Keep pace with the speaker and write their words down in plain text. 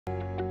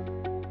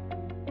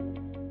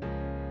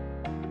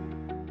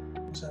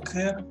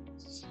Good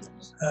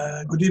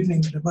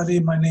evening, everybody.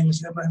 My name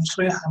is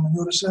Sbeih. I'm a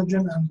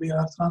neurosurgeon, and we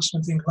are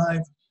transmitting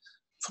live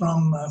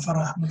from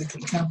Farah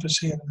Medical Campus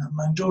here in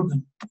Amman,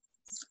 Jordan.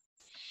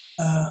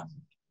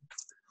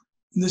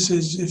 This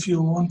is, if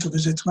you want to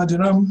visit Wadi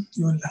Rum,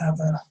 you will have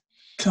a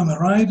camel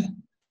ride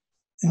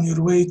in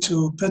your way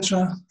to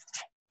Petra,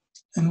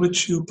 in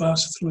which you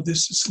pass through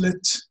this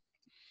slit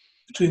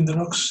between the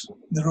rocks,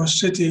 the Rose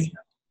City,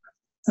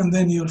 and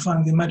then you'll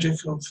find the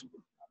magic of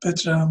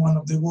Petra, one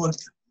of the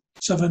world's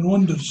 7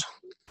 wonders.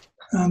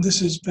 And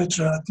this is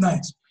Petra at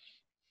night.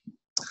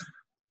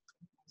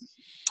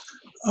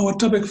 Our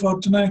topic for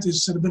tonight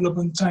is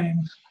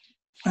cerebellopontine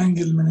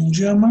angle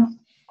meningioma,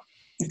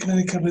 the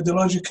clinical,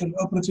 radiological,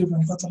 operative,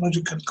 and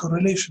pathological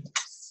correlation.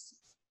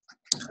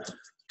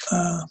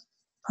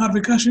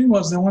 Harvey Cushing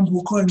was the one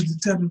who coined the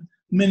term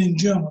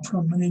meningioma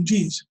from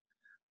meninges.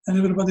 And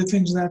everybody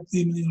thinks that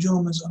the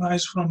meningiomas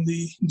arise from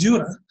the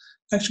dura.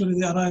 Actually,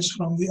 they arise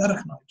from the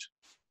arachnoid.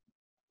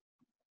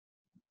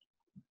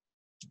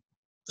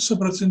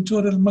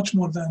 Supratentorial much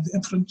more than the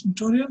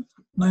infratentorial,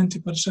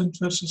 90%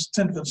 versus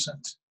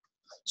 10%.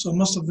 So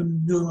most of the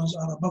meningiomas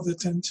are above the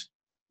tent.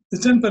 The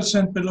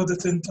 10% below the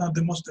tent are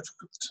the most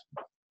difficult.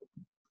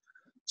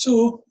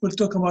 So we'll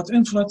talk about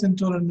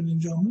infratentorial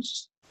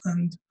meningiomas,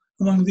 and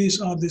among these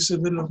are the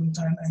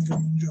cerebellopontine angle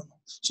meningioma.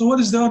 So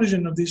what is the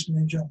origin of these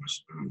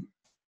meningiomas?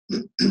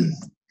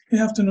 You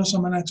have to know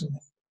some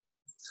anatomy.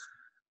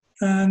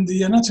 And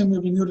the anatomy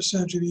of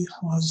neurosurgery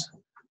was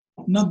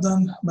not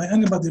done by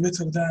anybody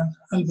better than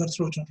Albert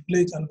Roten,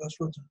 late Albert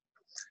Roten.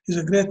 He's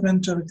a great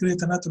mentor,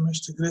 great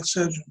anatomist, a great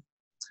surgeon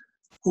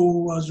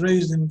who was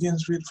raised in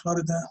Gainesville,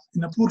 Florida,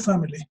 in a poor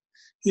family.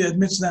 He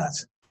admits that.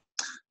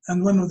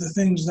 And one of the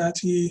things that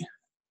he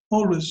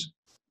always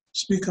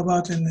speaks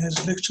about in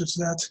his lectures,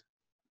 that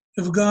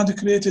if God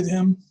created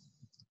him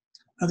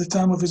at the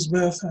time of his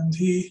birth and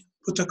he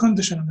put a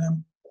condition on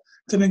him,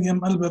 telling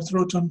him, Albert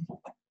Roten,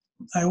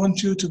 I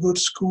want you to go to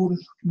school,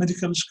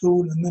 medical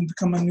school, and then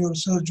become a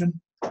neurosurgeon,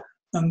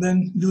 and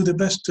then do the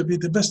best to be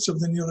the best of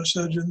the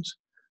neurosurgeons.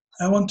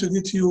 I want to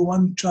get you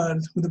one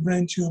child with a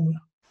brain tumor.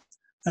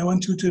 I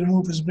want you to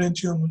remove his brain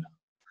tumor,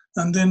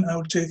 and then I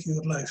will take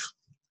your life.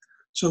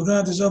 So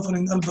God is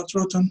offering Albert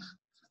Roten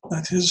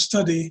that his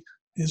study,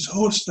 his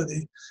whole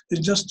study, is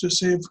just to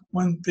save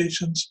one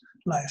patient's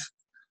life.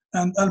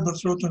 And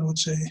Albert Roten would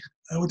say,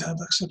 I would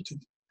have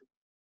accepted.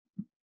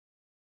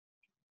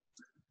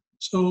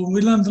 So we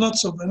learned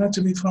lots of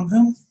anatomy from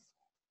him.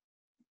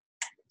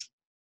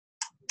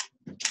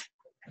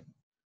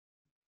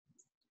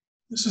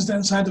 This is the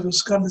inside of the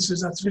skull. This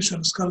is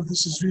artificial skull.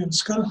 This is real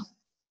skull.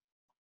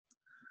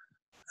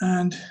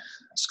 And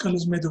skull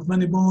is made of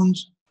many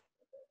bones.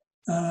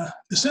 The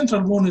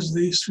central bone is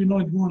the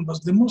sphenoid bone,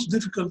 but the most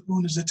difficult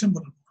bone is the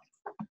temporal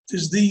bone. It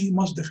is the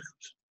most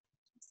difficult.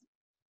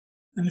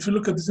 And if you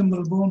look at the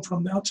temporal bone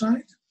from the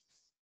outside,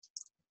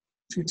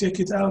 if you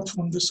take it out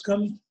from the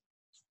skull,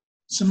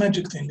 it's a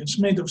magic thing. It's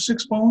made of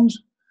 6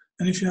 bones,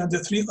 and if you add the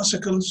 3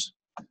 ossicles,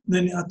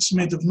 then it's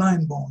made of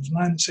 9 bones,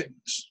 9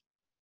 segments,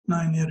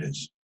 9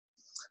 areas.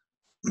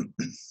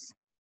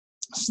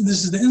 So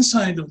this is the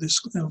inside of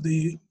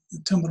the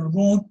temporal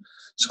bone,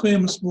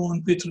 squamous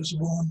bone, petrous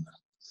bone,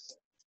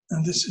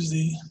 and this is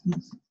the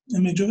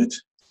image of it.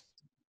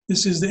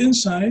 This is the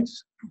inside.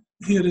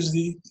 Here is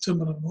the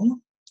temporal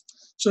bone.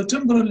 So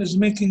temporal is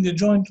making a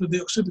joint with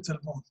the occipital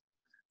bone.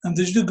 And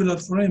the jugular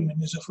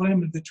foramen is a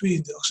foramen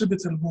between the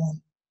occipital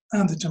bone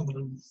and the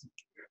temporal bone.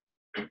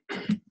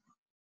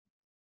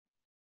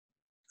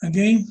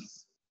 Again,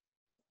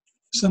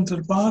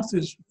 central part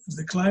is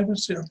the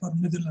clivus, the upper,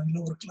 middle, and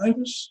lower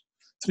clivus,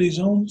 3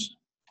 zones.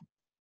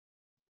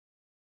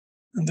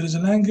 And there is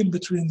an angle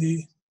between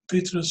the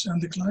petrous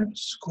and the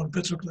clivus called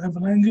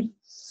petroclival angle.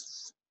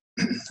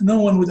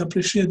 No one would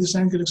appreciate this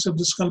angle except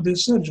the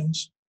skull-based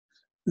surgeons,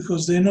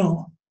 because they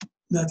know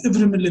that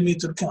every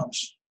millimeter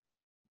counts.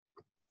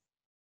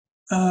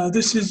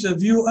 This is a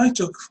view I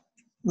took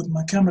with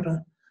my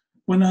camera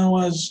when I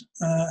was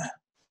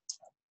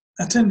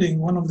attending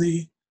one of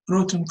the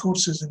Roten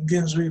courses in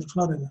Gainesville,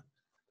 Florida.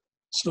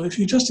 So if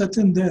you just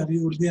attend there,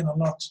 you will gain a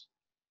lot.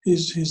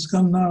 He's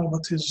gone now,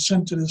 but his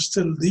center is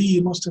still the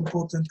most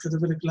important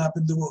cadaveric lab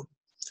in the world.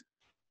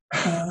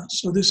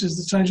 So this is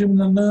the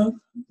trigeminal nerve.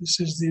 This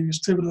is the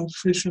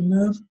vestibulofacial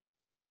nerve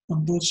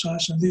on both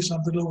sides, and these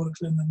are the lower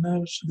cranial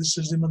nerves. This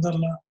is the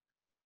medulla,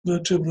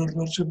 vertebral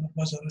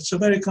buzzer. It's a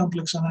very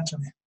complex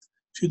anatomy.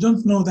 If you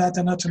don't know that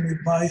anatomy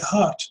by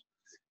heart,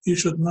 you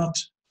should not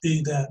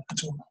be there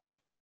at all.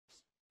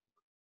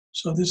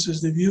 So this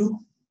is the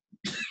view.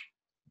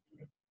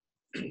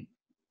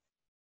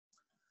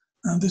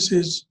 And this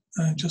is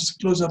just a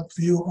close-up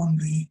view on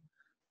the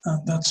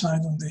that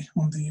side,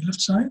 on the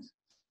left side.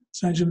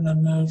 Trigeminal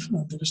nerve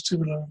and the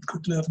vestibular and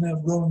cochlear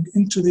nerve going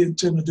into the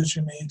internal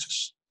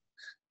meatus.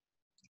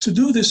 To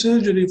do the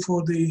surgery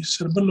for the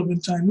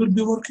cerebellopontine, we'll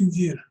be working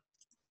here.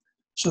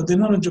 So the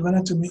knowledge of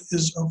anatomy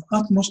is of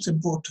utmost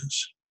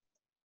importance.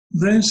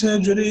 Brain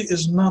surgery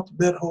is not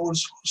bare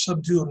holes or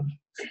subdural.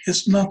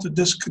 It's not a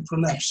disc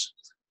prolapse.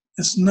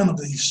 It's none of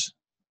these.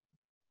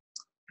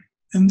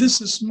 In this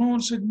small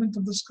segment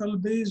of the skull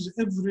base,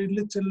 every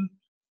little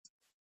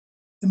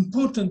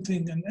important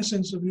thing and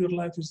essence of your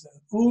life is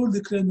there. All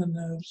the cranial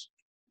nerves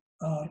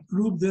are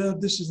grouped there.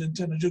 This is the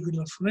internal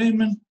jugular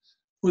foramen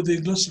with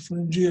the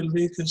glossopharyngeal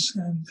vagus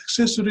and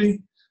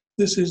accessory.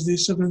 This is the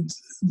 7th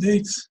and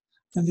 8th,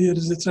 and here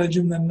is the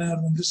trigeminal nerve,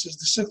 and this is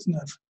the 6th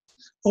nerve,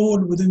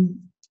 all within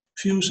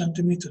few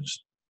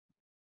centimeters.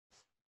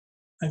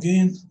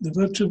 Again, the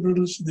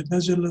vertebrals, the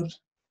basilar,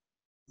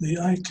 the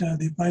ICA,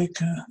 the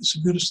PICA, the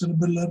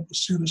superior-cerebellar,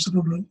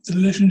 posterior-cerebral, the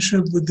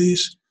relationship with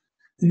these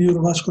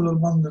neurovascular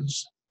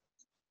bundles.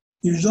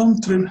 You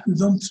don't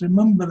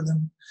remember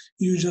them,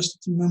 you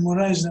just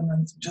memorize them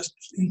and just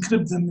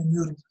encrypt them in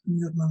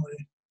your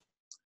memory.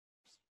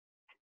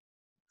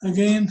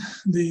 Again,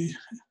 the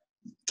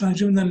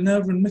trigeminal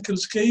nerve in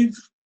Meckel's cave,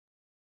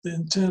 the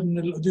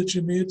internal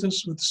auditory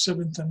meatus with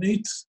 7th and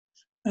 8th,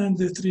 and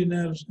the 3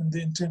 nerves in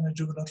the internal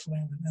jugular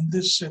foramen. And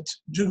this set,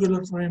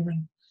 jugular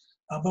foramen,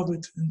 above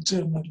it,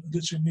 internal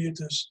auditory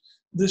meatus.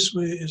 This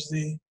way is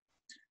the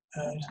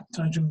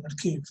trigeminal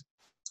cave,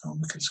 or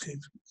Meckel's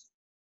cave.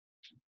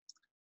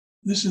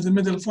 This is the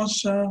middle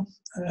fossa,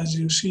 as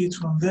you see it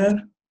from there.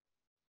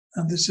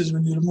 And this is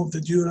when you remove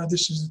the dura.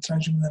 This is the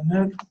trigeminal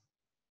nerve.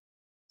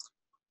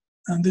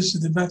 And this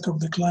is the back of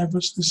the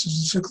clivus. This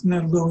is the 6th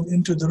nerve going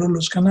into the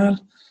Rollos canal.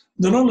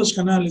 The Rollos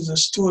canal is a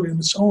story in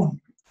its own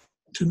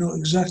to know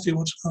exactly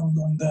what's going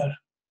on there.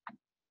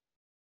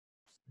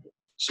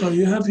 So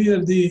you have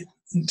here the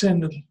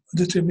internal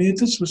auditory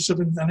meatus with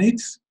 7th and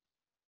 8th.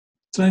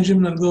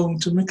 Trigeminal going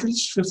to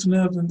Meckel's, 5th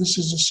nerve, and this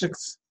is the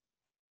 6th.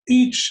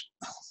 Each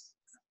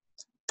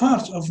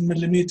part of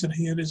millimeter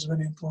here is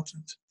very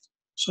important.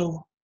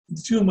 So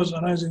the tumors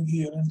arising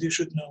here, and you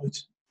should know it.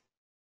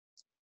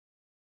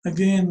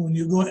 Again, when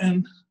you go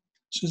in,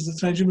 this is the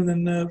trigeminal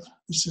nerve,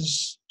 this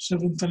is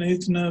 7th and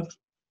 8th nerve,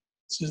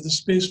 this is the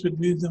space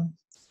between them.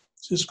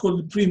 This is called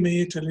the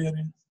premeatal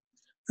area.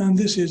 And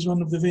this is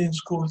one of the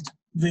veins called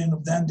vein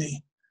of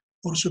Dandy,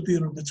 or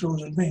superior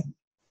betrothal vein.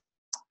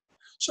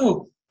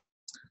 So,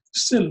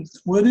 still,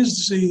 where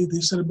is the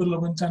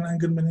cerebellopontine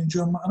angle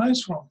meningioma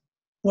arise from?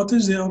 What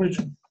is the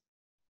origin?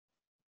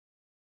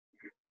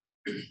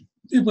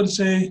 People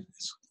say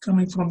it's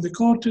coming from the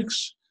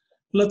cortex,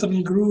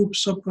 lateral group,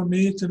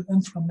 suprameatal,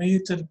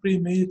 inframeatal,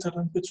 premeatal,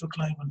 and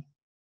petroclival.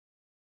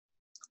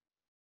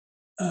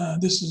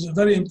 This is a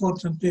very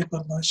important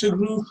paper by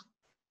Sigru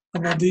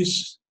about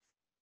these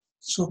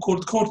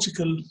so-called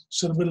cortical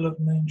cerebellar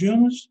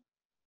meningiomas,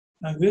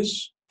 like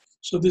this.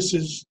 So this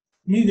is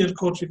medial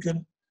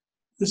cortical,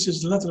 this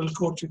is lateral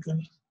cortical,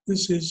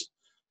 this is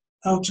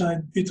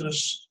outside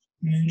petrous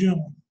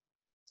meningioma.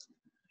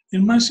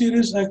 In my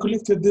series, I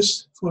collected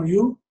this for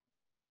you.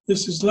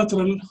 This is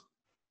lateral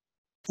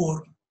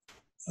or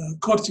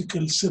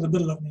cortical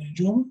cerebellar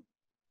meningioma.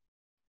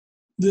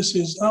 This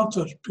is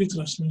outer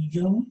petrous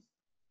meningioma.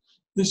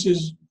 This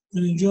is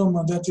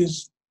meningioma that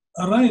is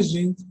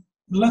arising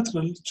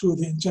lateral to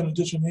the internal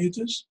auditory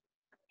meatus.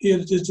 Here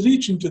it is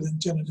reaching to the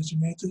internal auditory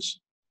meatus.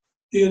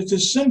 Here it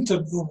is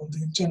centered over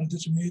the internal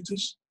auditory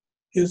meatus.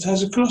 Here it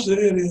has crossed the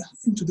area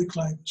into the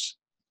clivus.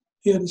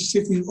 Here it's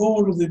taking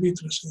all of the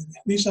petrous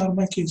area. These are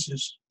my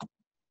cases.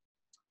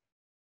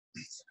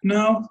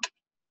 Now,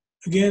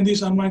 again,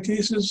 these are my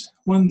cases.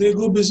 When they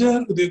go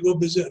berserk, they go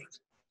berserk.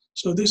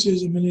 So this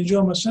is a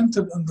meningioma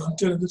centered on the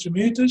anterior auditory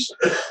meatus.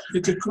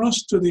 It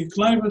crossed to the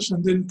clivus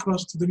and then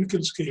crossed to the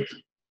Meckel's cave.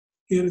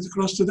 Here it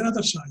crossed to the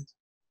other side.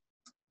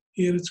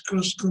 Here it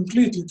crossed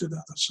completely to the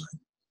other side.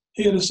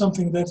 Here is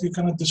something that you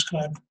cannot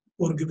describe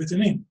or give it a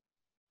name.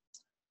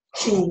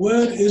 So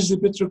where is the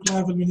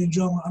petroclival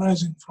meningioma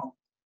arising from?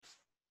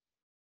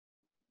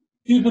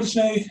 People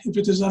say if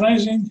it is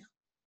arising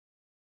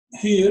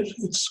here,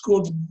 it's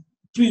called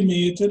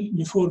premeatal,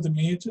 before the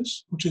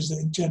meatus, which is the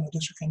internal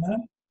auditory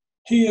canal.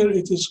 Here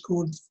it is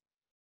called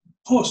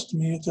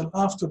postmeatal,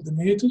 after the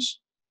meatus.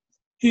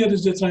 Here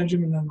is the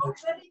trigeminal nerve.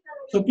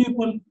 So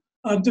people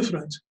are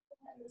different.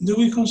 Do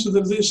we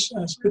consider this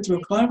as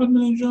petroclival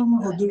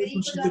meningioma, or do we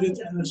consider it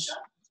as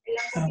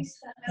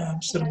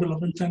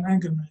cerebellopontine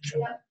angle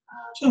meningioma?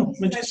 So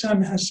Majid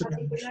Sami has to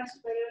be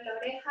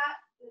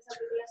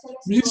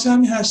Majid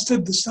Sami has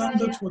set the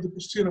standard for the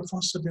posterior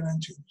fossa benign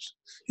tumors.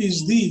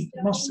 He's the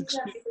most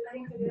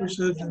experienced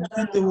surgeon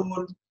in the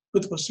world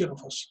with posterior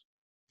fossa.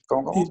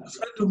 He's a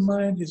friend of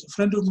mine, he's a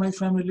friend of my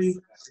family,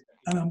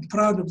 and I'm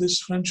proud of this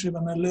friendship,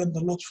 and I learned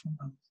a lot from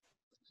him.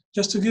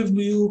 Just to give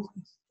you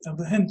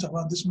a hint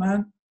about this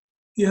man,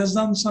 he has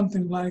done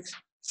something like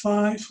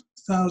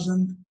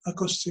 5,000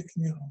 acoustic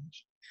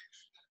neurons.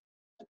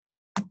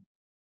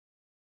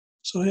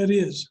 So here he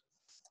is.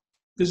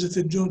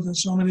 Visited Jordan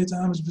so many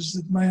times,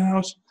 visited my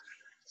house.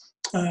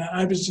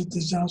 I visited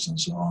his house and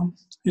so on.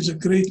 He's a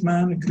great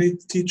man, a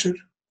great teacher.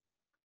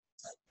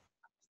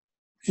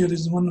 Here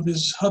is one of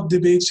his hot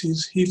debates.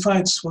 He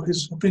fights for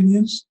his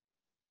opinions.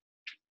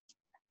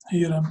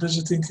 Here I'm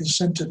visiting his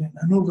center in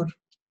Hanover.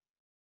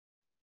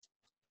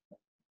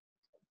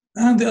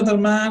 And the other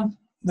man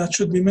that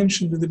should be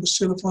mentioned with the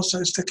posterior fossa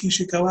is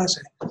Takeshi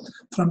Kawase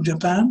from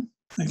Japan.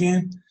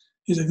 Again,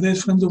 He's a great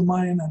friend of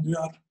mine, and we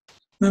are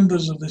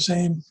members of the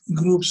same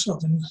groups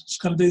of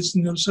skull-based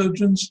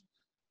neurosurgeons.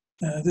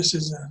 This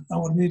is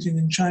our meeting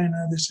in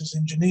China. This is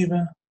in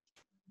Geneva.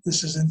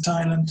 This is in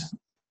Thailand.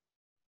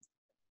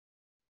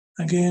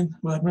 Again,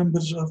 we are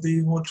members of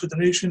the World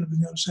Federation of the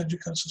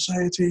Neurosurgical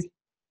Society,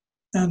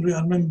 and we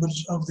are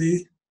members of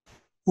the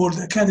World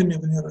Academy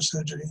of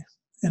Neurosurgery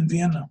in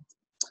Vienna.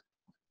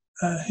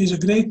 He's a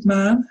great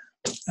man,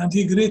 and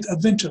he's a great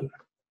adventurer.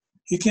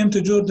 He came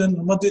to Jordan,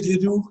 and what did he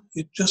do?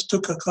 He just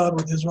took a car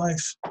with his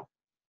wife,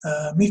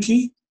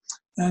 Mickey,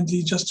 and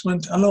he just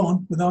went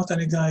alone without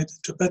any guide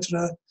to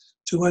Petra,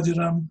 to Wadi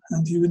Rum,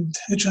 and he went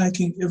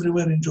hitchhiking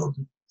everywhere in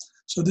Jordan.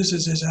 So this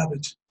is his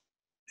habit.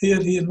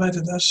 Here he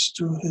invited us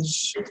to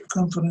his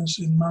conference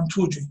in Mount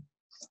Fuji,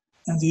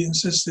 and he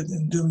insisted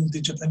in doing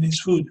the Japanese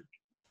food.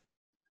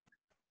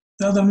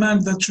 The other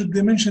man that should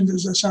be mentioned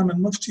is Assam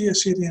al-Mufti, a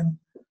Syrian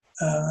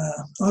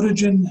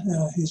origin.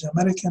 He's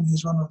American.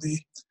 He's one of the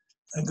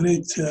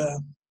great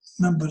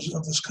members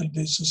of the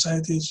skull-based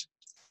societies.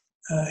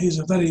 He's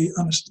a very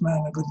honest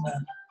man, a good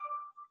man.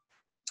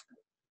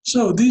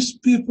 So these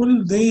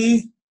people,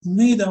 they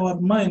made our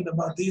mind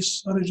about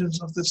these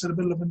origins of the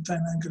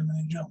cerebellopontine angle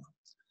meningioma.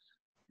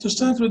 To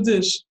start with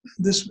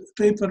this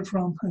paper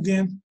from,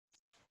 again,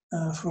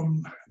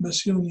 from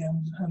Basuni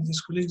and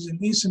his colleagues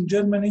in Eastern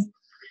Germany,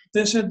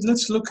 they said,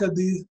 let's look at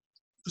the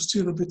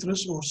posterior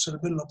petrous or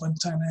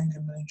cerebellopontine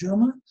angle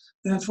meningioma.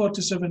 They had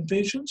 47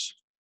 patients,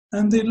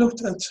 and they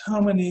looked at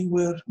how many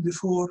were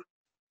before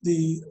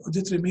the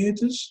auditory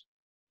meatus,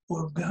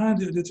 or behind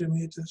the auditory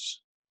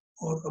meatus,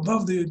 or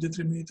above the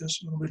auditory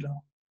meatus, or below.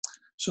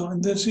 So in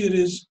their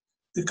series,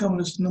 the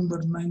commonest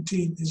number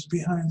 19 is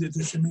behind the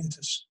auditory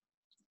meatus.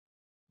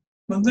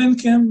 But then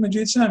came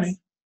Majid Sami,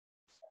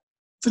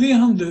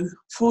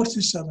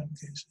 347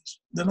 cases,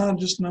 the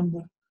largest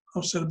number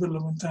of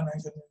cerebellopontine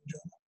angle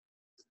meningioma.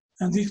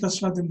 And he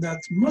classified them that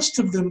most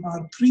of them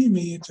are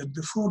pre-meated,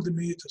 before the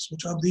meatus,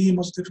 which are the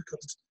most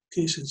difficult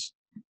cases.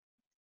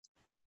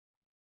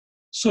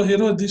 So he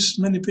wrote this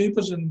many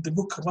papers in the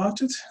book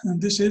about it, and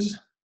this is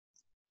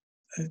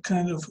a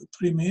kind of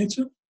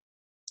pre-meated,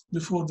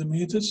 before the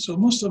meatus. So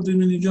most of the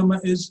meningioma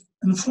is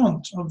in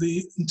front of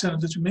the internal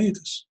auditory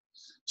meatus.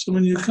 So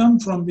when you come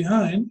from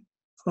behind,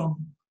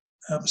 from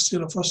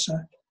posterior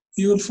fossa,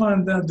 you will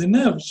find that the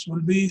nerves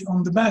will be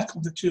on the back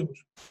of the tumor.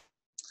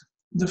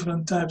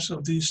 Different types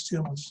of these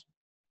tumors.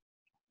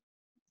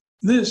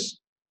 This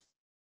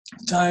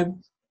type,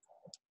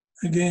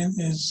 again,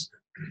 is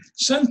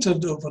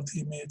centered over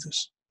the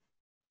meatus.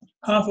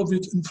 Half of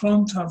it in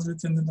front, half of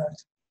it in the back.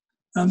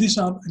 And these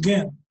are,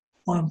 again,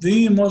 one of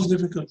the most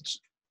difficult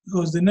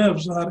because the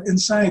nerves are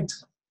inside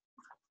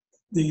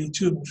the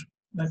tumor,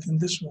 like in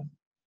this one.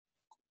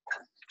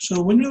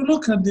 So when you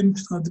look at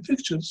the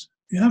pictures,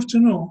 you have to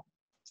know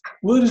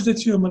where is the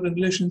tumor in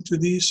relation to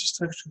these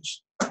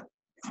structures.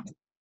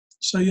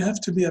 So you have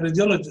to be a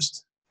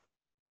radiologist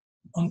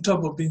on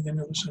top of being a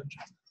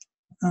neurosurgeon.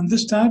 And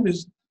this type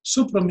is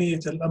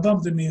suprameatal,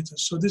 above the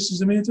meatus. So this is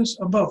the meatus,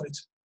 above it.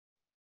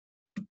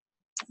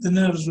 The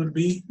nerves will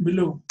be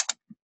below.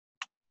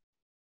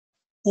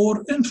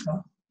 Or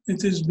infra,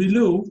 it is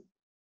below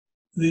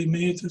the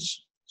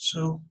meatus.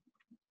 So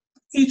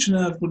each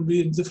nerve will be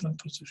in different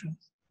position.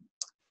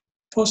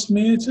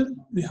 Postmeatal,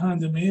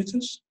 behind the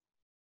meatus.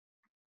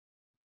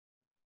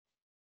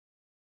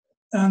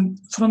 And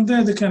from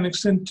there, they can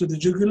extend to the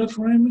jugular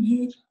foramen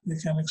here. They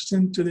can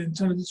extend to the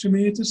internal auditory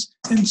meatus,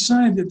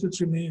 inside the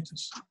auditory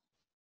meatus.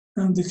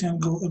 And they can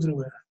go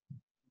everywhere,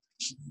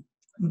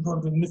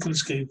 involving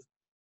Nichols Cave.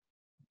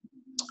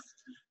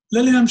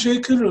 Lillian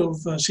Shaker of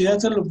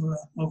Seattle,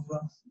 of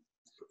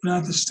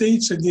United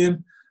States,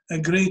 again, a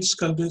great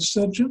skull-based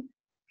surgeon,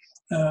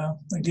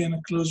 again,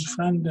 a close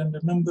friend and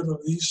a member of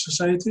these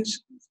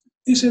societies.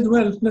 He said,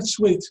 well, let's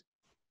wait.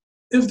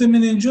 If the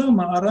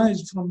meningioma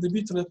arises from the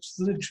petrous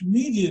ridge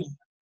medial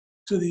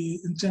to the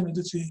internal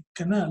auditory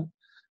canal,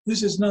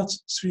 this is not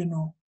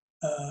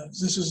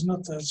this is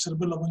not a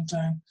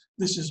cerebellopontine,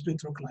 this is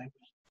petroclival.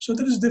 So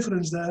there is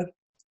difference there,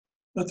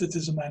 but it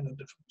is a minor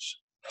difference.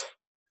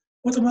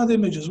 What about the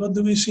images? What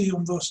do we see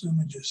on those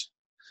images?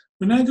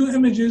 When I do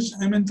images,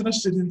 I'm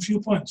interested in few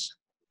points.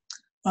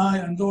 I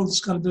and all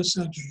skull-based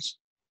surgeons.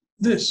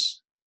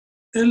 This,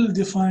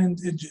 ill-defined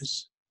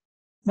edges,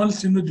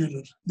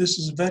 multinodular. This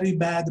is a very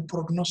bad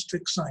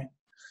prognostic sign.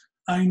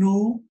 I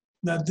know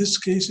that this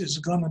case is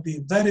gonna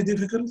be very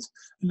difficult,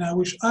 and I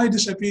wish I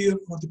disappear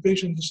or the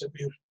patient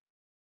disappear.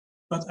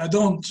 But I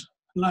don't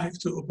like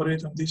to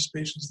operate on these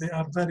patients. They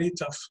are very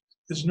tough.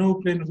 There's no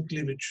plane of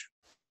cleavage.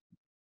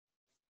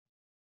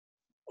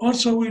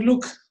 Also, we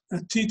look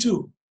at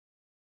T2.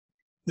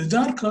 The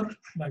darker,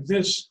 like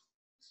this,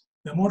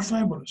 the more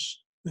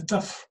fibrous, the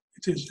tough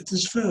it is. It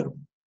is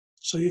firm,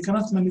 so you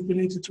cannot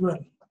manipulate it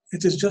well.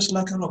 It is just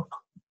like a rock.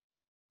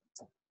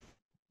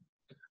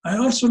 I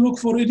also look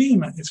for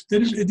edema. If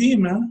there is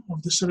edema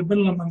of the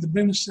cerebellum and the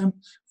brainstem,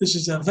 this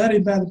is a very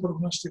bad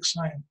prognostic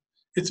sign.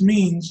 It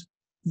means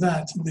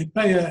that the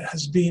pia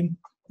has been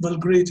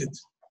vulgarated,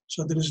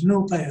 so there is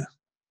no pia.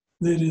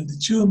 The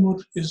tumor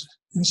is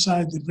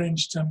inside the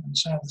brainstem,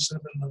 inside the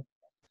cerebellum.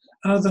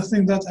 Another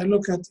thing that I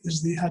look at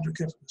is the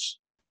hydrocephalus.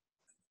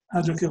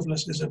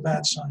 Hydrocephalus is a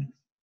bad sign.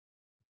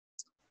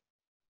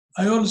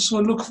 I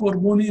also look for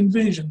bony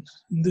invasion.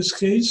 In this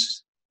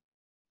case,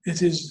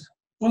 it is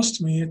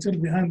post-meatal,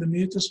 behind the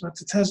meatus, but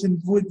it has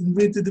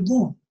invaded the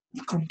bone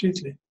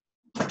completely.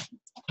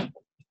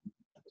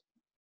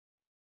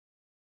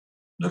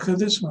 Look at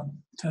this one.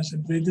 It has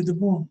invaded the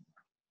bone.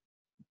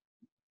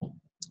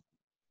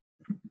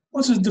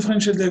 What is the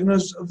differential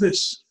diagnosis of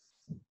this?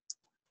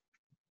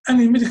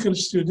 Any medical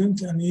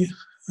student, any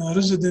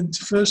resident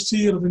first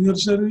year of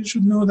neurosurgery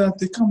should know that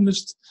the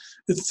commonest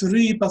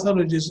three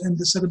pathologies in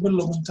the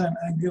cerebellopontine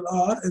angle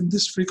are in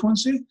this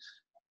frequency.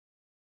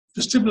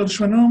 Vestibular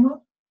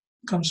schwannoma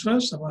comes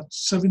first, about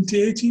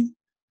 70-80.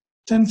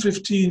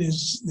 10-15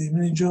 is the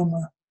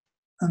meningioma,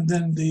 and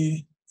then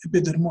the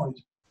epidermoid.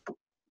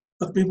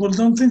 But people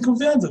don't think of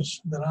the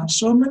others. There are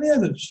so many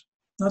others,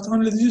 not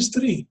only these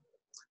three.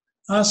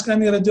 Ask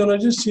any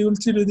radiologist, he will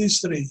tell you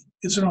these three.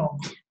 It's wrong.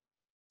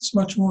 It's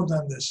much more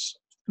than this.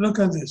 Look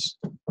at this.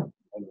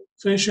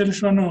 Facial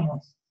schwannoma,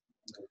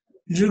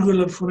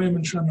 jugular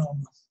foramen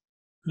schwannoma,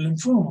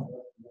 lymphoma,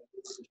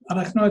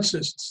 arachnoid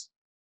cysts,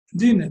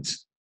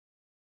 DNET,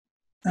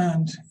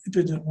 and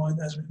epidermoid,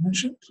 as we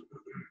mentioned.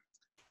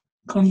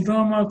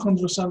 Chondroma,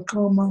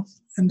 chondrosarcoma,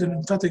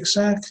 endolymphatic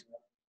sac,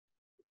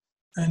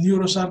 and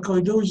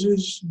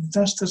neurosarcoidosis,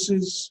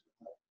 metastasis,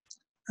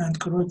 and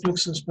choroid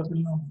plexus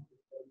papilloma.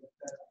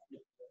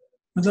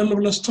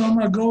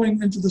 Medulloblastoma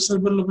going into the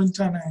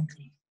cerebellopontine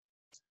angle.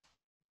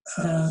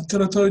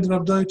 Teratoid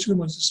rhabdoid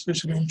tumors,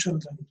 especially in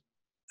children.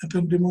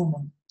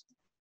 Ependymoma,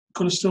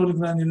 cholesterol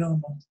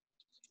granuloma.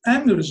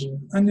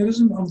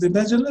 Aneurysm of the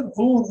basilar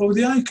or of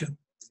the icon.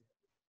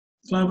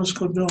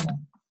 Clivoscordoma.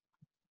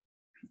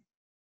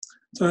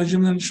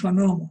 Trigeminal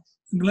schwannoma.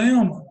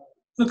 Glioma.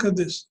 Look at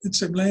this.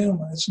 It's a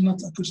glioma. It's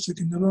not acoustic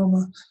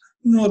neuroma,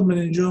 nor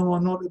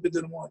meningioma, nor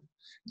epidermoid.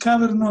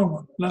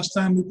 Cavernoma. Last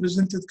time we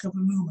presented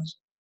cavernomas.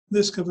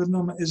 This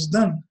cavernoma is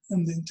done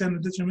in the internal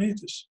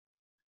detritus.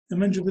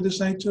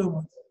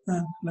 Hemangiopericytoma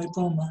and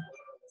lipoma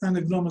and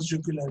glomus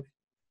jugulare.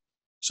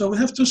 So we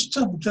have to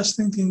stop just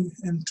thinking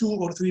in 2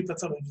 or 3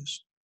 pathologies.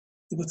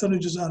 The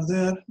pathologies are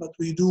there, but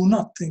we do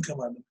not think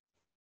about them.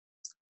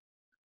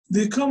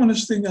 The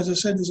commonest thing, as I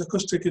said, is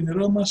acoustic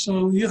neuroma.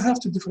 So you have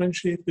to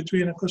differentiate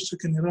between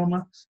acoustic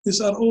neuroma. These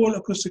are all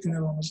acoustic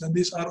neuromas, and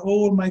these are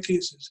all my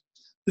cases.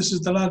 This is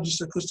the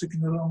largest acoustic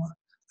neuroma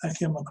I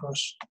came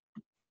across.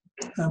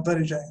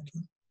 Very giant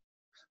one.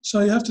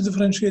 So you have to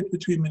differentiate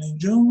between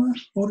meningioma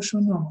or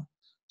schwannoma.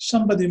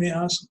 Somebody may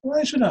ask,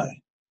 why should I?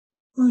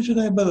 Why should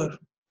I bother?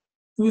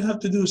 We have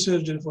to do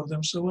surgery for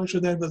them, so why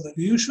should I bother?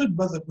 You should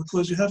bother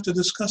because you have to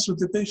discuss with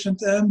the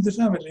patient and the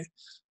family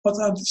what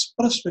are the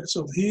prospects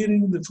of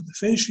healing, the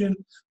facial,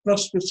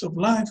 prospects of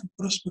life,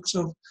 prospects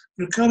of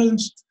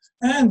recurrence,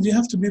 and you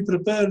have to be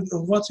prepared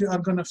of what you are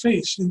going to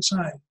face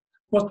inside.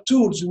 What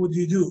tools would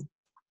you do?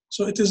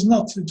 So it is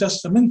not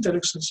just a mental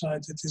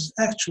exercise, it is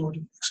actual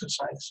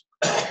exercise.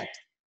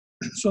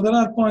 So there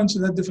are points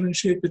that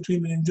differentiate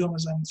between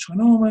meningiomas and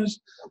schwannomas,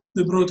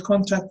 the broad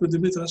contact with the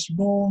vitreous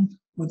bone,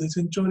 with the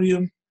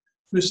tentorium,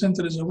 the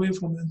center is away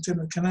from the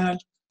internal canal,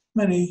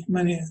 many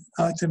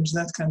items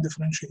that can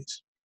differentiate.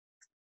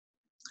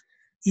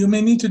 You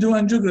may need to do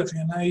angiography,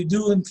 and I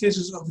do in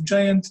cases of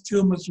giant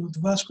tumors with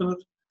vascular,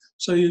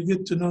 so you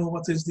get to know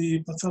what is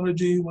the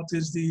pathology, what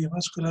is the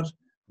vascular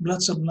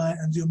blood supply,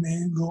 and you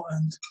may go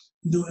and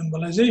do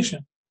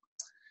embolization.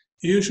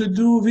 You should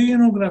do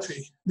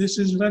venography. This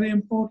is very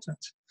important.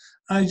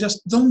 I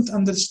just don't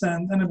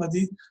understand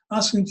anybody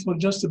asking for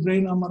just a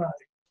brain MRI.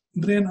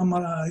 Brain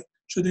MRI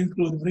should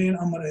include brain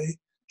MRA,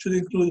 should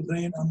include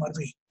brain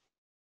MRV.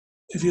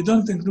 If you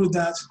don't include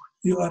that,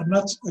 you are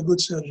not a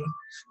good surgeon.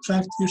 In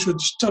fact, you should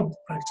stop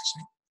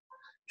practicing.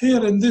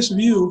 Here in this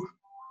view,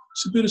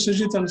 superior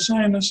sagittal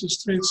sinus,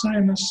 straight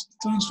sinus,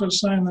 transverse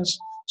sinus,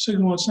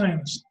 sigmoid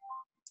sinus.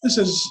 This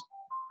is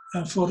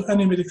for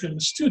any medical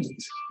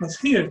student. But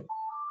here,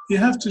 you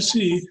have to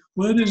see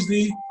where is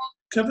the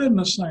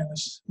cavernous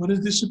sinus, where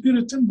is the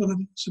superior temporal,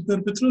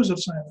 superior petrosal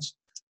sinus,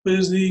 where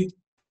is the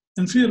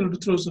inferior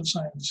petrosal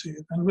sinus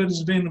here, and where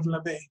is vein of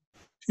Labey.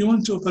 If you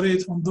want to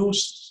operate on those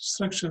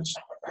structures,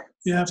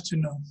 you have to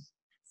know.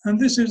 And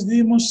this is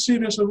the most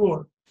serious of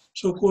all,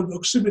 so-called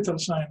occipital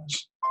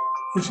sinus.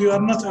 If you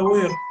are not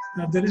aware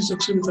that there is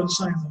occipital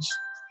sinus,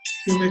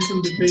 you may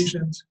kill the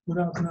patient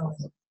without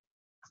knowing.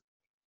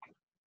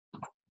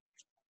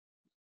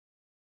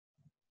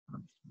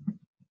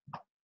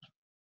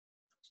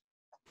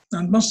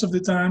 And most of the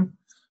time,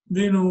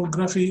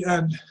 venography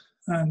and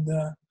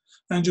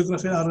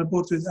angiography are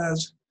reported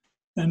as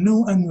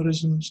no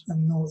aneurysms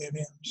and no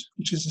AVMs,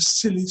 which is a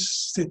silly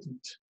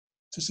statement,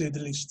 to say the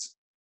least.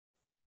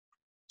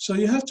 So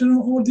you have to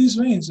know all these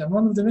veins, and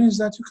one of the veins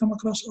that you come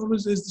across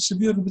always is the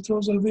superior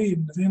petrosal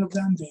vein, the vein of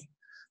Dandy.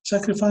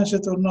 Sacrifice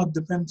it or not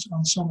depends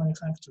on so many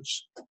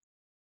factors.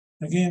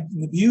 Again,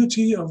 the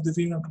beauty of the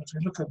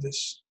venography, look at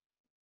this.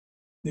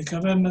 the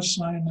cavernous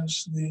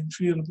sinus, the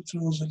inferior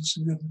petrosal,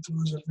 severe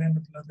petrosal, vein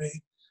of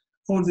Sbeih.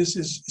 All this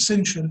is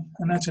essential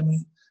anatomy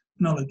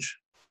knowledge.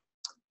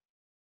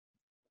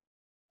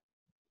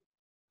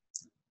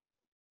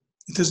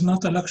 It is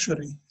not a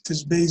luxury, it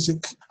is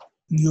basic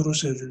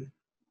neurosurgery.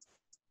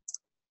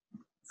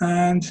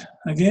 And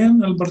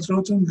again, Albert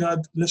Rotem,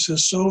 God bless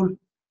his soul,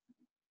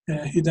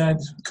 he died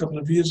a couple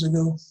of years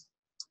ago.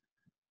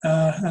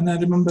 And I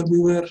remember we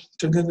were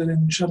together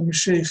in Sharm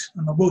el-Sheikh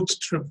on a boat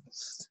trip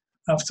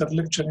after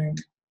lecturing.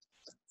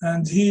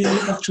 And he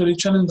actually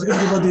challenged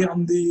everybody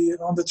on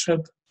the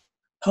trip,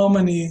 how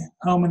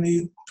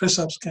many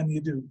press-ups can you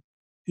do?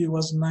 He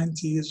was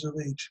 90 years of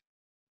age,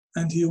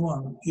 and he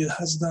won. He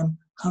has done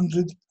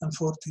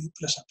 140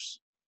 press-ups.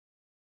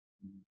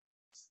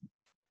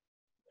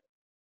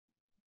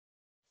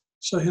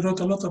 So he wrote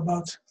a lot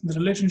about the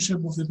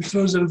relationship of the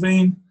petrosal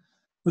vein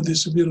with the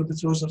superior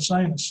petrosal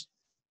sinus.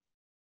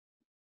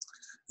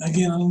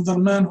 Again, another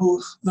man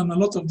who done a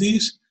lot of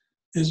these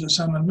is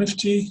Osama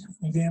al-Mifti,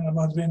 again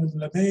about vein of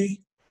Sbeih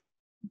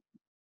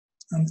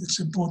and its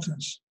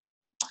importance.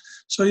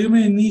 So you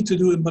may need to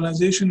do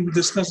embolization. We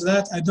discussed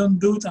that. I don't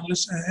do it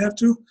unless I have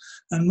to,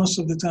 and most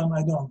of the time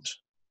I don't.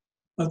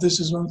 But this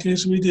is one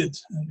case we did,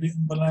 and we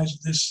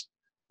embolized this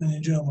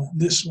meningioma.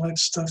 This white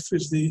stuff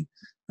is the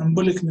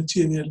embolic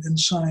material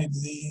inside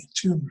the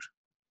tumor.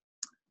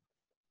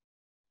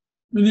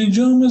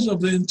 Meningiomas of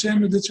the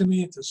internal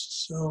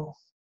determinators. So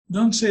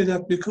don't say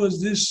that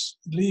because this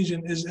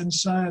lesion is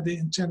inside the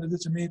internal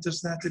determinators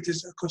that it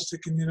is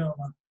acoustic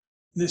neuroma.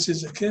 This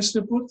is a case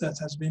report that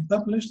has been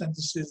published, and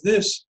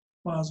this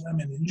was a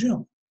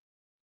meningioma.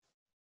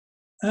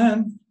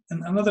 And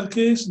in another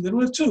case, there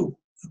were two,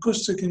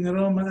 acoustic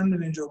neuroma and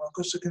meningioma,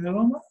 acoustic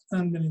neuroma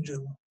and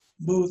meningioma,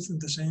 both in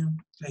the same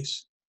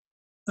place.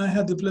 I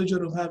had the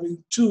pleasure of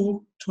having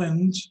two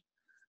twins,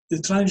 the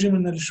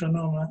trigeminal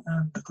schwannoma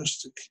and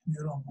acoustic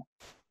neuroma.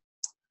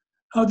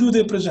 How do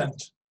they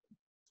present?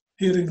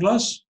 Hearing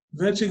loss,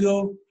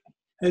 vertigo,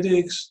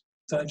 headaches,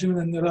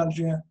 trigeminal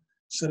neuralgia,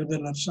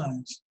 cerebellar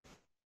signs,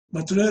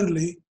 but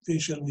rarely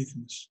facial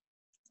weakness,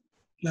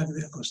 like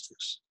the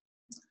acoustics.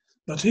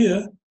 But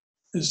here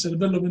is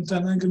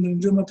cerebellopontine angle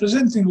meningioma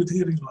presenting with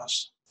hearing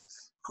loss,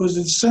 because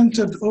it's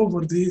centered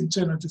over the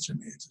internal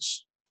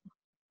determinators.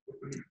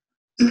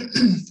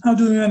 How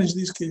do we manage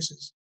these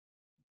cases?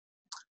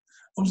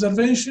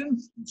 Observation,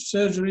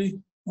 surgery,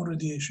 or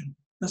radiation.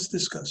 Let's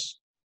discuss.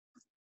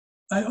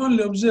 I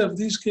only observe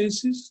these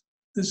cases.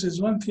 This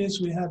is one case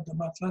we had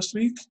about last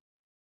week,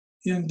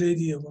 young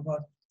lady of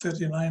about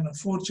 39 or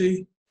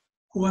 40,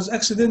 who was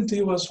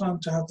accidentally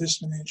found to have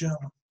this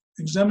meningioma.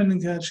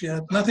 Examining her, she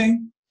had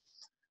nothing,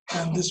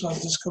 and this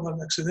was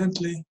discovered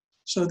accidentally.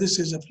 So this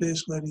is a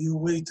place where you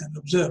wait and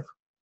observe.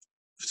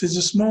 If it is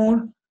a small,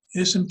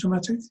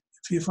 asymptomatic,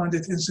 if you find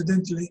it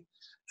incidentally,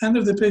 and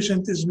if the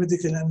patient is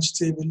medically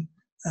unstable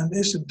and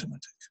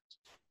asymptomatic.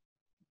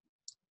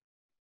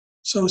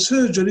 So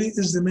surgery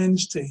is the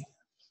mainstay.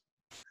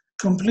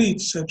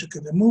 Complete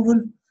surgical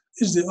removal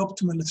is the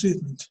optimal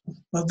treatment.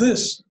 But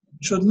this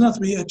should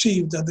not be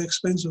achieved at the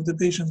expense of the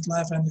patient's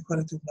life and the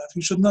quality of life.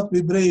 You should not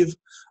be brave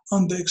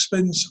on the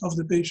expense of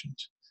the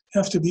patient.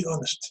 You have to be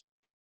honest.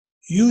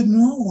 You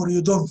know or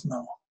you don't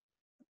know.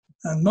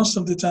 And most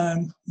of the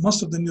time,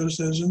 most of the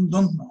neurosurgeons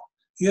don't know.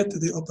 Yet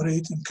they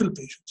operate and kill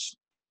patients.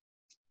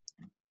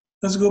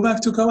 Let's go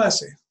back to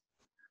Kawase.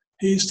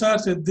 He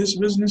started this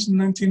business in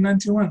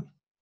 1991.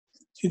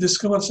 He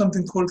discovered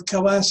something called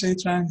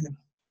Kawase triangle.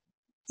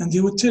 And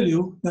he would tell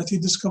you that he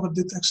discovered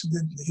it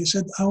accidentally. He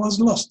said, I was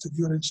lost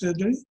during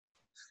surgery.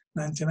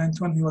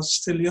 1991, he was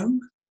still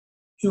young.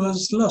 He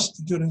was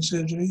lost during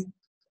surgery,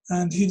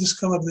 and he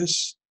discovered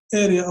this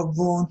area of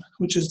bone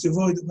which is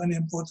devoid of any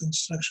important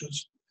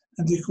structures,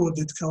 and he called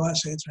it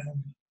Kawase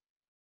triangle,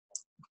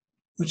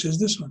 which is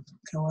this one,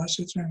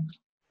 Kawase triangle.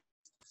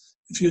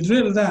 If you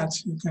drill that,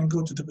 you can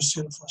go to the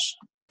posterior fossa.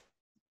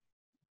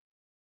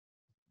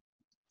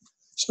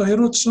 So he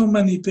wrote so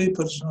many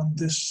papers on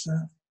this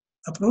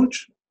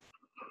approach,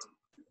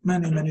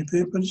 many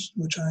papers,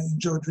 which I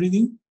enjoyed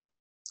reading.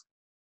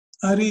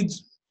 I read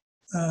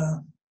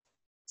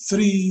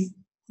 3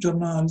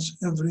 journals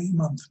every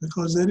month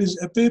because there is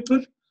a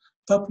paper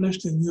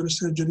published in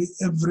neurosurgery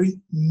every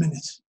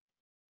minute.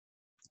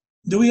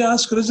 Do we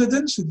ask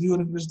residents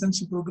during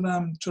residency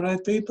program to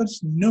write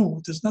papers? No,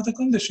 it is not a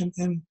condition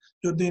in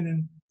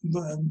Jordanian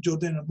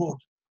board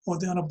or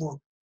the Arab board.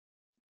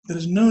 There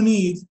is no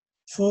need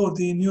for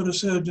the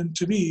neurosurgeon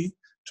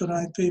to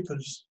write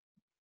papers.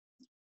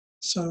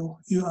 So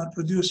you are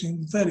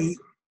producing very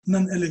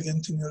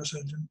non-elegant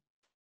neurosurgeon.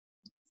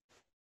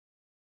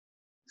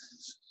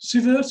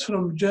 Sievert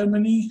from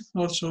Germany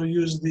also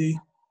used the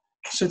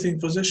sitting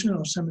position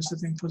or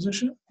semi-sitting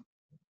position.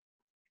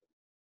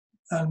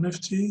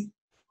 Al-Mifti,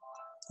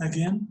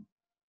 again.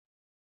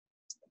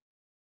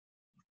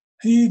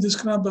 He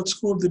described what's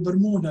called the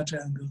Bermuda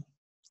triangle.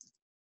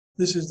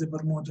 This is the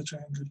Bermuda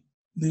triangle.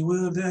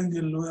 The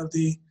angle where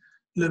the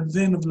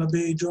vein of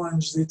Sbeih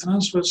joins the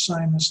transverse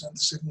sinus and the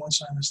sigmoid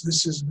sinus.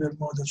 This is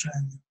Bermuda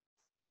triangle.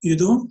 You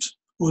don't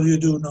or you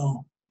do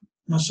know.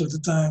 Most of the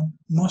time,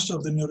 most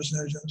of the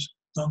neurosurgeons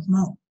don't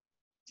know.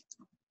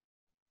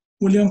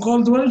 William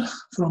Caldwell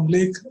from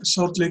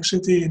Salt Lake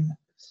City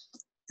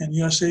in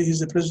USA,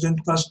 he's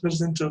the past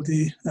president of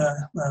the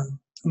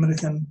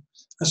American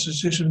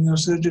Association of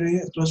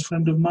Neurosurgery, a close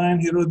friend of mine.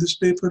 He wrote this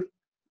paper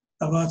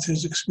about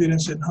his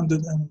experience in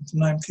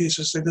 109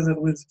 cases together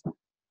with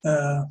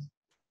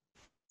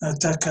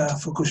Taka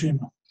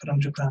Fukushima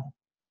from Japan.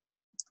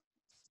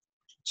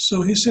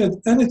 So he said,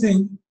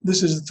 anything,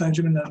 this is the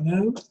trigeminal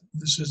nerve,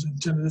 this is the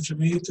internal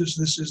meatus,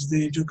 this is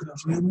the jugular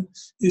flumen.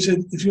 He said,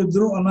 if you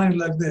draw a line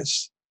like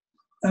this,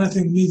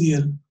 anything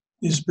medial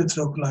is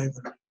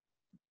petroclival.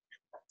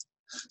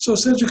 So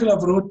surgical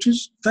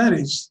approaches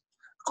varies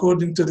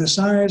according to the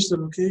size, the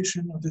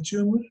location of the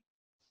tumor.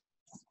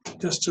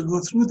 Just to go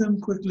through them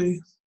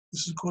quickly,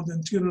 this is called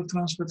anterior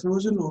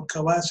transpetrosal or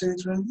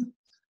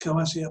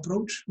Kawase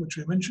approach, which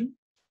we mentioned,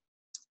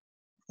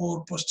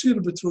 or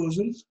posterior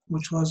petrosal,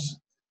 which was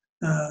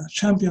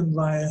championed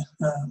by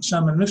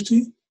Samuel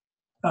Mifty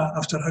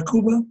after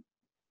Hakuba.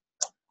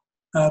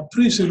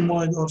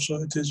 Pre-sigmoid also,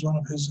 it is one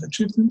of his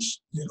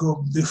achievements. You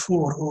go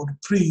before or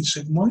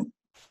pre-sigmoid.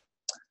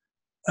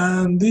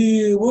 And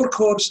the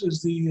workhorse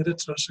is the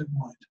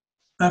retrosigmoid.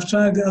 I've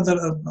tried the other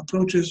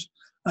approaches.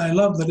 I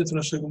love the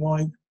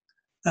retrosigmoid.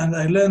 And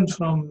I learned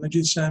from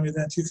Majid Sami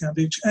that you can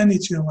reach any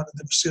tumor in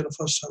the posterior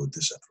fossa with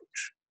this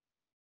approach.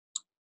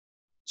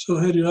 So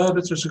here you are,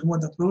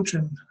 retrosigmoid approach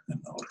in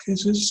our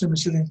cases,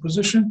 semi-sitting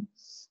position.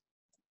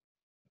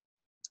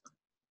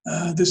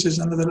 This is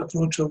another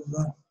approach of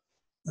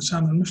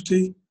Samuel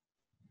Mifty.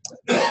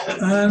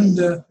 And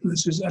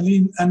this is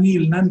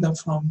Anil Nanda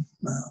from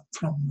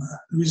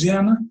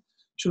Louisiana.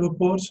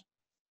 Shreveport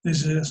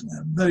is a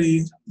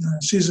very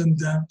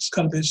seasoned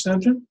skull-based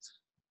surgeon.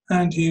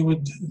 And he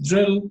would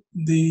drill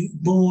the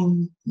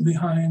bone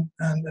behind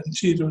and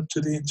anterior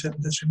to the internal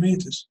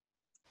meatus.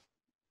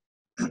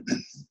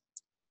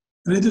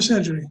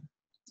 Radiosurgery.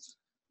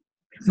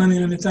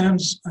 Many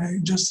times I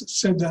just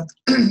said that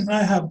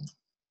I have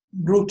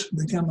brought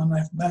the gamma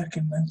knife back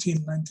in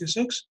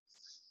 1996.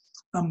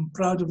 I'm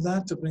proud of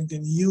that, to bring a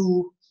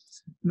new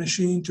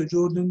machine to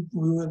Jordan.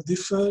 We were the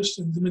first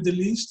in the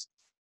Middle East,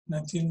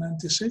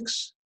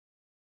 1996.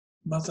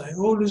 But I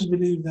always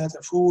believe that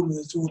a fool with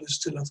a tool is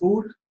still a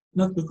fool,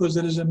 not because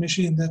there is a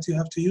machine that you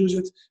have to use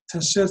it. It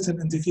has certain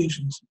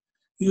indications.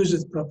 Use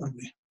it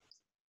properly.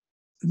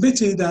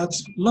 Pity that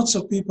lots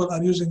of people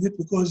are using it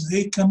because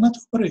they cannot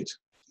operate.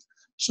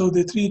 So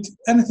they treat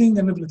anything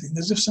and everything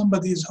as if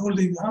somebody is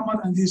holding a hammer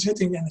and he's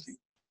hitting anything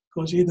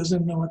because he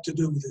doesn't know what to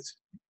do with it.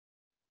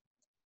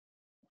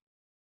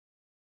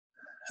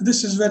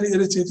 This is very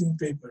irritating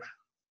paper,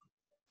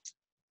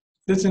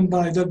 written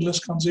by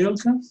Douglas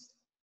Konziolka.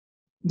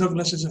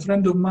 Douglas is a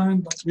friend of mine,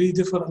 but we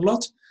differ a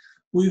lot.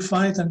 We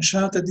fight and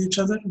shout at each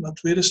other,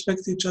 but we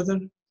respect each other.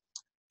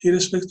 He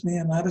respects me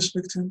and I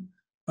respect him,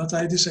 but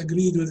I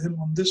disagreed with him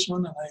on this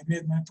one and I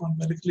made my point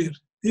very clear.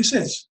 He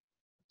says,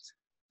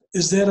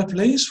 is there a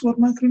place for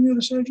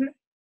microneurosurgery?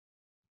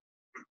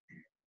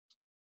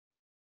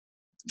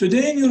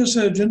 Today,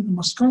 neurosurgeon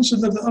must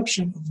consider the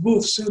option of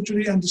both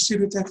surgery and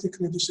stereotactic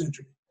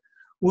radiosurgery,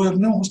 where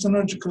no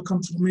histological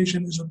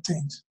confirmation is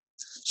obtained.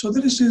 So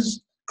there is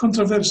this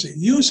controversy.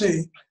 You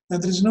say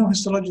that there is no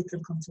histological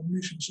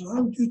confirmation, so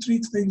how do you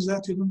treat things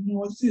that you don't know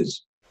what it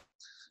is?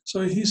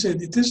 So he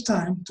said, it is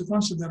time to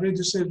consider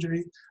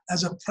radiosurgery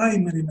as a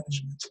primary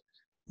management.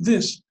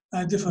 This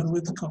I differ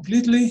with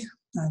completely,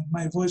 and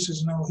my voice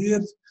is now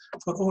heard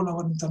for all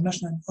our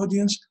international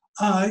audience.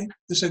 I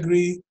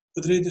disagree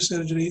with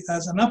radiosurgery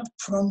as an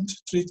upfront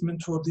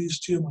treatment for these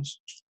tumors.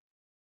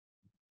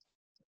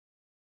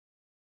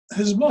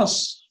 His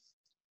boss,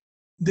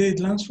 Dade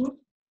Lansford,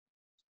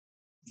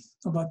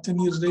 about 10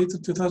 years later,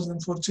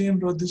 2014,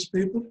 wrote this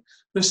paper.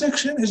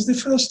 Resection is the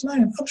first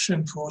line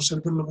option for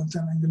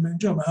cerebellopontine angular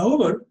meningioma.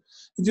 However,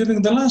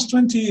 during the last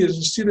 20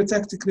 years,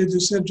 stereotactic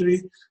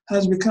radiosurgery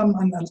has become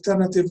an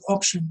alternative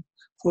option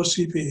for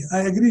CPA. I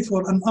agree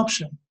for an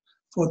option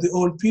for the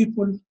old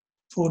people,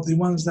 for the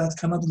ones that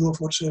cannot go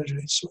for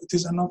surgery. So it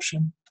is an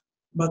option,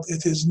 but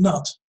it is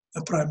not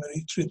a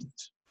primary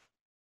treatment.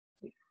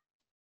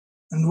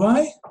 And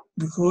why?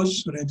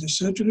 Because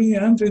radiosurgery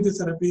and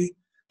radiotherapy,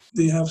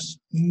 they have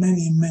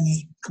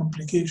many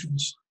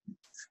complications,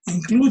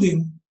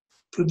 including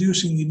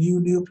producing new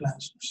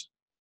neoplasms.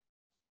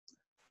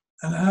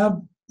 And I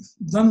have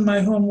done my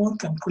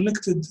homework and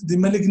collected the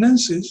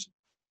malignancies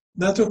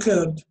that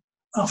occurred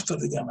after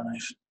the gamma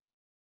knife.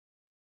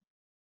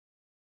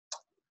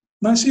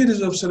 My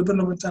series of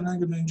cerebellopontine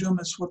angular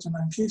meningioma is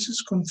 49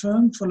 cases,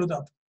 confirmed, followed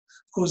up.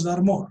 Of course, there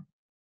are more.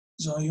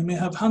 So you may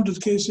have 100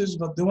 cases,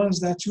 but the ones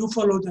that you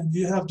followed and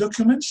you have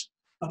documents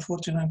are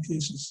 49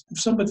 cases. If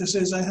somebody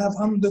says, I have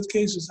 100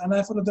 cases and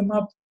I followed them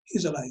up,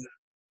 he's a liar.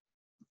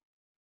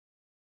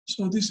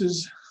 So this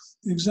is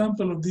the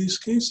example of these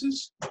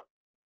cases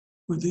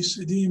with this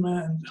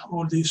edema and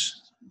all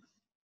these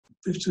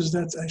pictures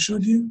that I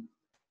showed you.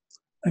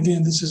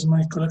 Again, this is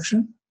my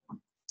collection.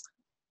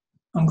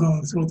 I'm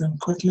going through them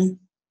quickly.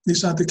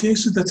 These are the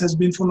cases that has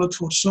been followed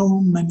for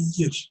so many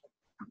years.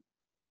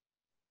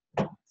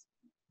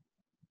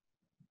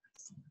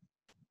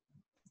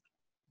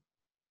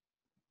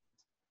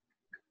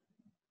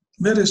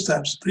 various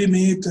types,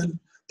 premeatal,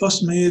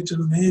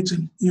 postmeatal,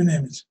 meatal, you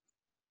name it.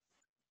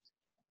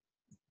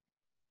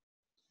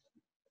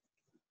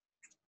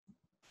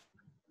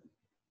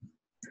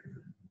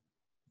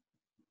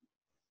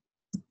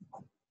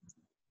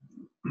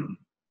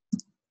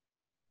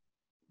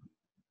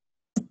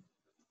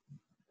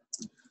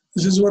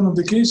 This is one of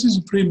the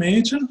cases,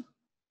 premeatal.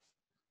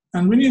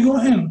 And when you go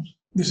in,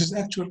 this is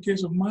actual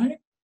case of mine,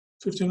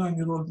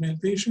 59-year-old male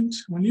patient.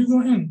 When you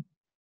go in,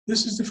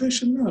 this is the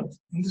facial nerve,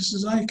 and this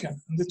is ICA,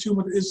 and the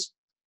tumor is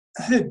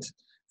ahead,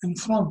 in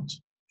front,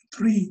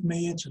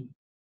 premeatal.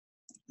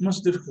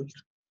 Most difficult.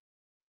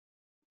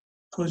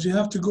 Because you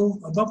have to go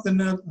above the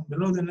nerve and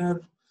below the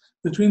nerve,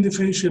 between the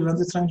facial and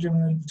the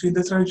trigeminal, between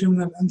the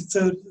trigeminal and the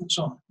third, and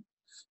so on.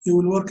 You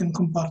will work in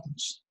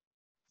compartments.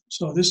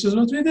 So this is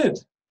what we did.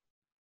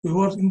 We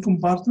work in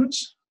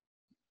compartments.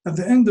 At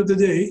the end of the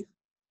day,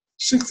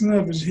 sixth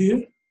nerve is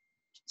here,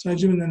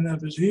 trigeminal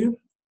nerve is here,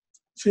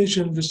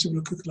 facial and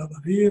vestibulocochlear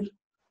are here,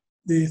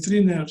 the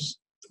three nerves,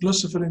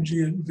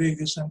 glossopharyngeal,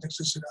 vagus, and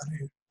accessory are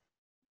here.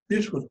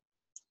 Beautiful.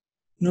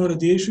 No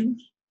radiation,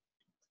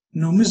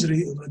 no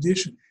misery of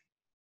radiation.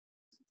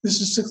 This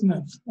is sixth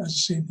nerve,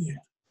 as seen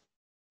here.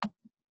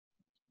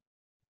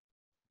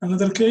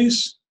 Another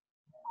case,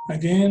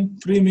 again,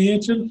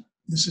 premeatal,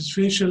 this is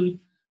facial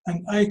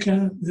and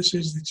ICA, this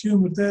is the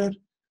tumor there.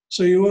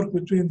 So you work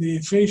between the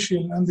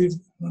facial and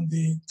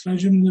the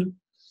trigeminal,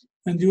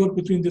 and you work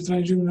between the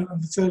trigeminal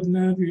and the third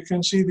nerve. You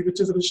can see the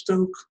pituitary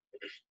stalk.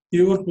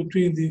 You work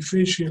between the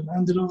facial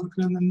and the lower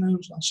cranial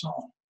nerves, and so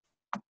on.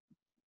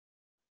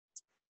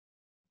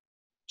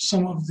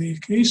 Some of the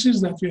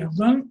cases that we have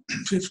done,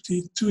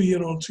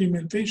 52-year-old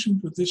female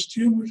patient with this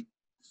tumor,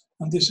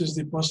 and this is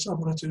the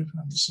post-operative,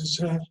 and this is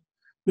her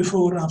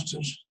before, after,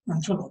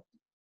 and follow-up.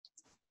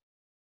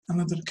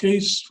 Another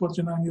case,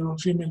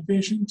 49-year-old female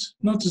patient.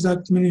 Notice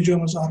that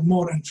meningiomas are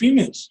more in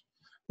females,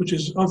 which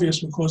is obvious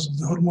because of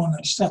the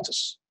hormonal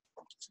status.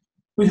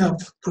 We have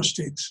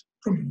prostate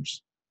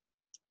problems.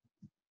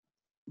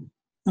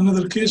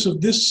 Another case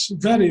of this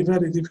very,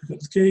 very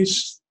difficult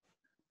case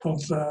of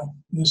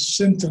this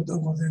centered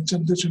over the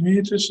intended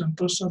meatus and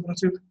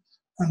postoperative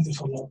and the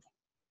follow-up.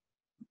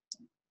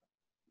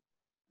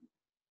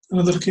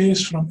 Another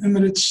case from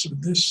Emirates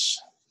with this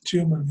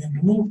tumor being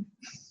removed.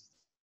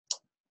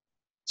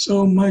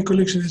 So my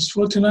collection is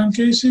 49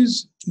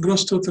 cases,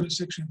 gross total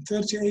resection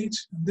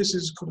 38, and this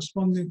is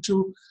corresponding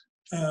to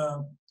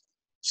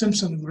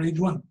Simpson grade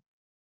 1.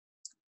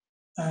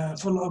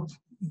 Follow-up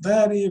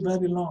very,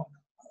 very long,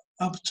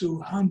 up to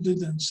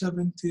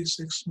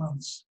 176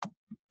 months.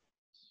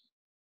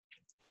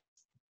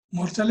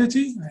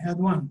 Mortality, I had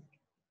one.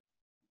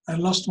 I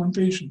lost one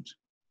patient.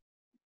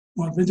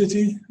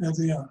 Morbidity, there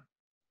they are.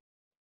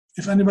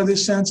 If anybody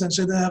stands and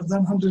said, I have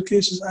done 100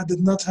 cases, I did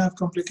not have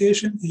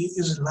complication, he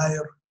is a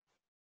liar.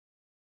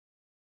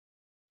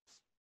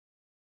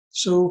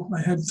 So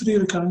I had 3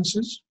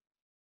 recurrences.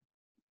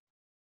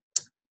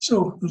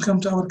 So we'll come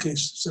to our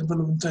case,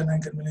 cerebellopontine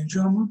ankle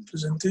meningioma,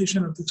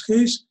 presentation of this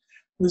case.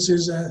 This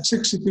is a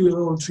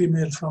 62-year-old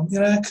female from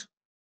Iraq.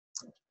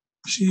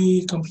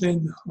 She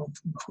complained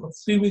for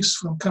 3 weeks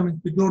from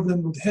coming to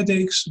Jordan with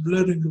headaches,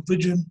 blurring of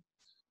vision,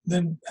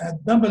 then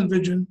had double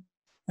vision,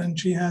 and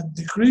she had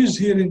decreased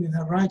hearing in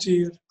her right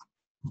ear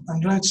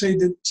and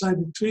right-sided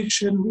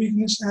facial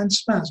weakness and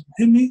spasm,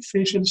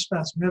 hemifacial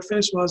spasm. Her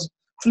face was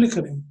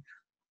flickering,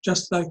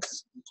 just like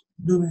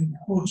doing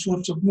all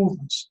sorts of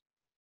movements.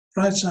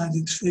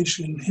 Right-sided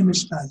facial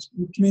hemispasm,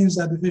 which means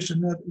that the facial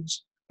nerve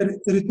is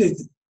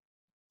irritated.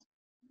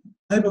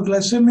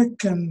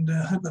 Hypoglycemic and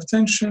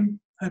hypertension,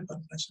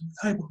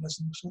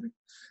 hypoglycemic, sorry.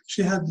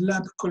 She had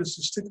lab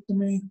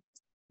cholecystectomy,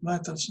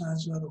 vital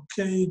signs were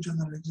okay,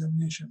 general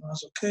examination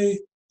was okay,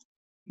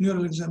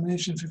 neural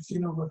examination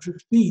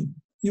 15/15.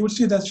 You will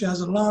see that she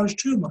has a large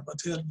tumor,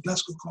 but her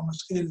Glasgow Coma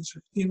scale is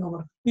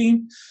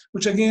 15/15,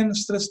 which again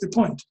stress the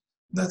point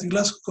that the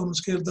Glasgow Coma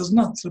scale does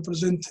not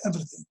represent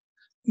everything.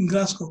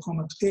 Glasgow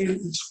Coma scale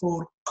is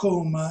for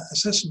coma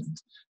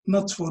assessment,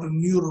 not for a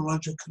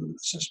neurological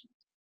assessment.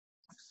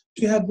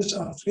 She had this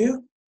artery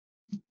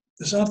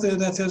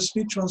that her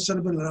speech was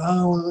cerebellar,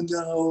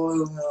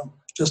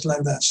 just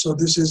like that. So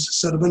this is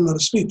cerebellar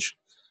speech,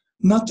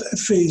 not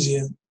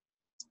aphasia.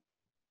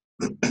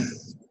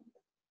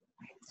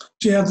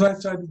 She had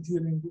right-sided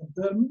hearing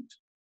impairment.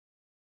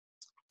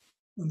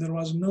 And there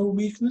was no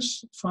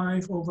weakness,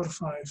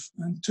 5/5.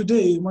 And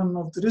today, one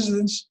of the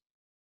residents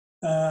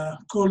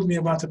called me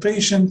about a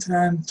patient,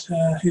 and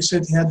he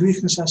said he had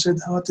weakness. I said,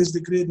 what is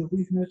the grade of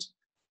weakness?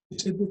 He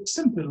said, it's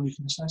simple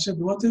weakness. I said,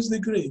 what is the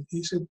grade?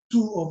 He said,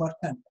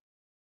 2/10.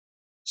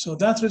 So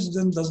that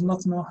resident does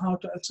not know how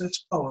to assess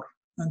power,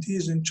 and he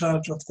is in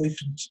charge of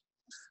patients.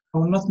 I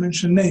will not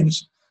mention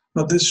names,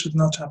 but this should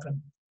not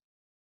happen.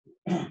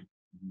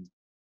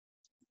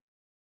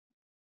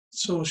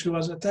 So she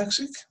was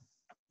ataxic,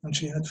 and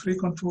she had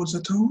frequent falls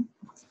at home.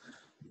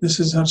 This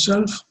is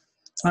herself.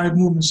 Eye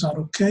movements are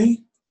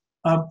okay.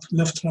 Up,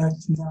 left, right,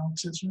 down,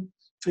 etc.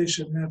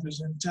 Facial nerve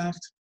is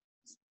intact.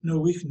 No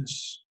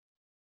weakness.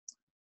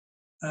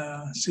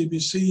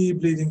 CBC,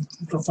 bleeding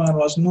profile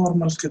was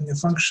normal, kidney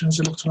functions,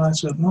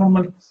 electrolytes were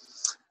normal,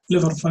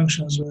 liver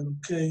functions were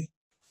okay,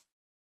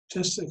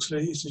 chest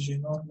X-ray,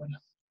 ECG normal.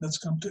 Let's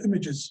come to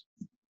images.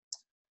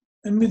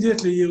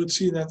 Immediately you would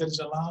see that there is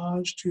a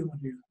large tumor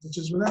here, which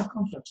is without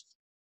contrast.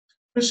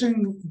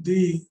 Pressing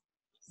the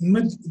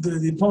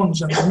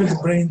pons and the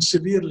midbrain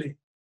severely.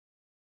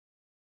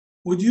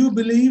 Would you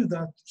believe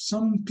that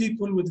some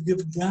people would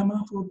give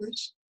gamma for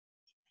this?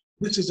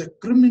 This is a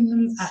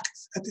criminal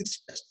act at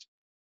its best.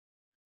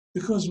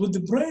 Because with the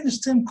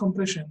brainstem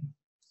compression,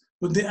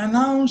 with the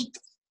announced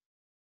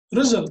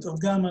result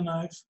of gamma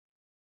knife,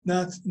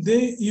 that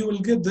you will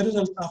get the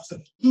result after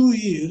 2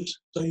 years,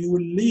 so you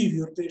will leave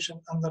your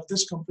patient under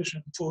this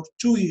compression for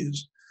 2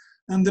 years.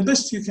 And the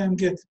best you can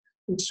get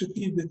is to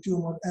keep the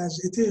tumor as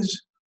it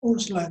is or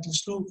slightly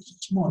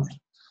smaller.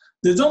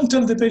 They don't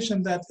tell the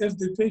patient that if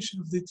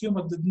the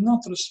tumor did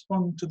not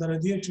respond to the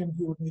radiation,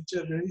 he would need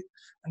surgery.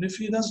 And if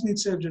he does need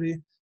surgery,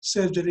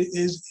 surgery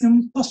is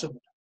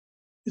impossible.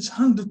 It's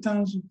 100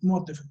 times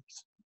more difficult.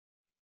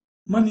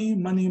 Money,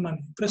 money,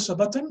 money. Press a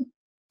button.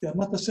 They are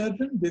not a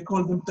surgeon. They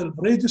call themselves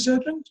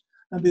radiosurgeons,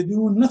 and they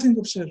do nothing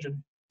of surgery.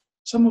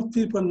 Some of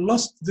people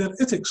lost their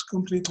ethics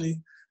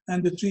completely,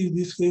 and they treat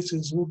these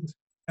cases with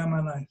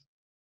gamma knife.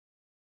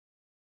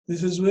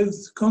 This is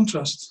with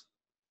contrast,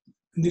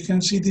 and you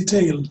can see the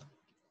tail.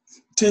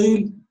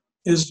 Tail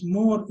is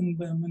more in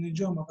the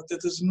meningioma, but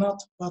it is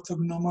not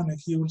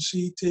pathognomonic. You will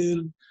see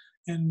tail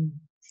in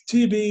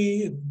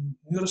TB, in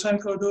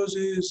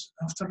neuropsychosis,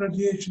 after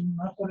radiation,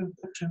 after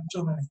infection,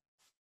 so many.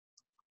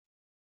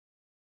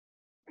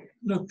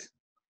 Look,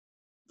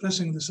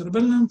 pressing the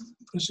cerebellum,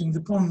 pressing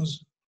the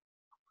pons,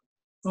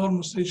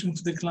 almost reaching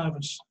to the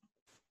clavus.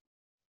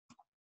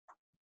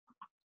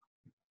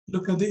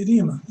 Look at the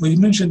edema. We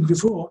mentioned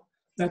before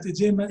that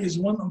edema is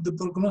one of the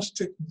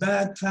prognostic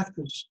bad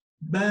factors,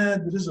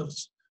 bad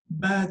results,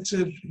 bad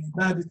surgery,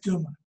 bad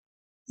tumor,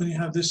 when you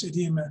have this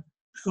edema,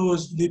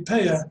 because the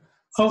paya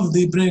of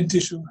the brain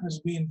tissue has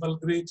been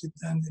vulgarated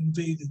and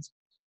invaded.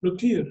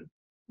 Look here,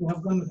 we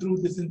have gone through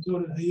the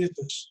tentorial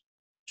hiatus,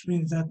 which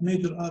means that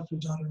major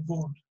arteries are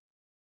involved.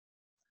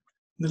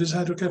 There is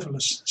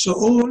hydrocephalus. So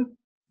all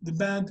the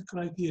bad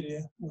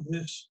criteria of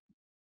this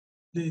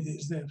lady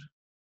is there.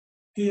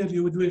 Here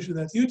you would wish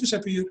that you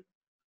disappear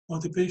or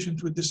the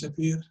patient would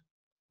disappear,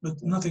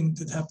 but nothing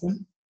did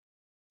happen.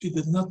 She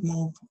did not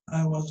move.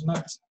 I was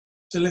not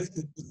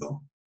selected to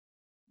go.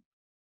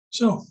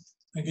 So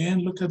again,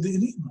 look at the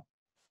edema.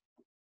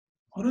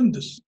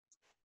 Horrendous.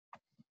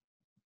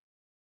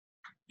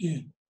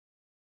 Yeah.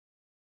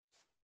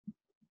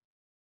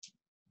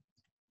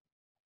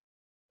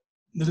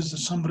 There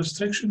is some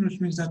restriction,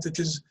 which means that it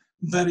is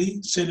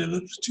very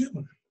cellular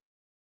tumor.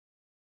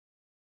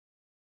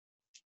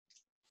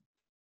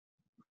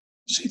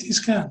 CT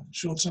scan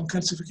showed some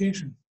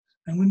calcification.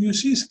 And when you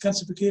see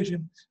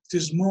calcification, it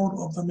is more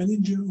of a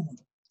meningioma.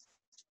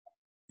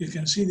 You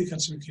can see the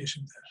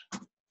calcification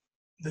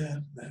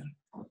there.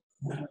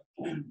 There.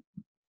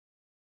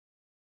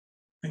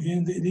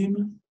 Again, the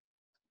edema,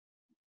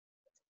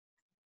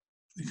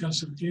 the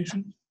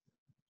calcification.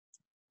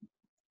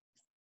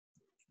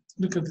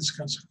 Look at this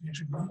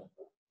calcification now.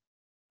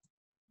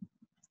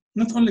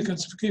 Not only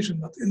calcification,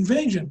 but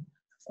invasion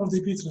of the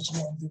vitreous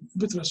bone. The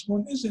vitreous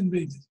bone is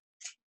invaded.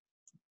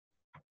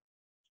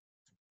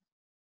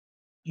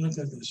 Look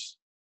at this.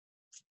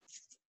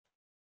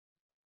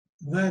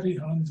 Very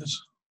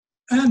horrendous.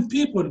 And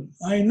people,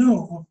 I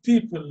know of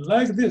people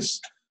like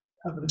this,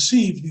 have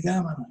received the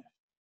gamma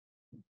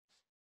knife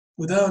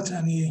without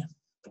any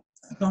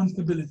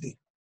accountability,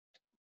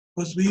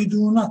 because we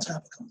do not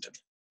have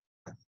accountability.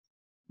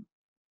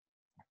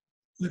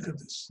 Look at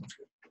this.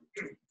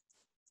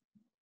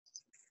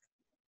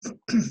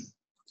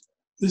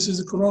 This is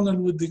the coronal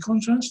with the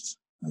contrast.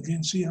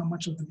 Again, see how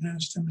much of the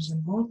brainstem is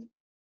involved.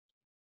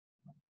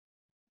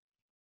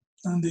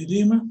 And the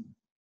edema,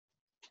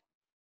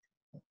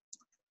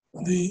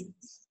 the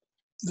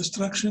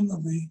destruction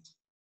of the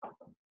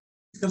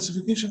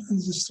calcification and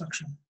the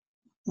destruction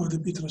of the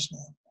vitreous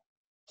bone.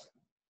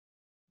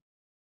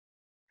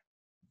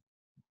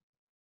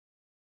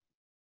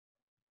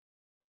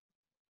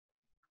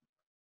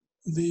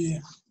 The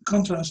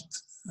contrast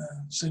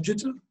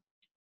sagittal,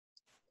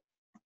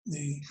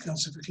 the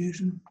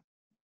calcification,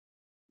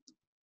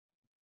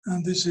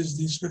 and this is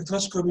the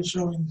spectroscopy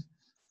showing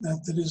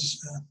that there is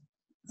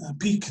a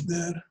peak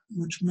there,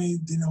 which may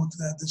denote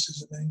that this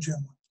is a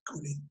meningioma.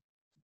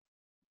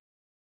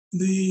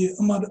 The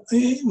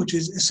MRI, which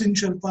is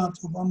essential part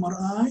of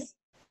MRI,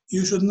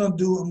 you should not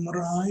do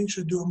MRI, you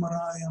should do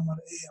MRI,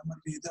 MRA,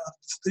 MRB. There are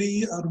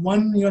 3 or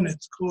 1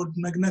 unit called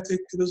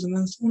magnetic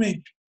resonance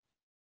image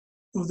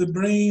of the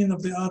brain,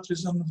 of the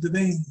arteries, and of the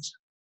veins.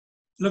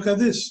 Look at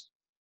this.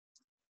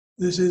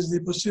 This is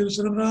the posterior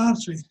cerebral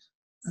artery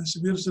and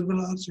superior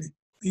cerebral artery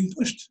being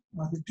pushed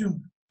by the tumor.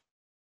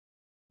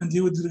 And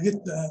you would get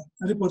a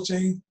report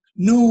saying,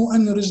 no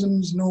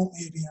aneurysms, no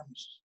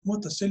AVMs.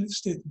 What a silly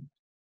statement.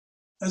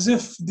 As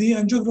if the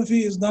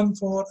angiography is done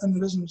for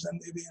aneurysms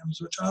and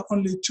AVMs, which are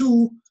only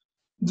 2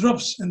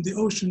 drops in the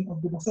ocean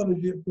of the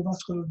pathology of the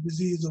vascular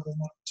disease of the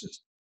nervous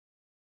system.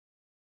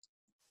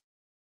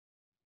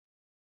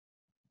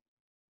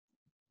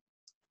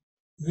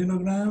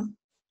 Venogram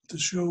to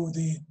show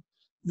the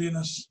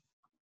venous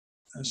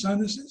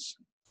sinuses.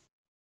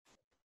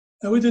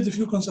 We did a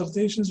few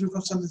consultations. We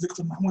consulted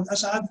Dr. Mahmoud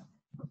Asad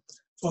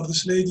for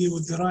this lady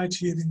with the right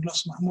hearing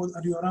loss. Mahmoud,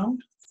 are you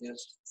around?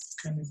 Yes.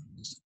 Can you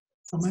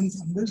comment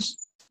on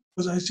this?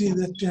 Because I see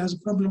that she has a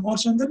problem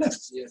also on the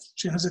left. Yes.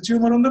 She has a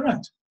tumor on the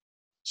right.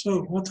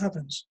 So what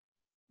happens?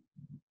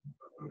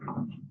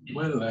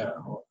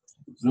 Well,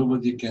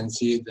 nobody can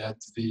see that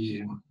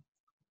the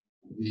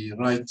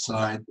right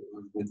side,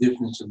 the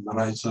difference in the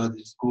right side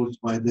is caused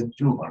by the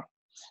tumor,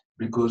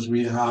 because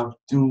we have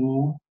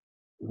two,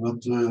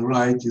 but the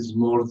right is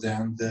more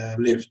than the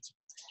left.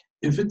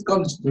 If it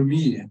comes to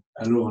me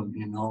alone,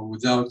 you know,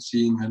 without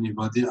seeing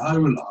anybody, I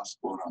will ask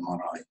for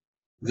MRI,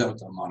 without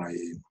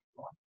MRI.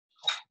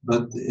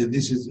 But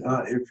this is,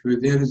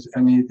 if there is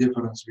any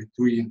difference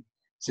between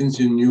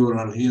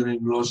sensorineural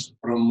hearing loss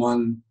from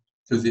one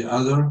to the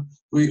other,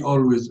 we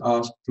always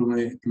ask to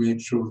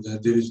make sure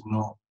that there is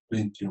no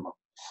brain tumor.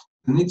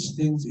 The next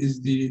thing is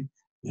the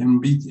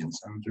impedance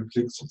and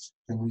reflexes.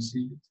 Can we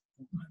see it?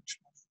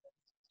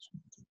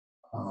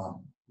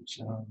 It's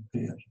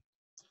here.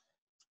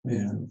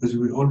 Yeah, because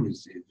we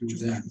always do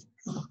that.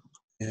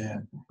 Yeah.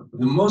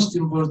 The most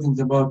important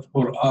about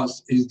for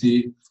us is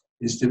the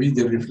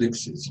stability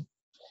reflexes.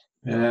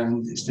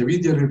 And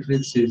stability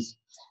reflexes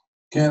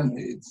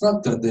it's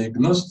not a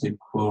diagnostic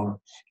for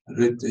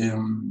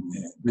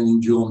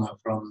meningioma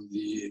from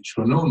the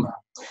schwannoma,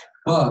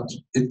 but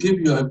it gives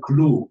you a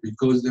clue,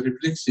 because the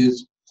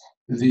reflexes,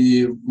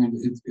 the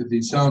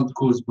sound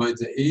caused by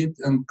the 8th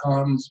and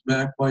comes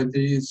back by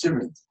the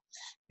 7th.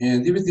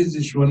 And if it is a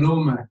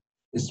schwannoma,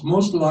 it's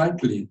most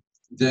likely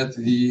that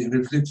the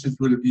reflexes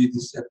will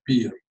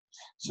disappear.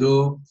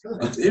 So,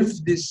 but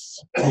if this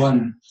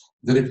one,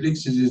 the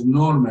reflexes is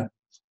normal,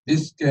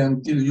 this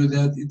can tell you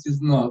that it is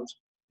not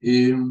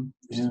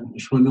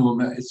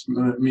schwannoma, it's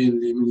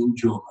mainly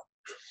meningioma.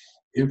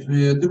 If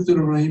Dr.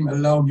 Ibrahim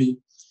allow me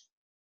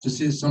to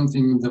say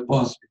something in the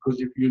past,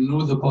 because if you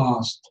know the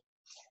past,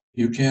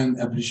 you can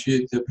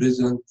appreciate the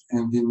present,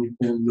 and then you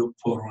can look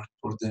forward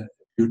for the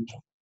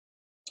future.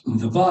 In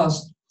the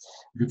past,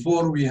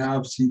 before we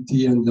have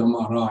CT and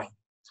MRI,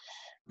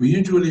 we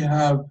usually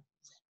have,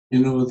 you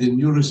know, the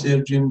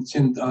neurosurgeon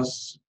send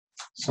us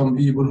some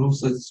people who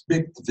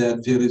suspect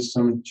that there is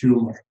some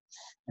tumor.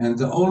 And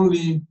the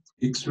only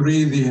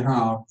X-ray they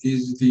have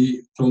is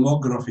the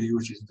tomography,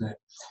 which is the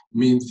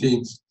main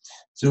things.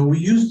 So we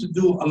used to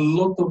do a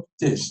lot of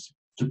tests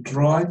to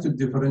try to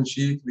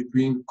differentiate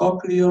between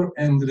cochlear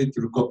and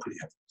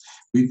retrocochlear.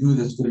 We do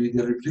the stability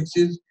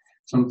reflexes,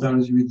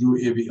 sometimes we do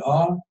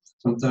ABR,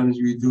 sometimes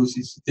we do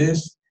CC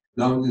test,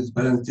 loudness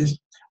balance test.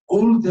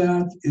 All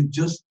that is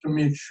just to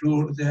make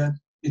sure that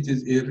it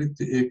is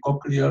a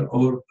cochlear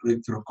or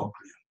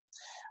retrocochlear.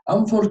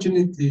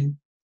 Unfortunately,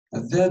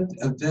 at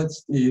that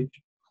stage,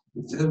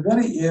 it's a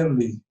very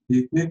early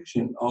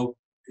detection of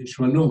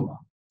schwannoma.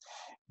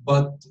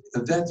 But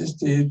at that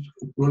stage,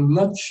 it will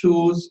not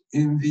show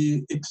in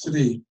the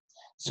X-ray.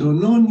 So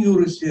no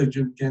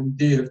neurosurgeon can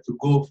dare to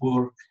go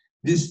for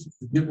this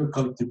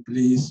difficult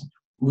place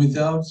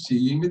without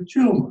seeing a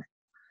tumor.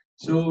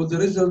 So the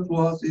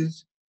result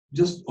is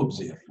just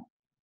observe.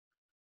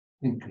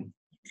 Thank you.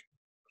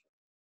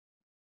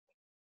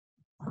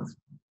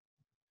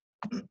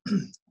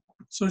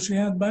 So she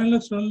had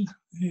bilateral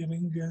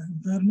hearing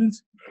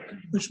impairment,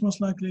 which most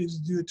likely is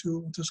due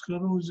to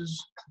atherosclerosis,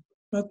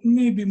 but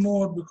maybe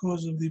more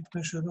because of the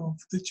pressure of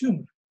the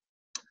tumor.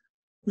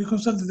 We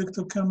consulted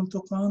Dr. Kamil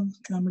Toqan.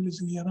 Kamil is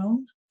he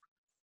around?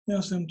 We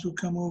asked him to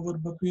come over,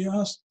 but we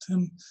asked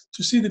him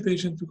to see the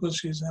patient because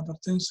she is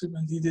hypertensive,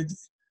 and he did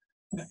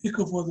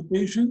echo for the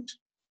patient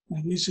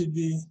and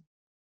ECG,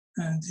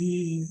 and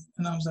he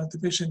announced that the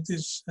patient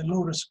is a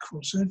low risk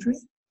for surgery.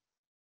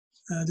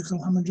 Dr.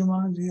 Muhammad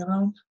Juma, is he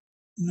around?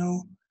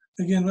 No.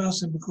 Again, we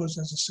asked him because,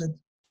 as I said,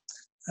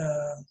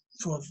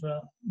 for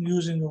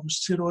using of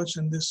steroids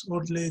in this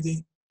old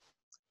lady.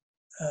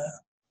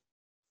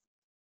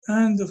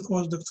 And of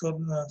course, Dr.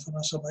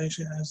 Faraz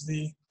Sbeih as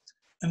the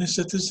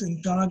anesthetist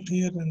in charge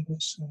here in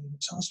this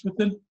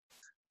hospital.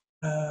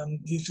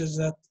 He says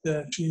that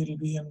she will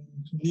be in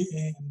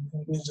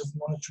invasive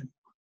monitoring.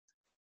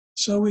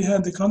 So we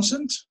had the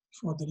consent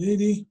for the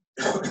lady.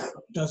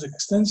 It was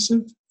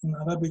extensive in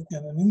Arabic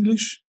and in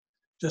English,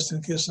 just in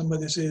case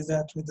somebody says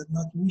that we did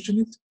not mention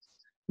it.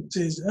 It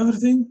says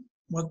everything,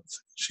 what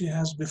she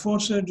has before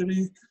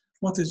surgery,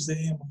 what is the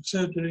aim of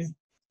surgery.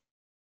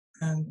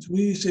 And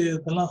we say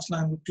the last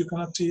line, which you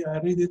cannot see, I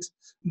read it.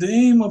 The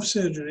aim of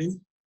surgery,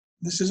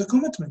 this is a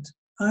commitment.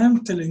 I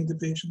am telling the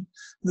patient,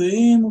 the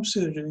aim of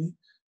surgery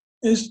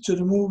is to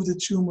remove the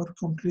tumor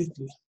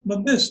completely.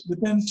 But this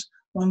depends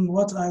on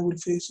what I will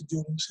face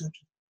during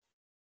surgery.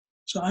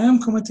 So I am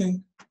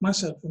committing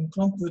myself in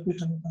front of the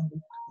patient.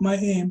 My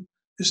aim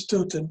is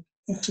total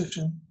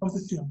excision of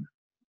the tumor.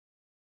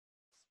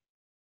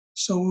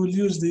 So we'll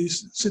use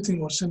this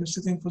sitting or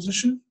semi-sitting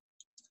position.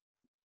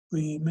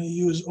 We may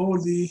use all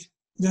the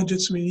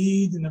gadgets we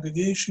need, the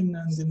navigation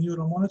and the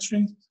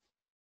neuromonitoring.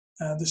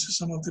 This is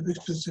some of the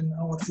pictures in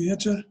our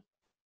theater.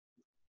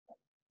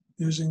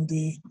 Using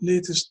the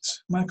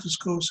latest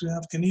microscopes, we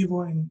have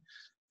Canevo in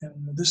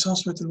this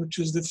hospital, which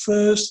is the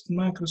first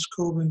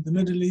microscope in the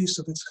Middle East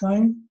of its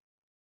kind.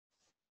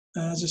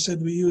 As I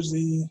said, we use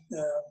the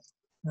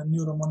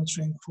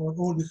neuromonitoring for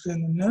all the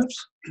cranial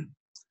nerves,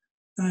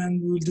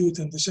 and we'll do it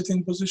in the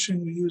sitting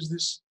position. We use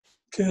this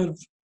curve,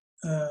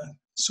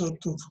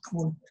 sort of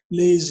called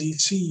lazy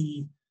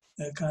C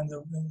kind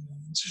of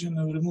incision,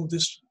 and we remove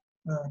this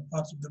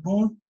part of the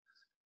bone.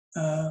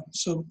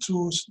 So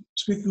to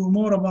speak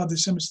more about the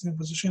semi-sitting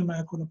position, may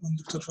I call upon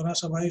Dr. Farah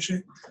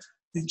Sbeih,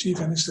 the Chief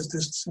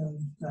Anesthetist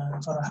in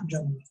Farah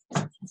General.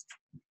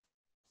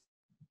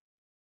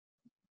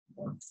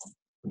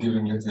 Good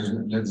evening,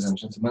 ladies and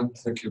gentlemen.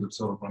 Thank you,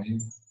 Dr.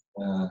 Ibrahim.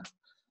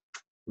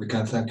 We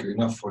can't thank you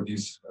enough for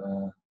these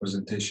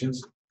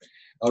presentations.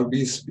 I'll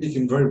be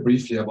speaking very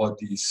briefly about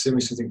the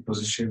semi-sitting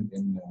position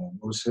in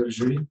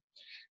neurosurgery,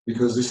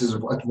 because this is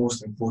of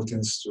utmost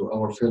importance to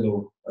our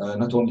fellow,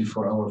 not only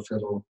for our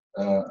fellow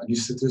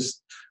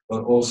anesthetists,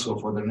 but also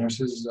for the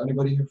nurses. Is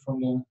anybody here from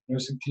the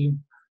nursing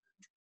team?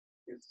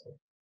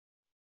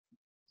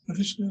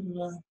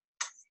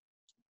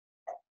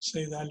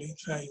 Sayyid Ali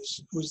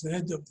Faiz, who is the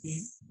head of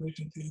the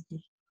operating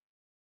theater.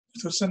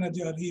 Dr.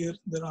 Sanadi are here.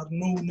 There are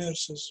no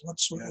nurses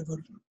whatsoever,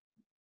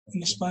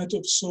 in spite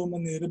of so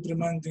many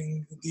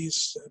reprimanding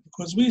these,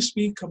 because we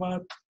speak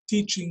about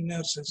teaching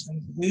nurses,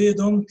 and they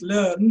don't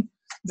learn,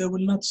 they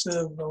will not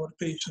serve our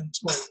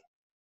patients well.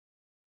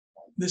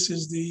 This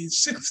is the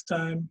 6th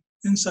time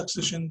in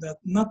succession that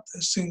not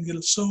a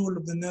single soul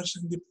of the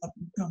nursing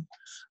department come.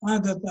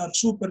 Either they are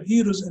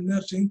superheroes in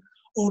nursing,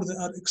 or they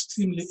are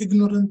extremely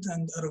ignorant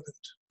and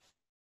arrogant.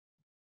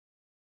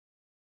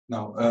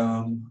 Now,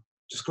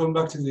 just going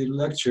back to the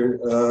lecture,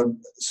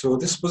 so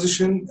this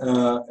position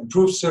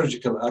improves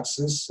surgical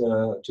access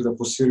to the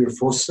posterior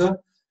fossa.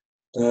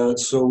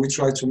 So we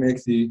try to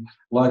make the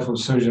life of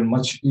the surgeon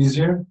much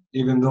easier,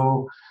 even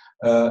though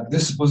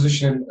this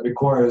position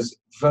requires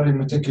very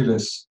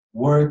meticulous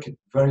work,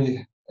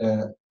 very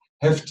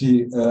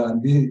hefty,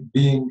 and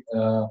being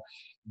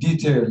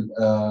detail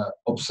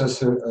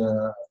obsessive,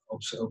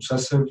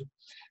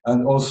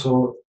 and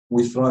also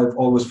we thrive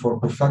always for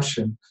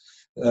perfection.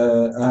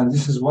 And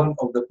this is one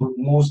of the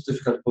most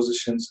difficult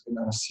positions in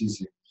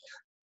anesthesia.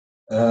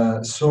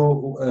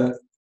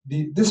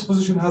 This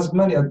position has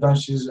many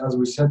advantages. As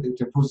we said, it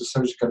improves the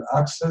surgical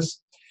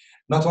access.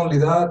 Not only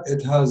that,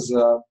 it has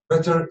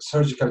better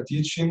surgical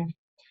teaching,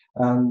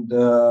 and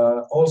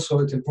also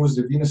it improves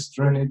the venous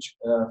drainage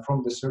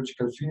from the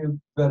surgical field,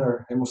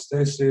 better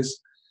hemostasis,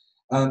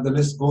 and the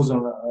list goes on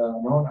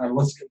and on. And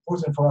what's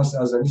important for us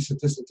as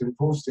anesthetists, it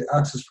improves the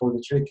access for the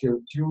tracheal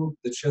tube,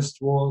 the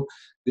chest wall,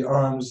 the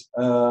arms,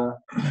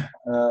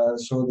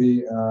 so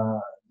the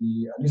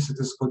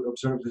anesthetist could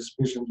observe this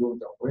patient during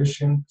the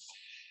operation,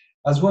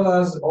 as well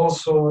as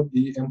also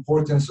the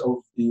importance of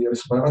the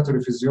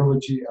respiratory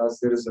physiology, as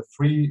there is a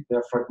free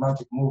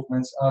diaphragmatic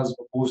movements as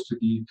opposed to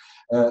the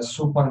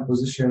supine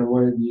position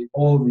where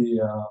all the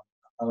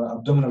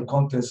abdominal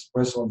contents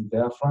press on the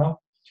diaphragm,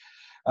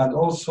 and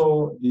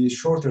also the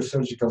shorter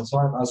surgical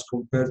time as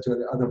compared to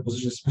the other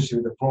positions,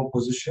 especially the prone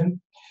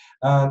position,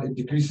 and it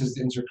decreases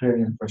the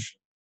intracranial pressure.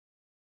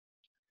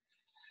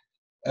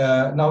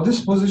 Now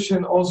this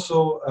position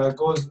also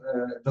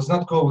does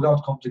not go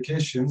without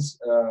complications,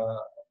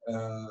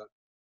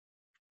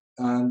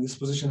 and this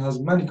position has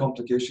many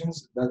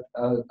complications that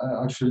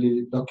are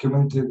actually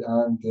documented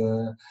and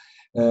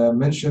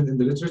mentioned in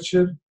the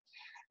literature.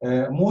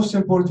 Most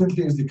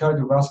importantly is the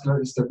cardiovascular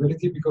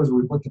instability, because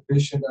we put the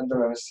patient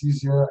under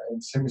anesthesia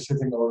in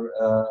semi-sitting or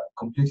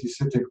completely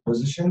sitting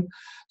position.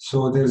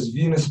 So there's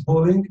venous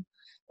pulling.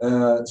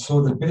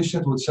 So the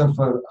patient would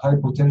suffer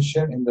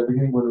hypotension in the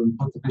beginning when we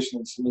put the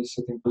patient in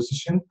semi-sitting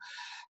position.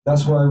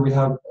 That's why we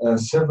have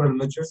several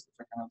measures. If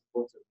I can have the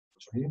photo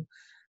here.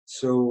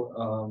 So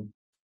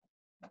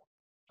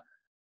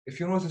if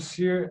you notice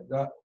here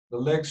that the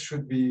legs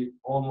should be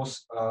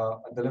almost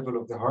at the level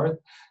of the heart.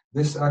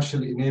 This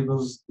actually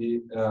enables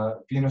the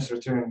venous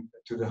return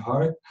to the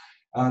heart.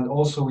 And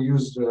also we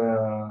use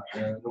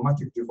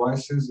pneumatic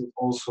devices. It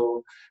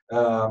also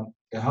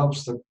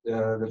helps the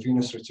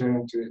venous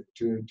return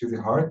to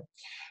the heart.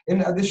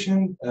 In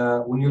addition,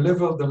 when you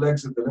level the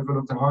legs at the level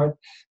of the heart,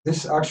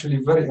 this is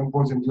actually very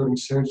important during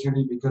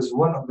surgery, because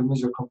one of the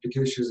major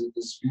complications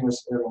is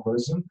venous air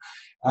embolism.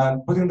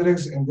 And putting the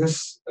legs in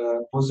this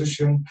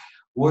position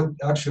would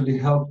actually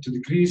help to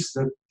decrease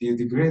the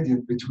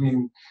gradient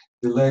between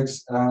the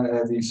legs,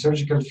 the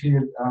surgical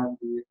field, and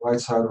the right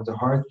side of the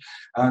heart,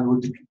 and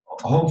would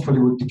hopefully,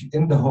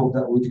 in the hope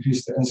that would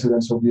decrease the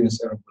incidence of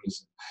venous air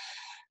embolism.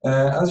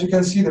 As you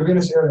can see, the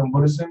venous air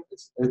embolism,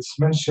 it's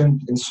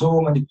mentioned in so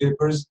many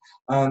papers,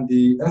 and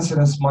the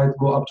incidence might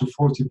go up to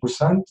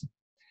 40%.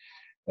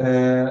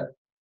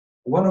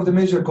 One of the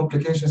major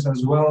complications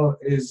as well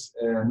is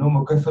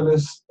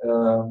pneumocephalus.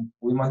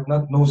 We might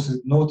not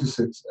notice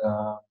it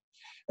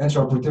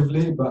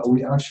intraoperatively, but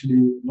we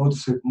actually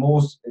notice it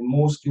in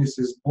most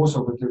cases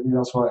postoperatively.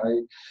 That's why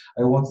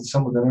I wanted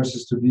some of the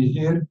nurses to be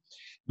here,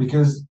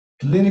 because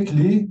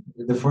clinically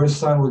the first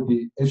sign would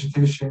be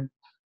agitation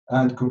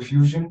and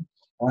confusion,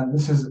 and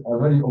this is a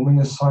very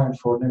ominous sign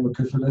for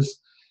pneumocephalus.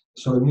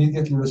 So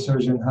immediately the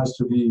surgeon has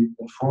to be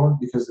informed,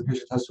 because the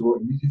patient has to go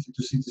immediately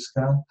to CT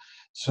scan.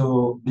 So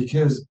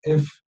because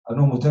if a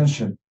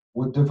pneumotension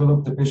would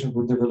develop, the patient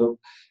would develop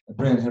a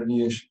brain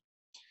herniation.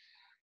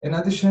 In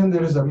addition,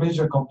 there is a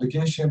major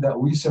complication that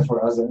we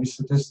suffer as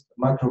anesthetists,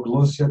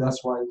 microglossia.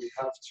 That's why we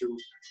have to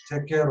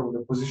take care of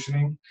the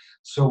positioning.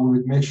 So we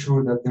would make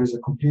sure that there is a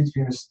complete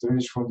venous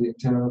drainage from the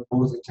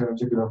both internal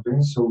jugular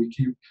veins. So we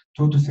keep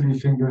 2 to 3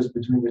 fingers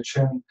between the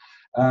chin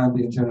and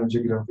the internal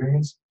jugular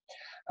veins.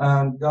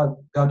 And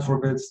God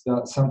forbids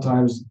that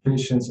sometimes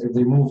patients, if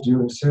they move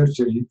during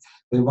surgery,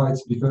 they might,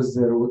 because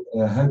their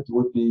head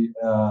would be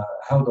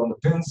held on the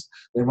pins,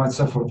 they might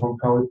suffer from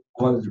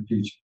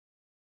quadriplegia.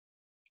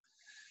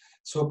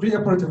 So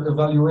preoperative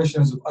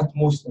evaluation is of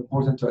utmost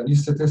importance to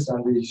anesthetists,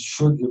 and they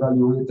should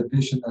evaluate the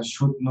patient and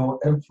should know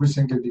every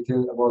single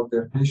detail about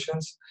their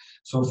patients.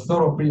 So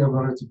thorough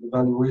preoperative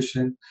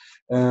evaluation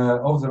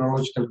of the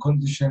neurological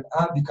condition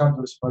and the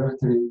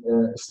cardiorespiratory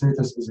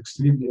status is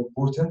extremely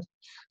important.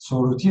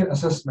 So routine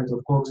assessment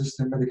of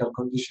coexisting medical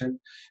condition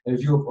in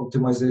view of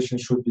optimization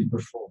should be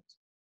performed.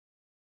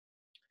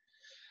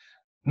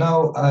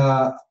 Now,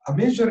 a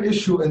major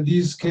issue in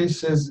these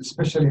cases,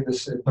 especially in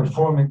this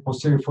performing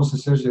posterior fossa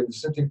surgery in the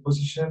sitting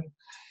position,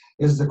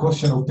 is the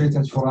question of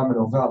patent foramen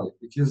ovale,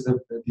 because the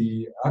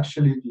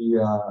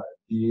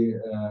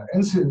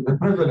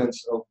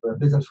prevalence of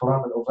patent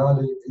foramen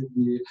ovale in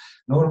the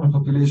normal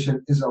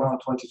population is around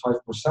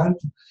 25%,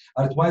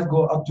 and it might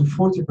go up to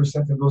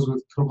 40% in those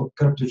with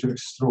cryptogenic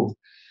stroke.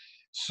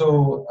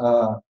 So,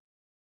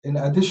 in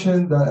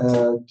addition that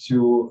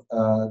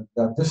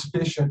this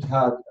patient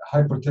had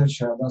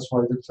hypertension, that's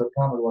why Dr.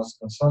 Kamel was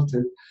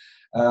consulted,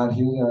 and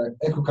he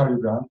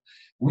echocardiogram.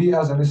 We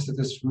as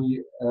anesthetists,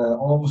 we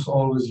almost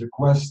always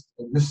request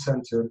in this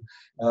center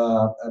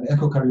an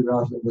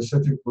echocardiograph in the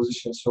sitting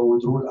position, so we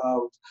rule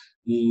out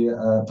the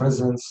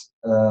presence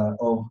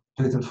of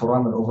patent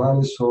foramen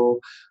ovale, so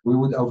we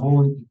would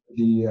avoid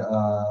the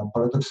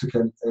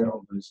paradoxical air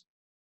embolism.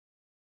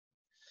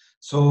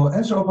 So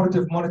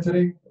intraoperative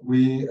monitoring,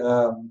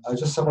 I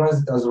just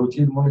summarized it as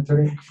routine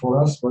monitoring for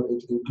us, but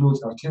it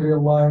includes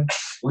arterial line,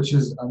 which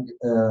is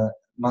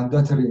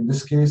mandatory in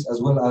this case,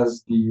 as well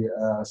as the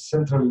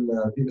central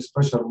venous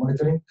pressure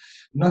monitoring,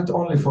 not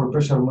only for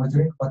pressure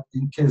monitoring, but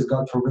in case,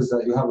 God forbid,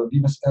 that you have a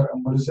venous air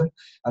embolism,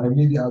 an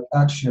immediate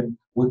action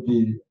would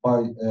be by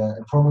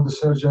informing the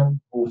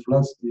surgeon who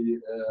floods the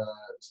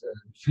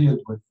field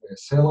with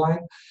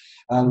saline,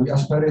 and we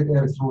aspirate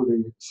air through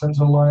the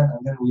central line,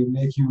 and then we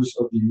make use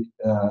of the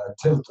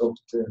tilt of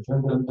the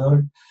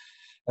Trendelenburg.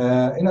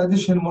 In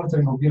addition,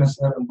 monitoring of venous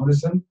air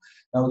embolism.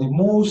 Now, the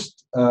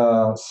most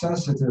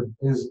sensitive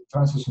is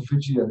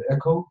transesophageal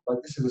echo,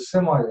 but this is a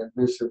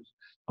semi-invasive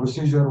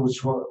procedure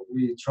which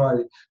we try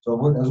to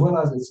avoid, as well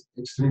as it's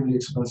extremely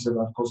expensive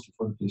and costly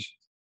for the patient.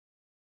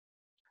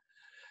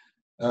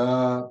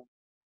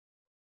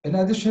 In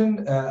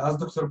addition, as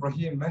Dr.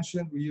 Ibrahim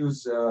mentioned, we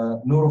use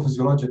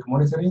neurophysiologic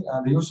monitoring,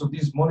 and the use of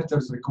these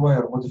monitors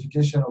require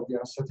modification of the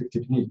anesthetic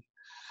technique.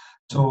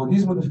 So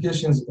these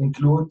modifications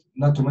include,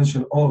 not to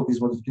mention all of these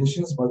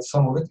modifications, but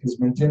some of it is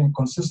maintaining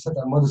consistent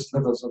and modest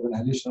levels of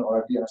inhalation or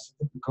IV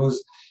anesthetic,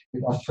 because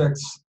it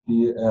affects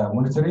the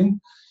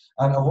monitoring,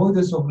 and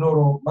avoidance of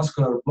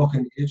neuromuscular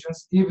blocking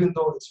agents, even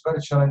though it's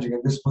very challenging in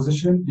this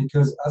position,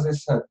 because as I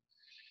said,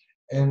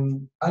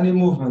 in any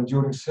movement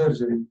during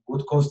surgery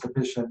would cause the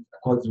patient a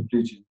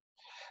quadriplegia.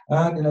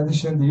 And in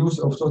addition, the use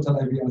of total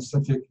IV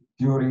anesthetic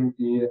during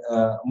the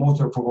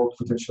motor provoked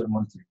potential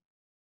monitoring.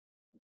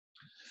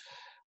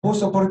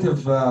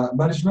 Post-operative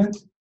management,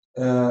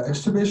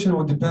 extubation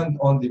would depend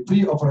on the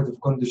pre-operative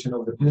condition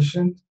of the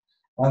patient,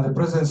 and the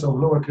presence of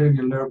lower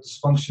cranial nerve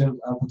dysfunction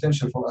and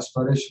potential for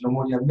aspiration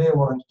pneumonia may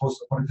warrant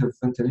post-operative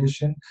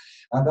ventilation.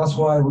 And that's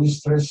why we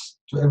stress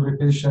to every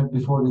patient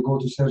before they go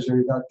to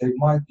surgery that they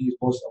might need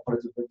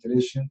post-operative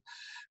ventilation,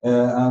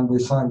 and they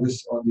sign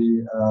this on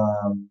the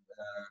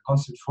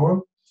consent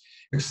form.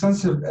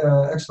 Extensive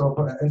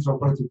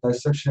intraoperative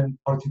dissection,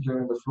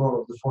 particularly in the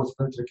floor of the fourth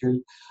ventricle,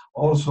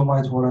 also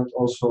might warrant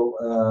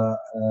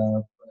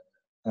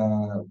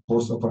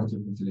post-operative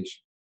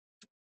ventilation.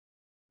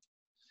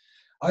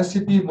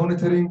 ICP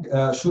monitoring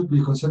should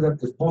be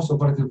considered if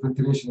post-operative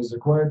ventilation is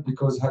required,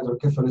 because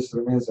hydrocephalus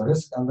remains a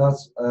risk, and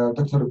that's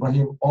Dr.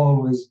 Ibrahim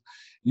always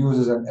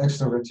uses an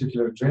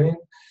extraventricular drain,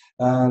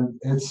 and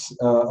it's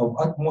of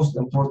utmost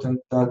importance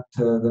that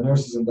the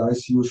nurses in the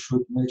ICU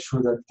should make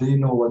sure that they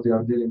know what they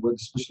are dealing with,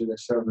 especially the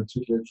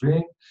extraventricular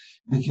drain,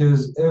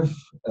 because if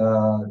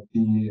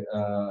the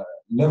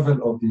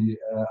level of the,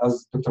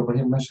 as Dr.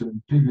 Ibrahim mentioned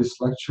in previous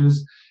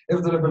lectures,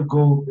 if the level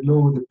go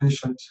below the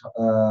patient's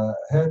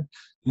head,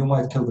 you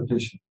might kill the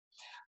patient.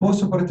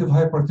 Post-operative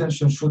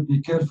hypertension should be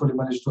carefully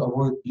managed to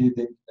avoid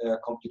bleeding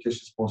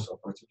complications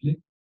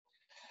post-operatively.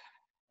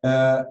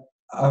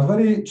 A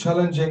very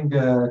challenging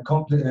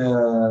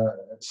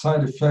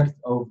side effect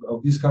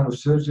of these kind of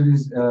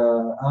surgeries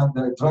and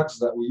the drugs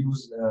that we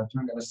use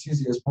during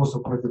anesthesia is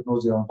postoperative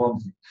nausea and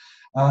vomiting.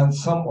 And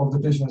some of the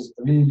patients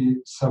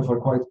really suffer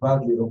quite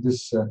badly of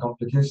this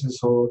complication,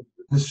 so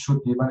this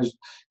should be managed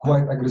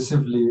quite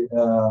aggressively.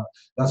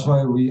 That's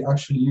why we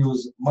actually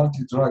use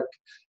multi-drug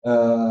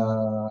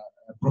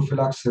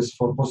prophylaxis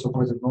for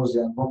postoperative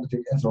nausea and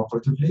vomiting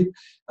intraoperatively,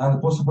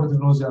 and postoperative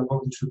nausea and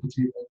vomiting should be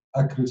treated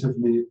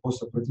aggressively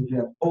postoperatively,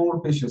 and all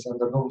patients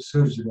undergoing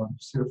surgery on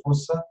posterior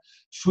fossa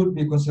should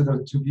be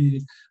considered to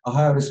be a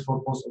higher risk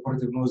for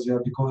postoperative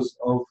nausea because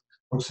of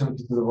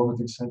proximity to the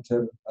vomiting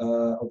center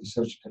of the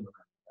surgical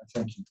locality.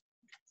 Thank you.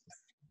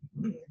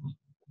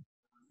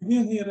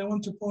 Again, here I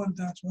want to point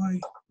out why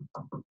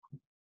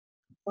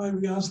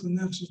we ask the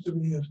nurses to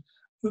be here.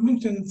 We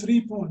mentioned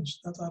 3 points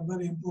that are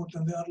very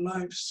important. They are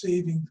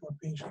life-saving for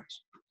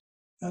patients.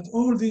 That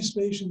all these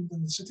patients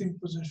in the sitting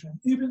position,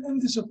 even in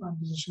the supine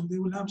position, they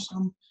will have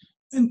some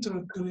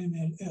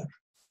intracranial air.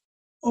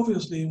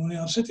 Obviously, when you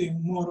are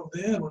sitting, more of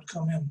the air will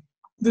come in.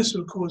 This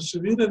will cause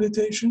severe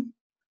irritation,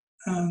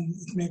 and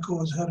it may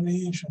cause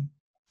herniation.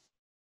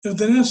 If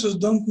the nurses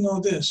don't know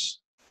this,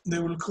 they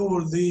will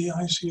call the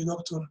ICU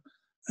doctor,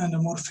 and a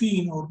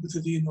morphine or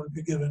betadine will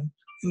be given,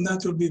 and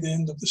that will be the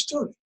end of the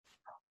story.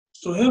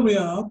 So here we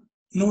are,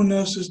 no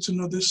nurses to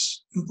know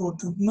this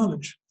important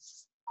knowledge.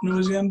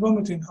 Nausea and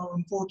vomiting, how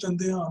important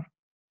they are.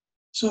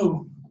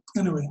 So,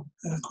 anyway,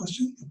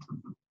 question?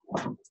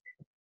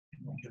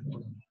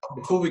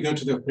 Before we go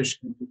to the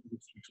operation,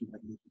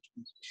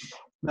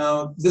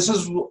 now this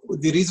is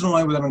the reason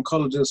why we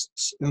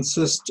oncologists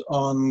insist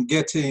on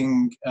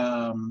getting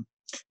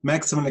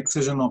maximal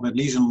excision of a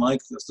lesion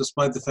like this,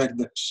 despite the fact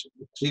that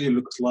it really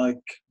looks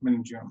like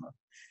meningioma,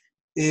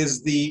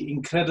 is the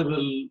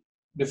incredible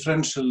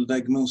differential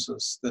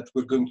diagnosis that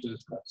we're going to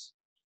discuss.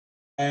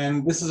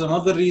 And this is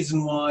another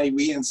reason why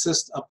we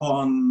insist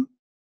upon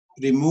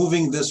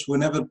removing this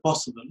whenever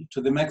possible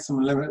to the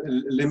maximum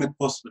limit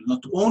possible.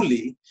 Not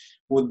only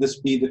would this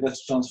be the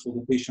best chance for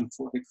the patient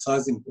for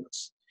excising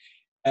this,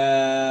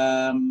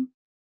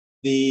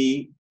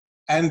 the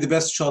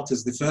best shot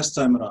is the first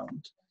time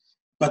around.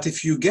 But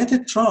if you get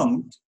it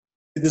wrong,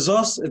 the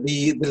results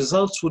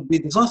would be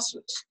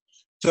disastrous.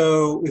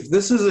 So if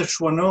this is a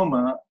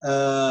schwannoma,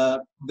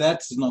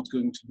 that's not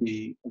going to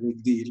be a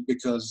big deal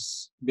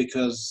because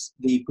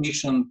the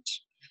patient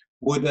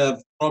would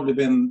have probably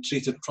been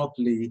treated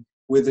properly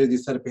with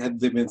radiotherapy had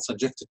they been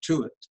subjected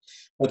to it.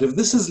 But if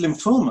this is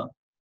lymphoma,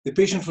 the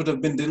patient would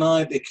have been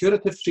denied a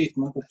curative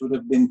treatment that would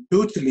have been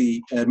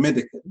totally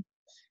medical,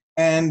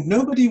 and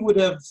nobody would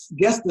have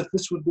guessed that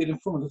this would be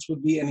lymphoma. This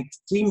would be an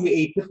extremely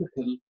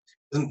atypical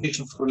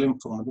presentation for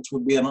lymphoma. This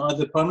would be an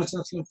either primary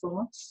CNS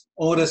lymphoma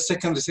or a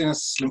secondary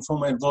CNS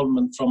lymphoma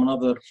involvement from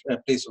another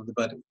place of the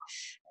body.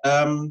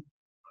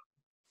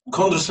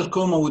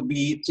 Chondrosarcoma would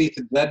be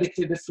treated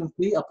radically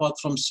differently. Apart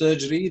from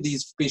surgery,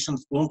 these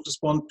patients don't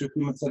respond to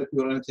chemotherapy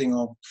or anything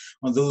of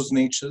those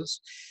natures.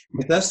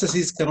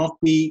 Metastases cannot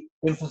be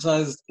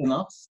emphasized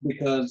enough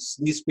because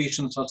these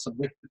patients are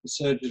subjected to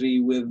surgery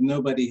with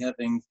nobody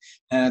having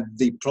had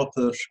the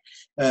proper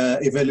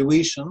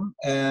evaluation,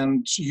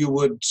 and you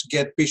would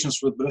get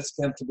patients with breast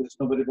cancer because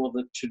nobody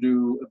bothered to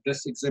do a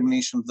breast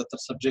examination that are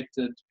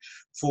subjected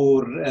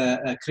for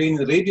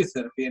cranial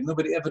radiotherapy, and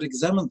nobody ever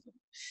examined them.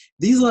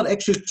 These are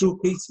actually true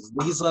cases.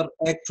 These are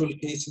actual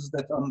cases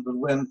that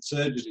underwent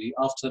surgery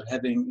after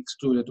having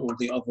excluded all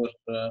the other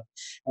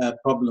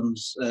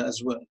problems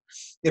as well.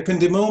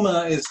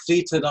 Ependymoma is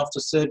treated after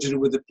surgery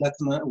with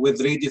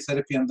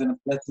radiotherapy and then a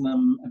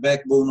platinum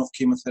backbone of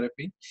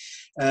chemotherapy.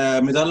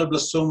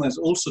 Medulloblastoma is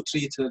also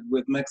treated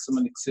with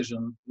maximal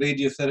excision,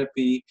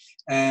 radiotherapy,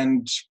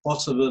 and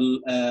possible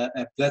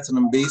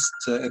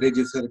platinum-based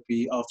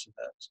radiotherapy after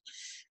that.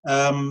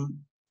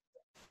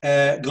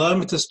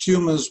 Gliomatous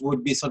tumors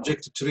would be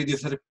subjected to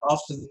radiotherapy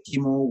after the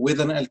chemo with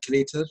an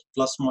alkylator,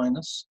 plus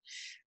minus.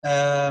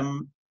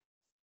 And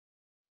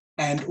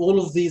all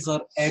of these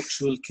are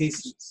actual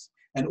cases.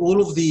 And all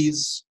of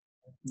these,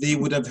 they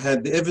would have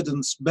had the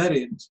evidence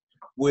buried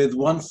with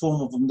one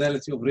form of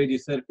modality of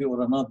radiotherapy or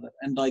another.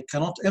 And I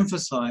cannot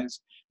emphasize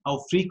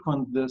how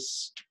frequent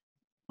this,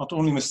 not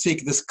only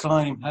mistake, this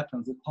crime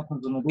happens. It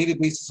happens on a daily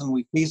basis, and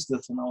we face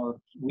this in our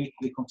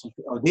weekly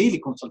consultation, our daily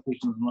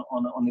consultations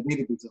on a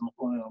daily basis, not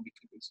only on a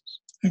weekly basis.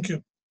 Thank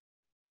you.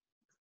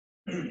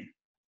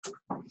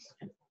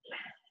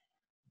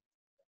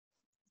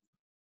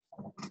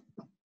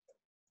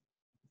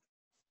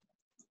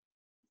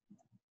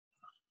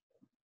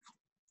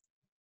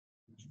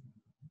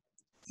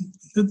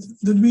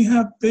 Did we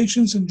have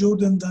patients in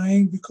Jordan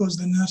dying because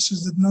the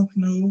nurses did not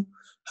know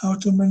how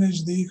to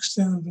manage the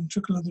external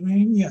ventricular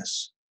drain?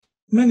 Yes.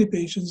 Many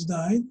patients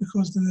died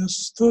because the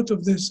nurse thought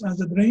of this as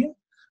a drain,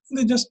 and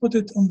they just put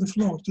it on the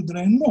floor to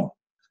drain more,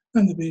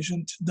 and the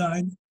patient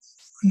died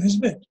in his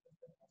bed.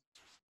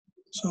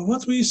 So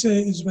what we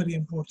say is very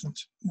important.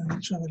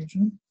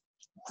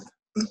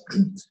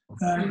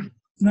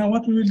 Now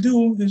what we will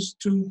do is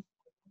to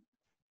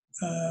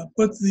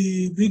put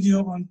the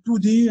video on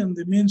 2D and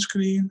the main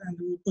screen, and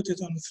we put it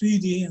on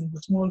 3D and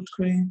the small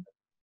screen.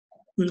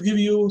 We'll give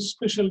you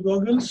special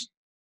goggles.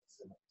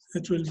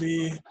 It will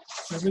be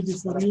ready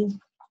for you.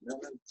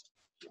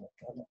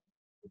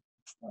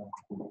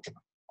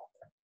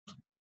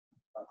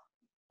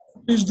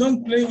 Please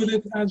don't play with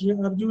it as we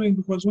are doing,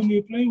 because when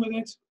you play with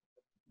it,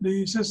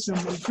 the system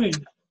will fail.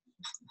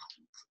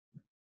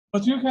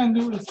 What you can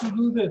do is to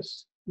do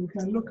this. You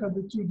can look at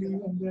the 2D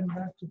and then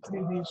back to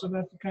 3D so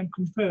that you can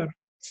compare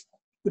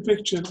the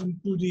picture in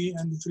 2D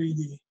and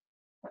 3D.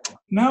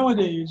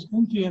 Nowadays,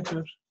 in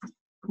theater,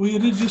 we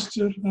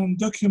register and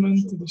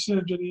document the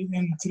surgery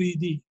in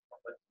 3D.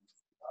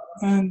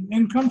 And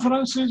in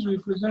conferences, we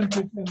present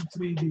it in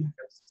 3D.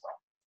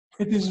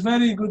 It is a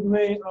very good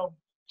way of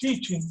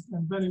teaching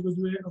and very good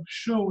way of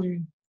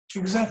showing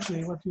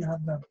exactly what you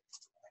have done.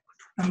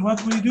 And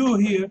what we do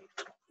here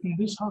in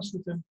this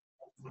hospital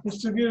is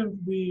to give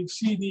the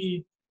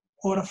CD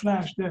or a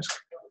flash disk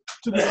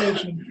to the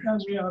patient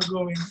as we are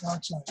going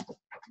outside.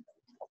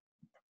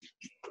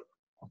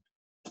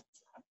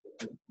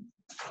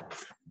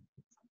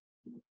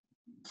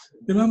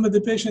 Remember,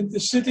 the patient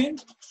is sitting,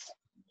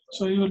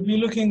 so you will be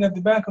looking at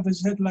the back of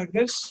his head like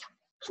this.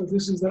 So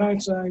this is the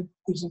right side,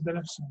 this is the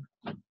left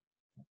side.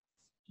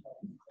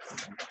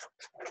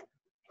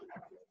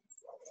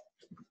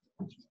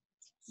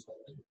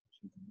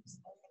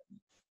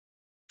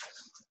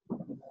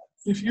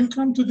 If you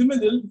come to the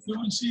middle, you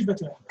will see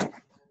better.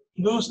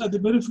 Those at the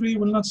periphery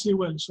will not see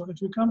well. So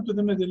if you come to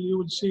the middle, you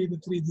will see the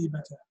 3D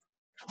better.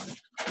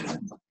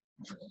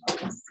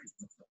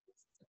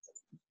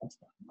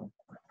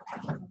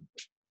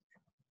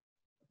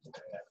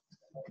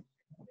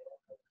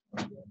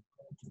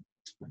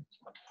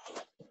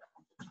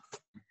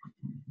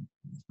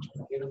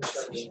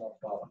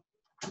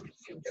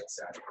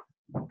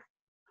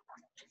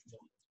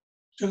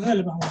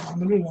 شغال بحمد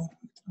عملوا لها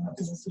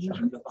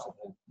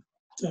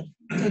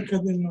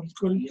تأكد إنه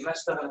الكل اللي ما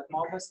اشتغلت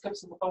معه بس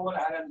كبسة مطول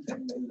على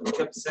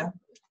الكبسة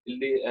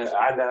اللي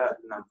على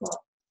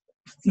النظارة.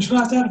 مش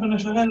راح تعرف أنا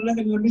شغال ولا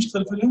إلا لما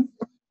يشتغل فيلم.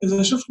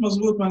 إذا شفت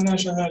مظبوط معناه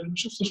شغال، ما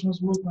شفتش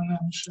مظبوط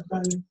معناه مش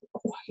شغال.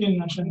 احكي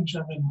لنا عشان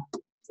نشغلها.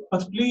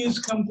 But please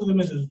come to the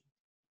middle.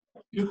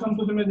 If you come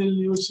to the middle,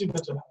 you will see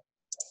better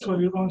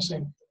for your own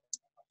sake.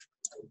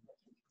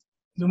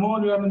 The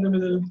more you are in the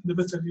middle, the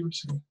better you will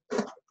see.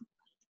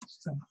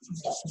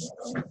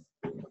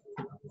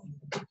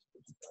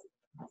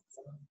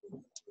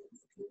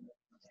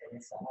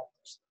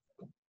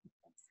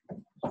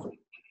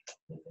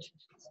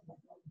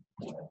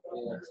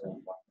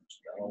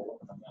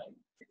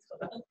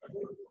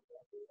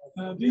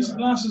 These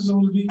glasses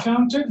will be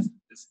counted,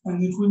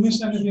 and if we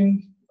miss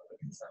anything,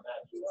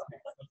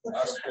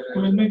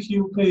 we will make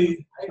you pay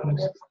for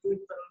it.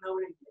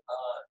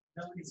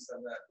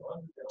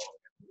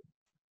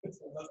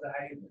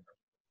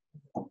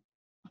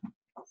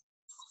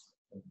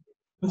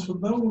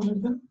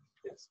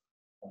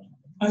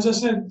 As I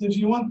said, if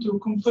you want to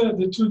compare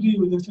the 2D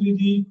with the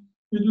 3D,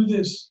 you do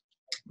this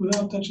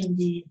without touching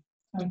the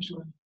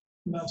actual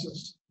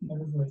glasses in a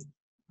good way.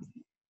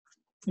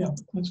 Yeah,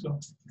 let's go.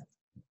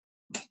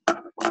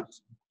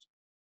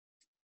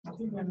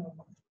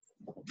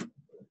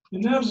 The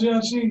nerves you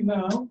are seeing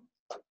now,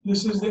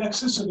 this is the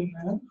accessory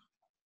nerve,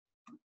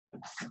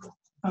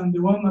 and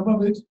the one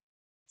above it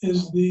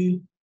is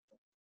the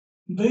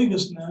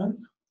vagus nerve,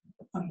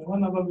 and the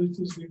one above it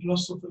is the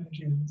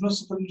glossopharyngeal. The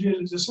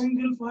glossopharyngeal is a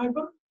single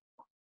fiber.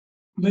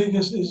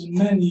 Vagus is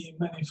many,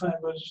 many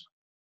fibers.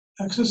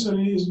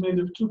 Accessory is made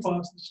of two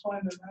parts, the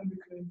spinal and the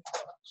cranial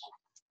parts.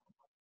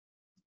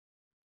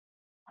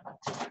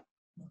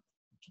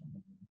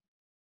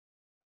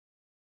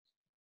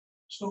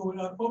 So we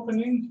are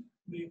opening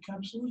the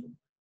capsule,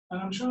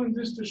 and I'm showing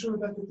this to show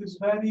that it is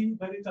very,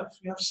 very tough.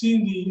 You have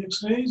seen the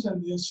X-rays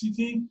and the CT.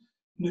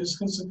 There is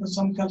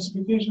some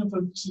calcification,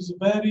 but this is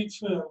very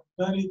firm,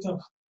 very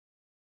tough,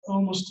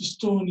 almost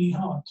stony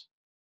hard.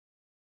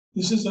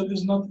 The scissor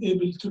is not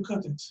able to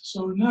cut it. So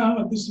now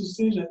at this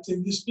stage, I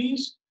take this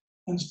piece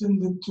and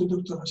send it to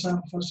Dr.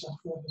 Hassan Farsakh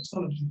for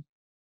histology.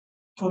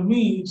 For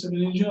me, it's a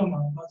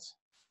meningioma, but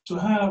to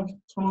have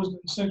frozen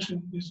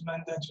section is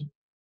mandatory.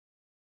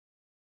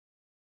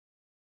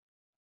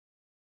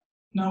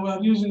 Now we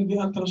are using the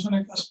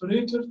ultrasonic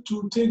aspirator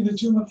to take the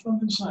tumor from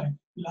inside.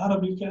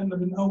 بالعربي كأنه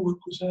بنقوي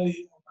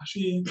كوساي أو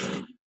محشية,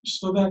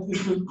 so that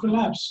it will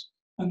collapse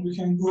and we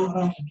can go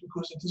around it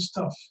because it is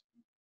tough.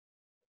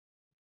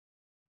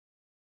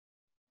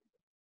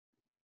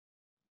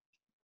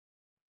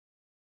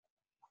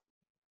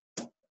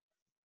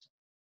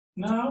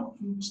 Now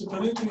I'm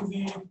separating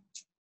the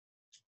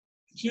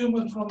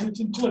tumor from the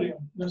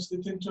tentorium. That's the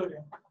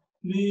tentorium.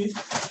 The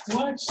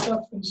white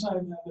stuff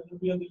inside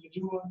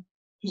the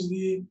is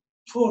the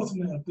fourth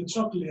nerve, the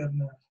trochlear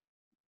nerve,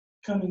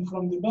 coming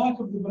from the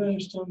back of the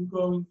brainstem,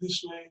 going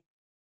this way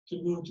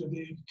to go to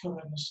the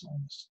cavernous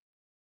sinus.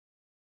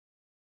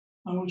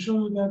 I will show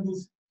you that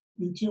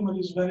the tumor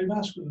is very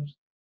vascular.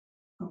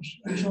 I'm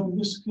showing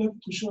this clip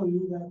to show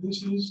you that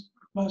this is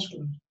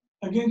vascular.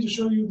 Again, to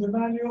show you the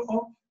value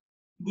of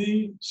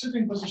the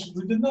sitting position.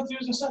 We did not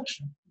use a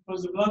suction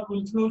because the blood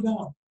will flow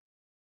down.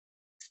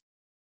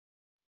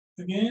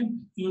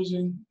 Again,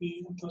 using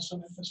the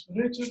ultrasonic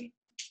aspirator.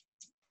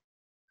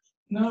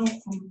 Now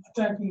I'm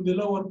attacking the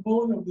lower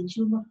pole of the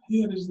tumor.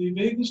 Here is the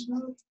vagus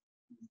nerve.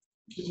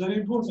 It's very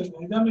important.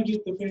 I damage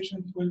it, the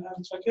patient will have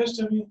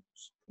tracheostomy.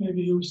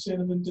 Maybe he will stay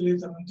on a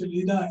ventilator until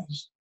he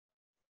dies.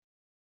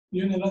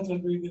 Unilateral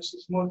vagus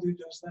is more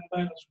dangerous than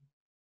bilateral.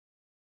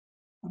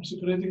 I'm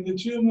separating the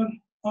tumor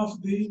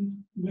of the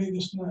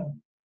vagus nerve.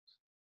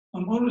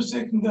 I'm always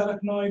taking the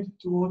arachnoid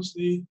towards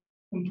the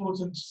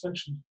important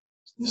section.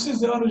 This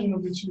is the origin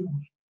of the tumor.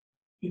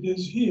 It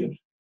is here,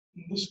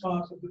 in this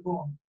part of the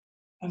bone.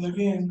 And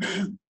again,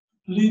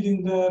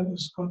 bleeding there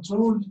is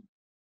controlled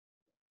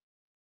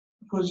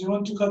because you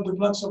want to cut the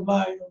blood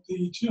supply of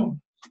the tumor.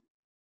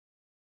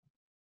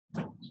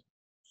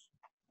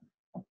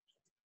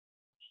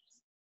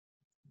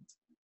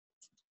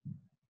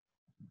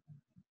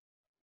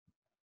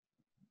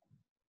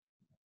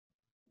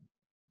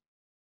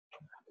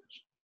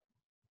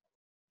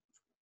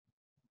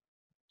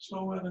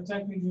 So we're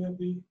attacking here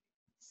the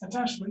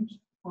attachment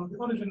or the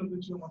origin of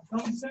the tumor from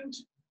the tent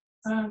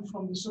and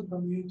from the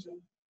suprameatal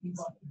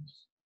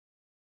compartments.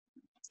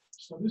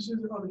 So this is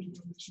the origin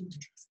of the tumor.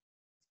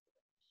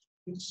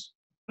 It's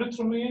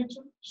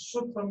retromeatal,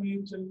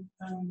 suprameatal,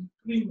 and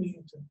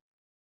premeatal.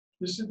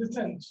 This is the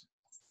tent.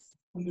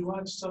 And the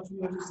white stuff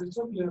here is the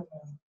trochlear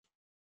nerve.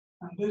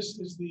 And this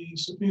is the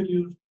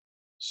superior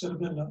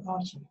cerebellar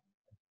artery.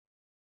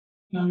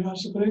 Now you are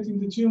separating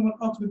the tumor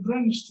of the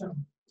brainstem.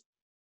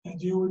 And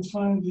you will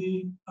find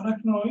the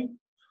arachnoid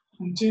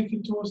and take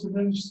it towards the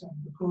brainstem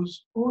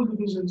because all the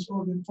vessels,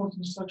 all the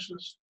important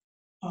structures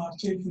are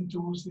taken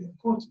towards the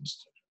important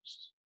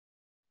structures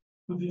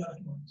with the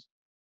arachnoid.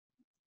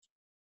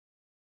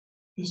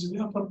 This is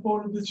the upper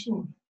pole of the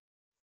tumor,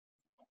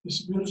 the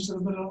superior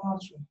cerebellar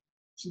artery.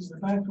 This is the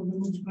back of the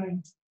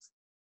midbrain.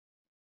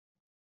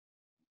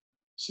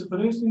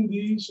 Separating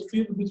the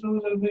superior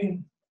petrosal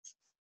vein,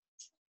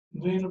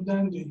 vein of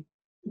Dandy,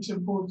 it's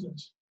important.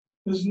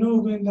 There's no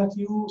vein that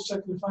you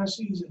sacrifice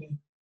easily.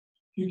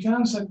 You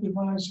can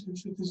sacrifice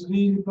if it is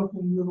really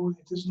blocking your way.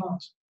 It is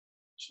not.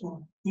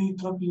 So the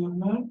trochlear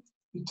nerve,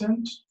 the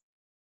tent,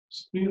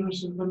 superior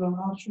cerebellar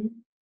artery,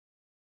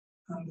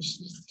 and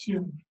this is the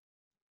tumor.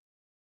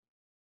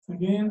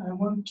 Again, I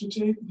want to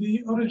take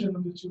the origin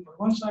of the tumor.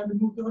 Once I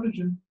remove the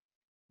origin,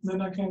 then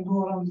I can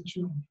go around the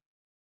tumor.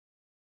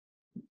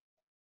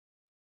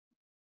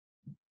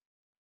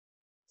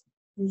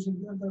 Using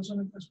the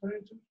ultrasonic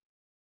aspirator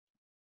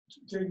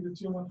to take the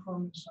tumor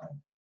from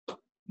inside.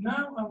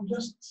 Now I'm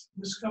just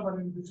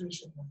discovering the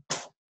facial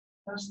nerve.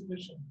 That's the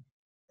facial nerve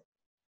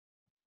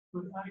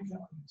with icon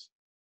on it.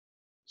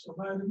 So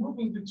by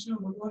removing the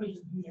tumor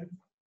origin here,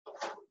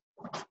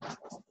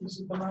 this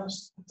is the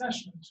last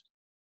attachment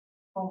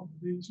of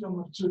the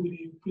tumor to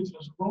the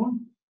petrous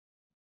bone.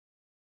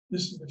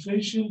 This is the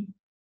facial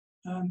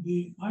and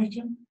the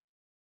icon.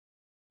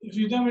 If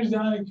you damage the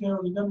icon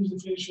or you damage the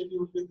facial, you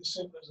will get the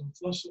same result: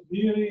 loss of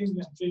hearing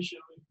and facial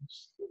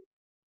weakness.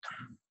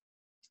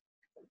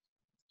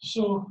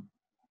 So,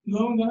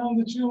 going around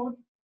the tumor,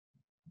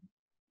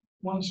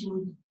 once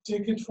you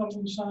take it from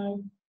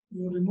inside,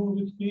 you remove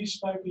it piece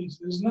by piece.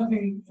 There's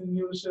nothing in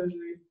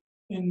neurosurgery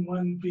in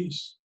one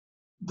piece.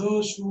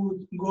 Those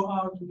who go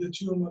out with the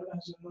tumor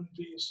as in one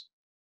piece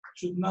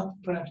should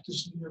not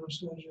practice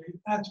neurosurgery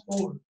at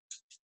all.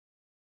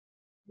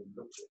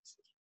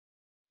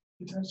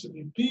 It has to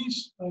be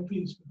piece by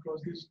piece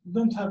because these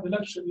don't have the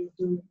luxury of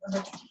doing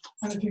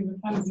anything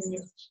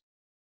else.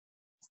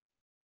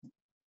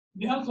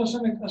 The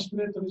ultrasonic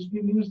aspirator is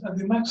being used at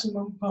the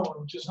maximum power,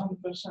 which is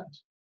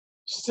 100%.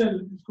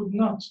 Still, it could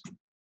not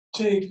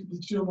take the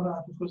tumor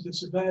out because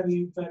it's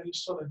very, very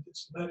solid.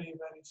 It's very,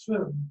 very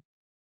firm.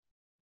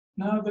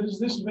 Now there is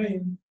this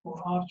vein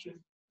or artery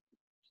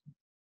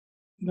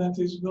that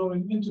is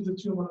going into the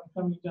tumor and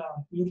coming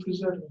down. You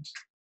preserve it.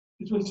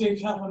 It will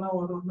take half an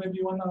hour or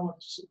maybe 1 hour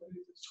to separate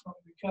it from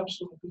the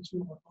capsule of the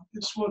tumor.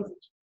 It's worth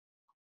it.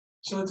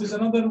 So it is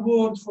another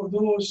word for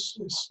those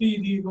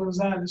Speedy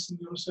Gonzales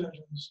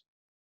neurosurgeons.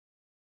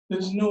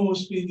 There's no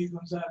Speedy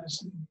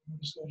Gonzales in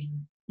neurosurgery.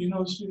 You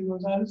know Speedy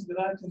Gonzales, the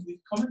rat in the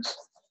comics?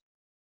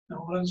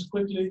 Now runs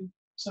quickly.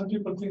 Some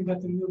people think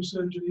that in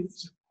neurosurgery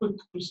is a quick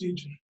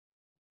procedure.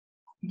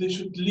 They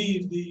should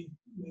leave the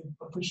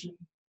profession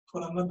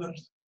for another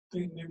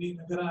thing, maybe in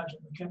a garage,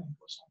 a mechanic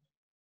or something.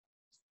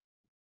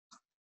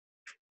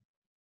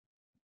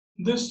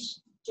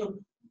 This took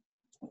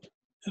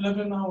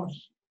 11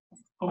 hours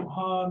of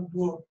hard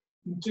work,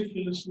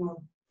 meticulous work,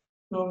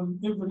 going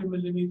every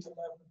millimeter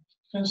level.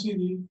 You can see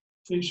the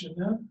facial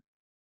nerve.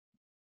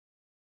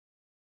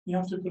 You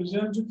have to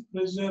preserve it,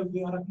 preserve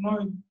the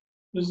arachnoid,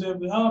 preserve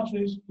the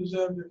arteries,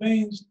 preserve the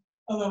veins,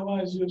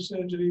 otherwise your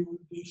surgery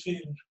would be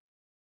failure.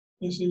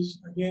 This is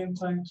again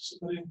trying to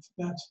separate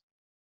that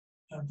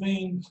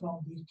vein from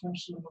the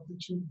capsule of the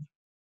tumor.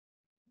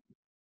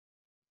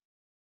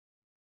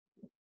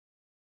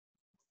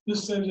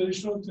 This surgery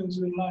shortens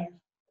your life.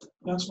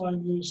 That's why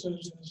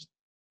neurosurgeons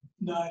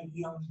die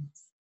young.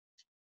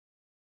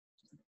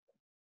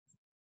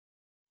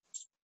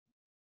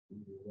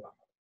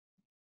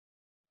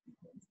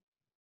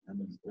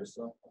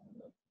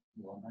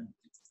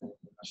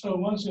 So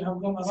once you have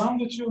gone around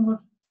the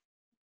tumor,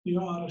 you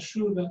are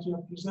assured that you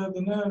have preserved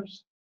the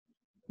nerves,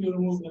 you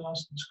remove the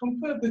elastins.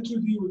 Compare the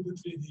 2D with the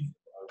 3D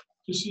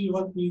to see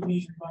what we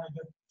mean by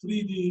the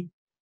 3D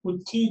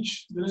would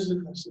teach the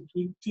residents, it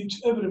will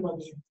teach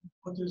everybody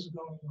what is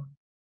going on.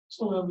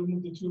 So we have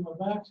removed the tumor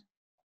back.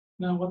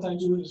 Now what I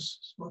do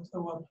is what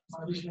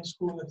my residents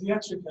call a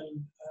theatrical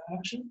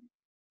action.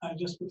 I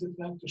just put it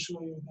back to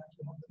show you that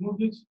we have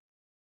removed it.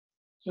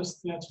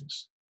 Just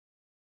theatrics.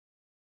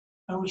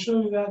 I will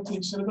show you that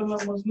the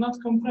cerebellum was not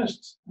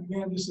compressed.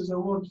 Again, this is a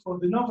word for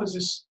the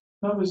novices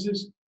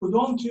who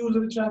don't use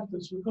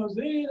retractors because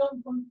they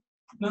don't want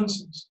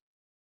nonsense.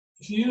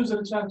 If you use a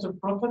retractor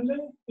properly,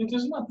 it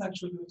is not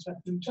actually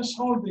retracting, just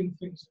holding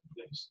things in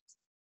place.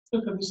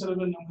 Look at the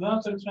cerebellum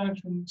without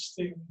retraction, it's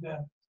staying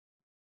there.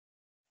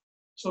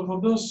 So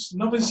for those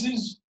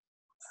novices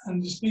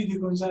and the Speedy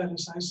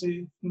Gonzalez, I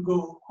say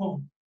go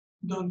home.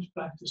 Don't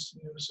practice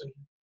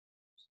neurosurgery.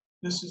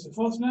 This is the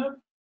fourth nerve.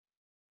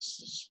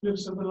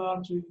 Cerebellar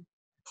artery,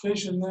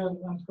 facial nerve,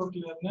 and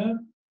cochlear nerve.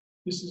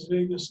 This is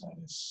vagus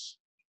and its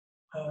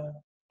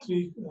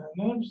three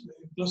nerves, the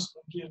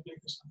glossopharyngeal,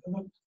 vagus, and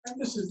other. And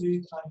this is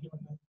the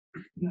trigeminal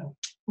nerve.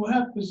 We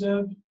have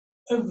preserved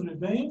every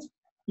vein,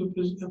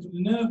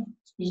 every nerve,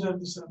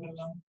 preserved the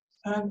cerebellum,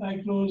 and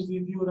I close the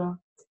dura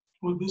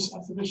with this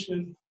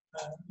artificial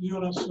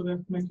dura so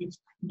that make it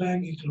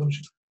baggy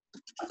closure.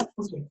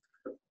 Okay.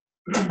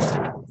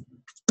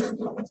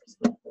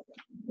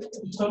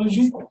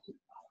 Histology.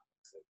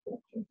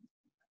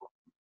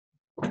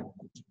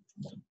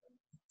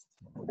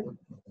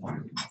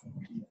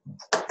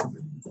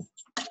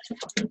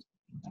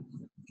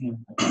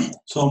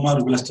 So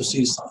marvelous to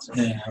see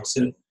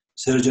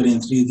surgery in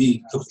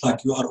 3D. Looks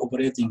like you are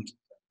operating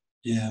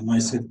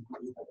myself.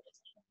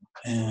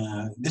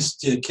 This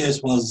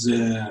case was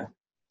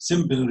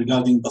simple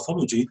regarding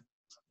pathology.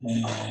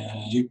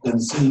 You can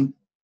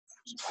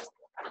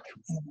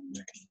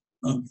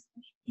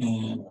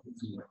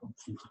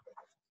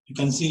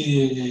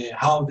see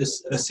how the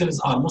cells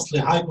are mostly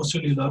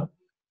hypocellular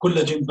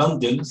collagen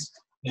bundles,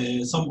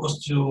 some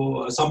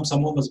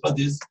pseudomonas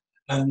bodies,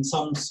 and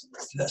some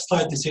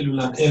slightly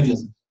cellular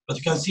areas. But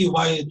you can see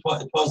why it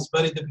was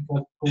very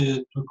difficult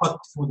to cut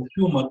through the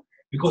tumor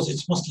because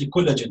it's mostly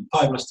collagen,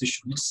 fibrous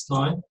tissue. Next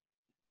slide.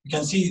 You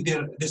can see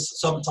there's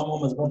some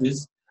pseudomonas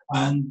bodies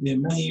and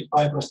many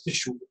fibrous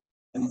tissue.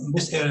 And in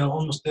this area,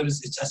 almost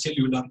it's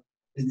acellular,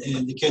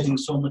 indicating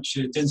so much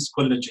dense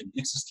collagen.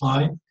 Next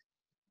slide.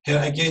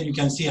 Here again, you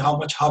can see how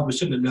much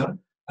hypocellular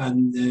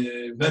and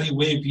very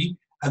wavy.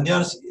 And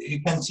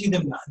you can see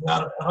them, they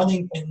are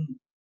running in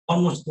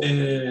almost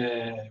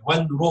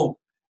one row.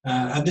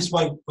 And this is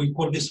why we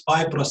call this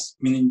fibrous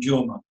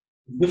meningioma,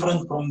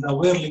 different from the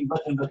whirling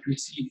pattern that we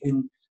see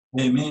in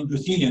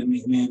meningothelial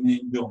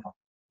meningioma.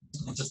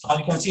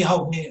 You can see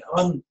how they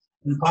run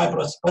in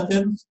fibrous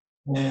patterns.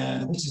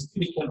 This is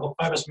typical of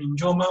fibrous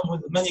meningioma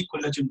with many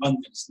collagen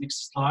bundles.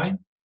 Next slide.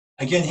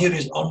 Again, here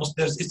is almost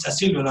it's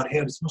acellular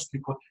here. It's mostly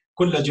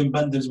collagen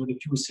bundles with a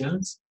few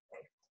cells.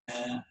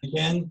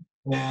 Again,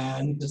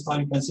 next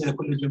slide, you can see the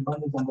collagen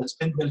bundles and the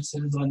spindle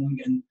cells running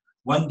in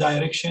one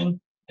direction.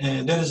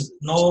 There is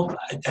no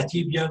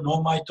atipia,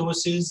 no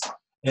mitosis,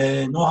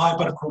 no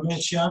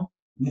hyperchromatia.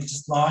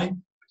 Next slide.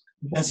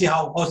 You can see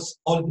how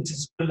all this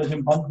is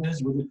collagen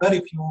bundles with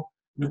very few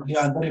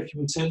nuclei and very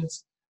few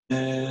cells.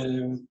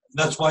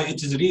 That's why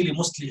it is really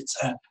mostly it's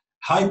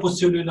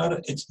hypocellular.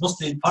 It's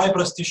mostly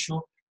fibrous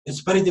tissue.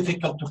 It's very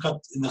difficult to cut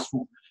in the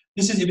through.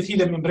 This is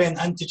epithelial membrane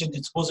antigen.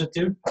 It's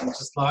positive.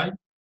 Next slide.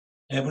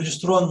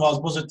 Progesterone was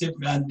positive,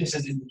 and this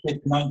is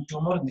indicated benign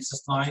tumor. Next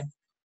slide.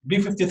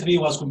 B53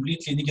 was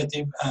completely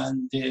negative,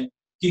 and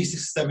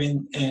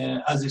T67,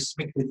 as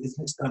expected, is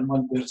less than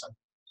 1%.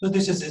 So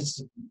this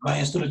is by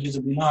histology is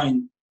a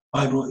benign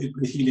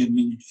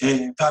fibroepithelial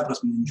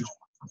fibrous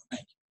meningioma.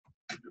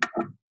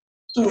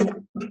 So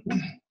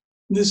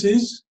this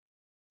is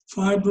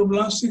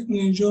fibroblastic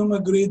meningioma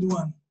grade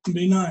 1,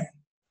 benign.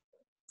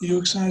 You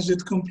excise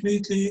it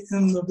completely,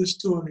 end of the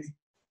story.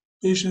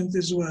 Patient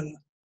is well.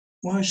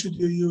 Why should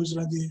you use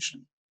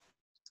radiation?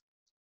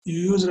 You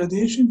use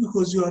radiation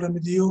because you are a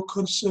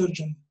mediocre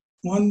surgeon.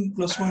 1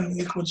 + 1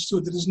 =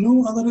 2. There is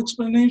no other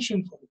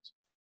explanation for it.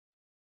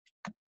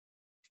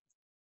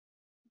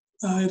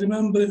 I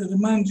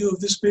remind you of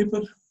this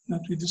paper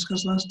that we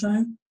discussed last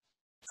time,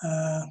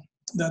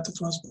 that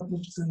it was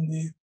published in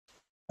the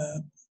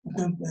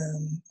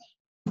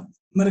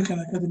American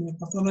Academy of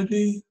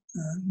Pathology,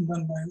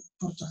 done by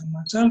Porter and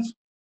myself.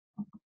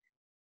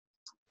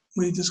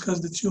 We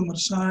discussed the tumor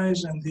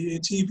size and the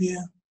atipia,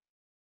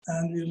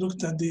 and we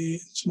looked at the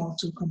small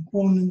cell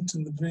component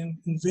and the brain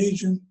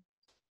invasion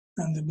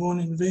and the bone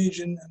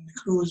invasion and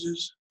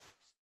necrosis,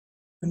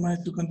 the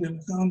mitochondrial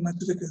count,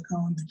 mitotic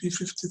count, the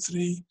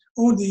P53,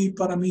 all the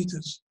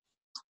parameters,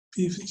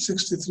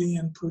 P63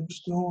 and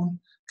progesterone,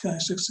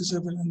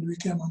 Ki67, and we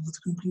came up with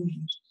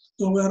conclusions.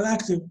 So we are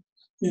active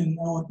in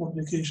our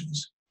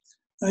publications.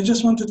 I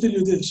just want to tell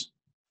you this.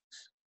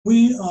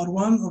 We are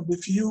one of the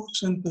few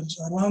centers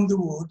around the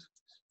world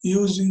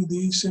using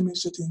the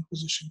semi-sitting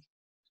position.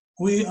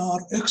 We are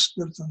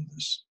expert on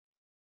this.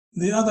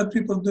 The other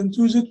people don't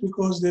use it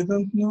because they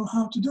don't know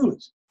how to do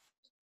it.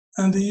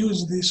 And they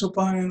use the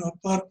supine or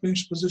park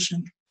bench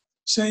position,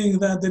 saying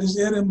that there is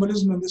air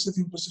embolism in the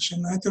sitting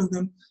position. I tell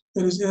them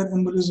there is air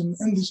embolism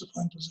in the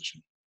supine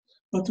position.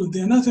 But with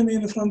the anatomy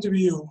in front of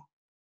you,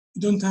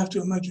 you don't have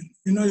to imagine.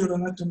 You know your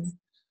anatomy.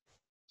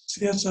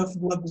 CSF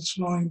blood is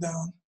flowing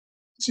down.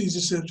 It's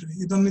easy surgery.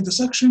 You don't need a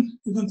suction.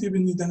 You don't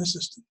even need an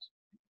assistant.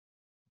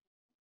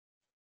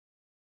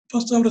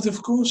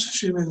 Post-operative course,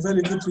 she made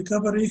very good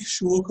recovery.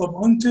 She woke up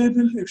on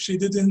table. If she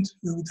didn't,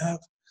 we would have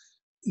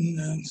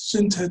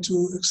sent her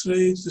to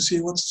X-ray to see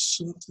what's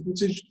the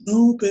message.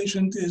 No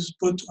patient is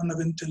put on a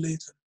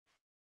ventilator.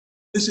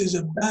 This is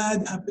a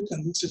bad habit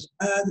and this is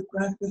bad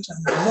practice,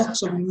 and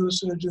lots of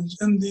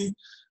neurosurgeons in the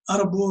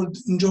Arab world,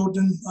 in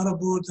Jordan, Arab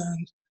world,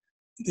 and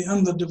the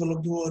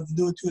underdeveloped world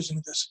do it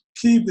using this.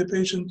 Keep the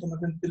patient on a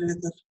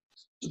ventilator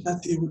so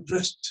that he would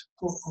rest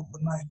for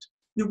overnight.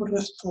 He will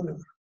rest forever.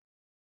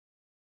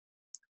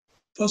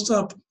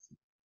 Post-op,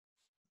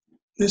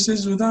 this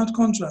is without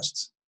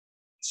contrast.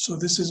 So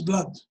this is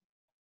blood.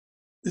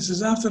 This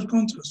is after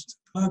contrast.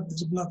 Blood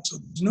is blood, so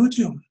there's no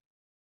tumor.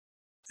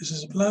 This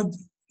is blood,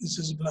 this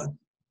is blood.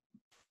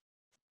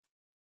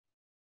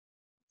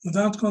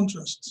 Without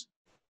contrast,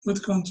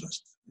 with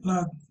contrast,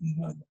 blood and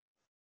blood.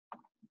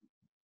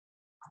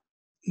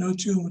 No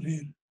tumor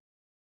here.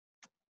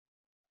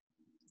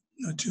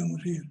 No tumor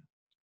here.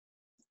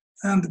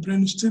 And the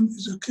brainstem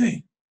is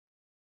okay.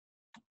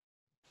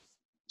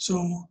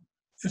 So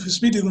if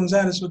Speedy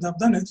Gonzalez would have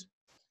done it,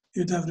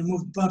 he would have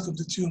removed part of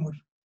the tumor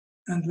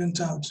and went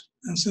out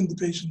and sent the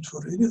patient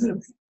for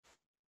radiotherapy.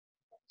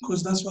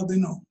 Because that's what they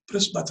know,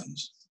 press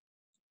buttons.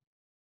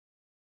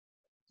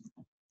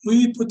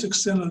 We put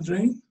external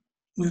drain,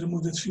 we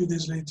removed it a few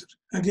days later.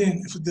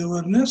 Again, if there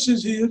were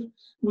nurses here,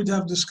 we'd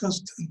have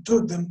discussed and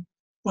told them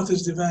what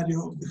is the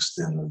value of the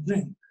external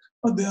drain.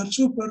 But they are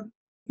super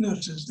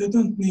nurses, they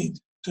don't need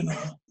to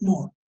know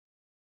more.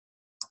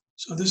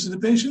 So this is the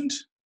patient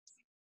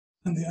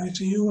in the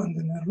ICU and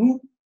in her room.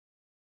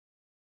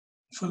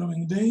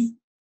 Following day,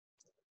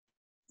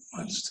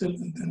 while still,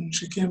 and then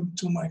she came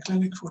to my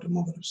clinic for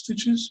removal of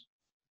stitches.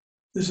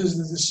 This is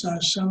the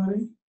discharge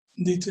summary,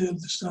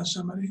 detailed discharge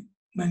summary,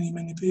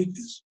 many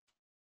pages.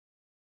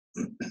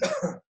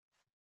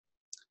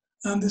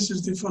 And this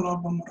is the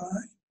follow-up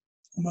MRI,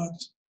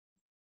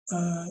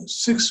 about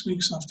 6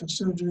 weeks after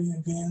surgery.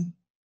 Again,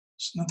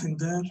 there's nothing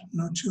there,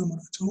 no tumor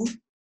at all.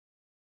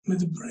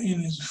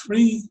 Midbrain is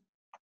free.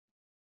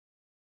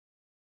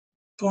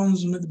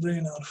 Pons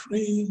midbrain are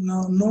free.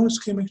 Now, no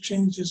ischemic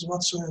changes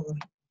whatsoever.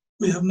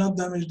 We have not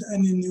damaged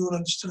any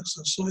neural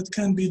structures, so it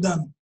can be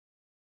done.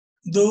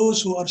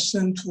 Those who are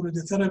sent for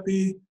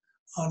radiotherapy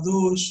are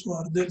those who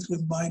are dealt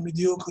with by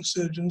mediocre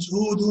surgeons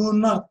who do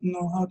not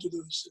know how to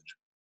do the surgery.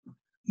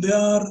 They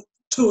are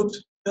taught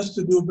just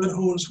to do bell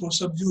holes for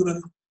subdural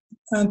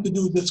and to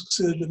do disc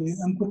surgery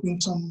and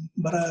putting some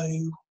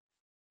Barai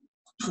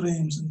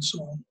frames and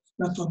so on.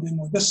 That's what they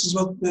know. This is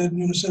what the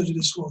neurosurgery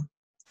is for.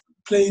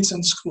 Plates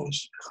and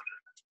screws,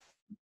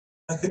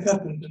 like a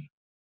carpenter.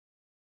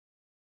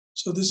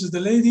 So this is the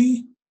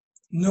lady,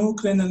 no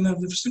cranial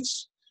nerve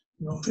deficits,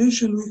 no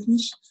facial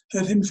weakness, her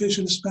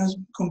hemifacial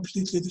spasm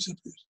completely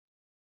disappeared.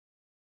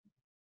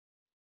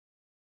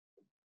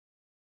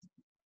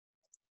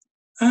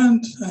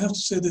 And I have to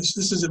say this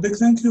is a big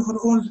thank you for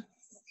all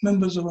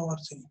members of our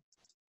team.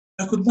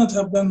 I could not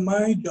have done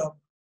my job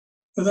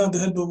without the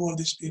help of all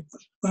these people.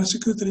 My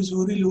secretaries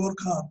who really work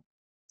hard,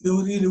 they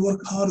will really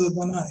work harder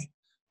than I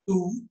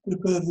to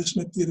prepare this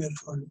material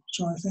for you.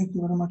 So I thank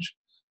you very much,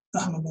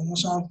 Ahmed and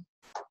Musab.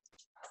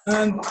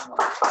 And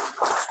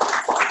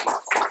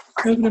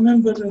every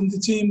member in the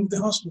team of the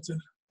hospital,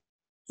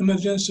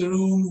 emergency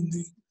room, in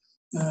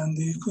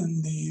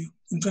the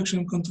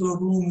infection control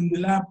room, in the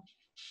lab,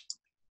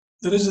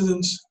 the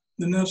residents,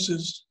 the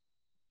nurses,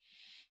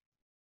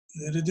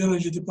 the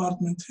radiology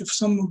department. If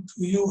some of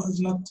you have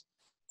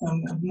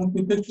not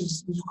been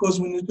pictures, because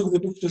when we took the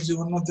pictures, you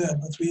were not there,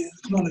 but we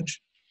acknowledge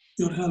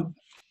your help.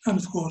 And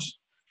of course,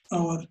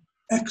 our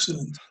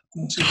excellent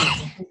Mr.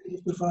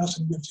 Faras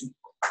and Beauty.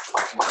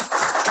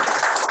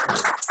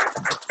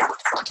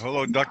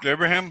 Hello, Dr.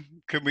 Abraham.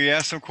 Could we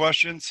ask some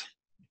questions?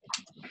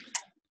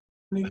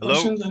 Any Hello?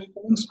 questions, any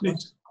comments,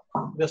 please?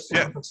 Just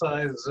to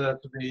emphasize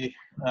to the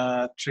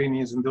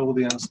trainees in the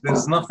audience,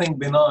 there's nothing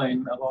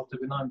benign about a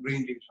benign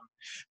brain lesion.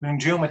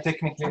 Meningioma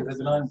technically is a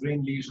benign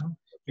brain lesion.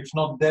 If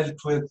not dealt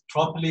with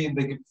properly in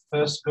the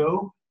first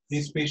go,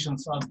 these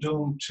patients are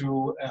doomed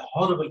to a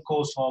horrible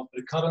course of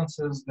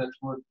recurrences that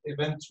would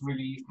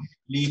eventually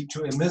lead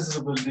to a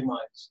miserable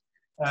demise.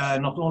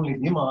 Not only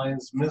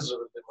demise,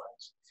 miserable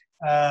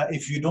demise.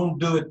 If you don't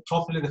do it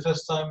properly the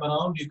first time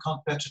around, you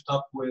can't patch it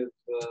up with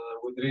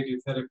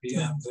radiotherapy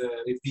and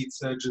repeat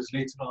surgeries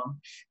later on.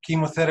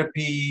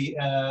 Chemotherapy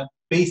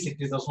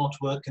basically does not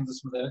work in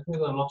this modality.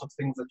 There are a lot of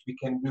things that we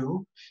can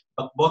do,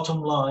 but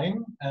bottom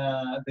line,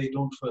 they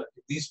don't work.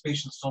 If these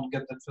patients don't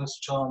get the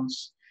first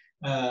chance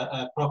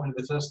properly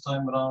the first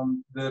time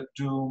around, they're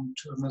doomed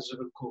to a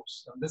miserable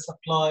course. And this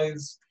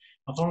applies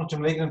not only to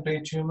malignant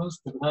brain tumors,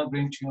 to benign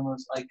brain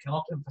tumors. I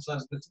cannot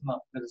emphasize this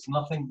enough. There is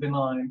nothing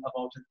benign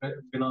about a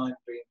benign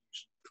brain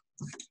lesion.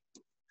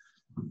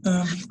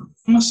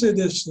 I must say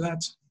this,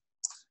 that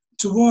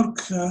to work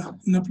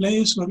in a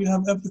place where you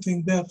have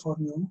everything there for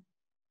you,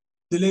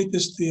 the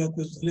latest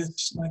theaters, the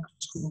latest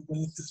microscope, the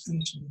latest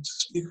instruments,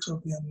 speaks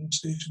of the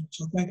administration.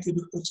 So thank you,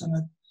 Dr.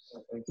 Sanad,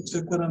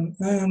 Dr. Karan,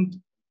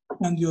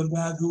 and your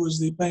dad, who was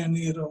the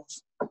pioneer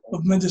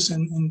of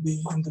medicine in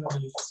the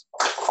Middle East.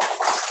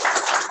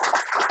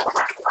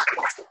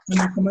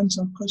 Any comments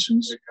or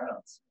questions?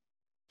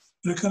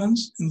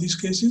 Recurrence in these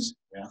cases?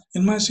 Yeah.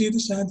 In my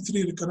series, I had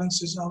 3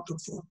 recurrences out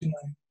of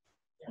 49.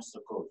 What's the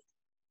cause?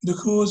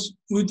 Because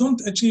we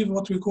don't achieve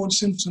what we call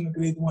Simpson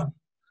grade 1.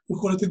 We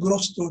call it a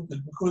gross total.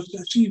 Because to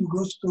achieve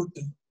gross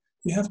total,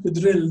 you have to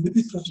drill the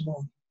petrous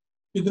bone.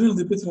 You drill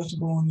the petrous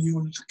bone, you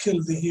will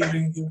kill the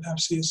hearing, you will have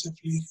CSF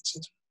leak,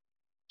 etc.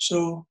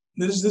 So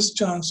there is this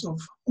chance of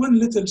one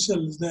little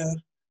cell there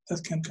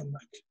that can come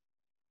back.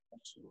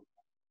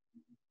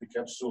 The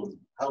capsule,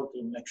 how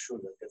to make sure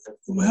that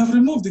We have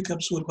removed the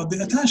capsule, but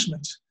the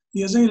attachment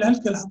هي زي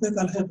العلكة اللي حطيتها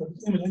على الحيطة،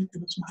 بتعمل علكة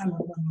بس محلها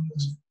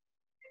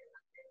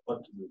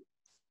what to do?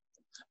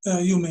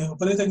 You may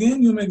operate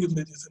again, you may give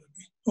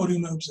radiotherapy, or you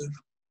may observe.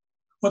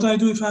 What I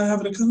do if I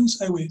have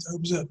recurrence, I wait, I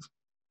observe.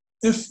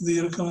 If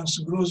the recurrence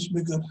grows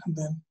bigger,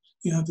 then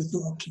you have the 2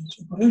 options,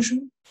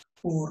 operation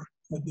or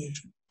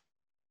radiation.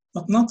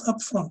 But not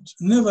upfront.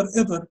 Never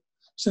ever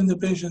send the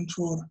patient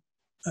for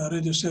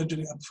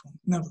radiosurgery upfront,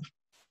 never.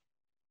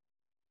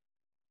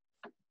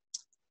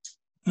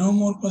 No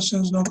more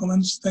questions, no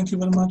comments. Thank you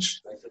very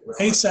much.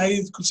 عيد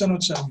سعيد كل سنة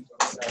وأنتم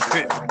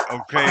سعيد.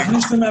 Okay.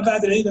 نجتمع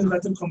بعد العيد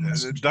نبعثلكم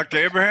نسبة. Dr.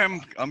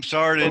 Abraham, I'm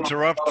sorry to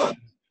interrupt.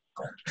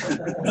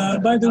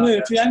 By the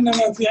way, في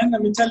عندنا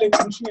metallic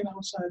machine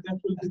outside that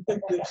will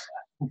detect this.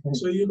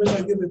 So you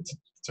better give it.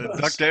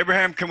 Dr.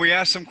 Abraham, can we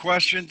ask some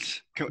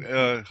questions?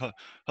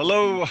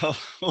 Hello,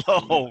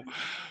 hello.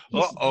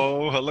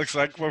 Uh-oh, it looks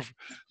like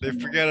they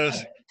forget us.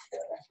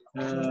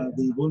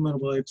 The bone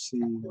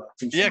biopsy.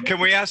 Yeah, can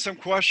we ask some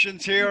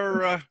questions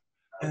here?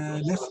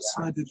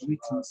 Left-sided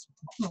recurrence.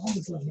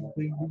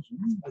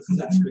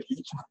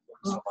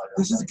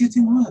 This is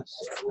getting worse.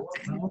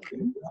 Okay.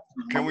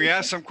 Can we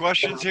ask some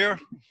questions here?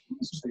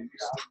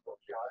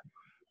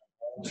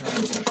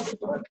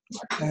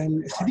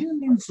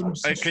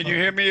 Can you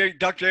hear me,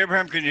 Dr.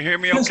 Abraham? Can you hear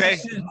me okay?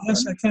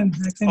 Yes, I can.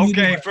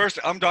 Okay, first,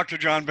 I'm Dr.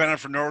 John Bennett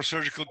from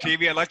Neurosurgical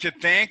TV. I'd like to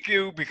thank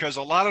you because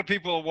a lot of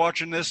people are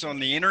watching this on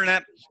the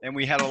internet, and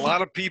we had a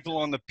lot of people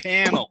on the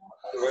panel.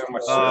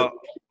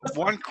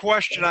 One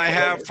question I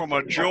have from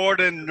a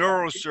Jordan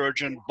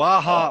neurosurgeon,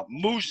 Baha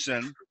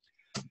Musin,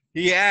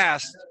 he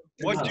asked,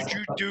 what did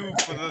you do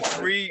for the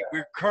 3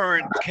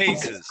 recurrent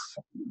cases?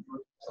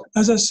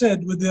 As I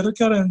said, with the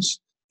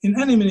recurrence, in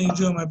any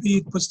meningioma, be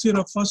it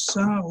posterior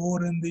fossa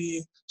or in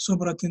the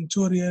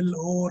supratentorial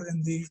or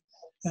in the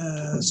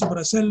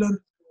supracellular,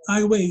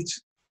 I wait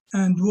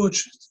and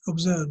watch,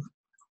 observe,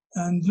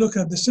 and look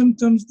at the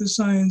symptoms, the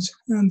signs,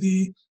 and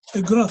the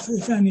growth,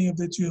 if any, of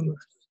the tumor.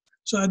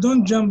 So I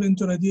don't jump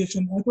into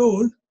radiation at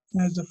all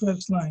as the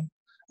first line.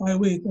 I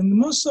wait, and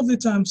most of the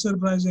time,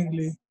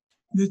 surprisingly,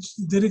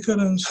 the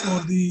recurrence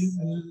or the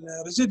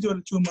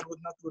residual tumor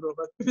would not grow.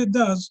 But if it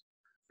does,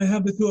 I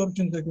have the 2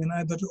 options again,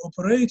 either to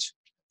operate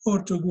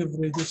or to give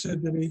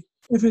radiosurgery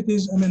if it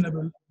is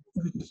amenable.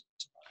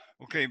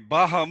 Okay,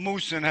 Baha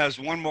Musin has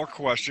one more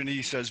question.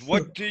 He says,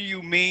 what do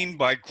you mean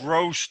by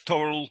gross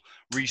total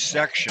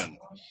resection?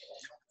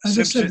 As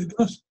I said,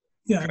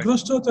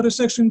 gross total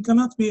resection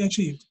cannot be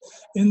achieved.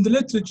 In the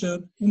literature,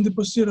 in the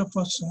posterior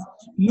fossa,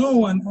 no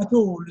one at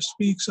all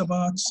speaks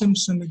about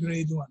Simpson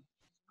grade 1.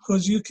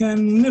 Because you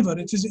can never,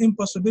 it is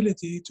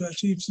impossibility to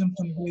achieve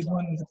Simpson grade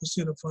 1 in the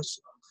posterior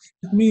fossa.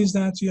 It means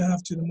that you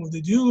have to remove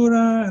the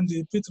dura and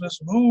the petrous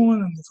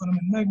bone and the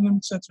foramen magnum,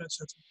 etc.,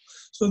 etc.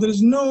 So there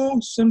is no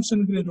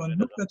Simpson grade 1.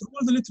 Look at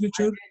all the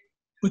literature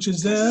which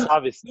is there. No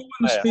one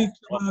speaks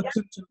about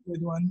Simpson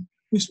grade 1.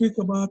 We speak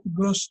about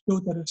gross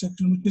total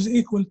resection, which is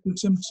equal to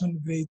Simpson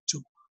grade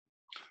 2.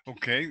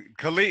 Okay.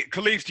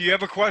 Khalif, do you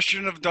have a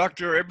question of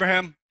Dr.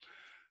 Abraham?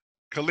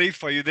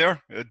 Khalif, are you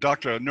there?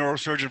 Doctor, a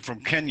neurosurgeon from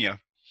Kenya.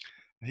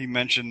 He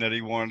mentioned that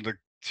he wanted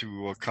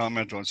to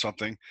comment on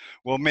something.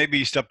 Well, maybe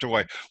he stepped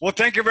away. Well,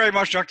 thank you very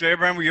much, Dr.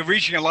 Abraham. You're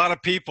reaching a lot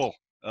of people,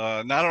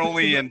 not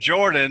only in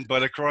Jordan,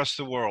 but across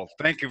the world.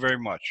 Thank you very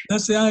much.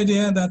 That's the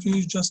idea, that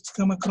we just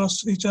come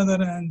across each other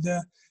and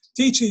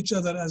teach each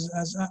other.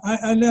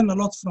 I learn a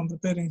lot from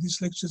preparing these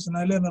lectures, and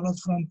I learn a lot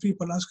from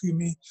people asking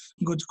me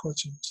good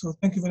questions. So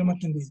thank you very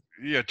much indeed.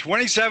 Yeah,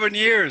 27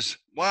 years.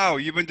 Wow,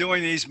 you've been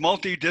doing these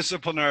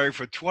multidisciplinary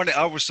for 20.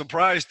 I was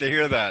surprised to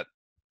hear that.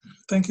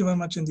 Thank you very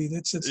much indeed.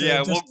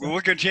 Yeah,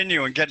 we'll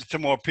continue and get to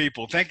more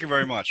people. Thank you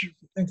very much.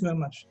 Thank you very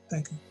much.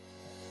 Thank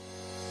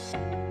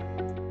you.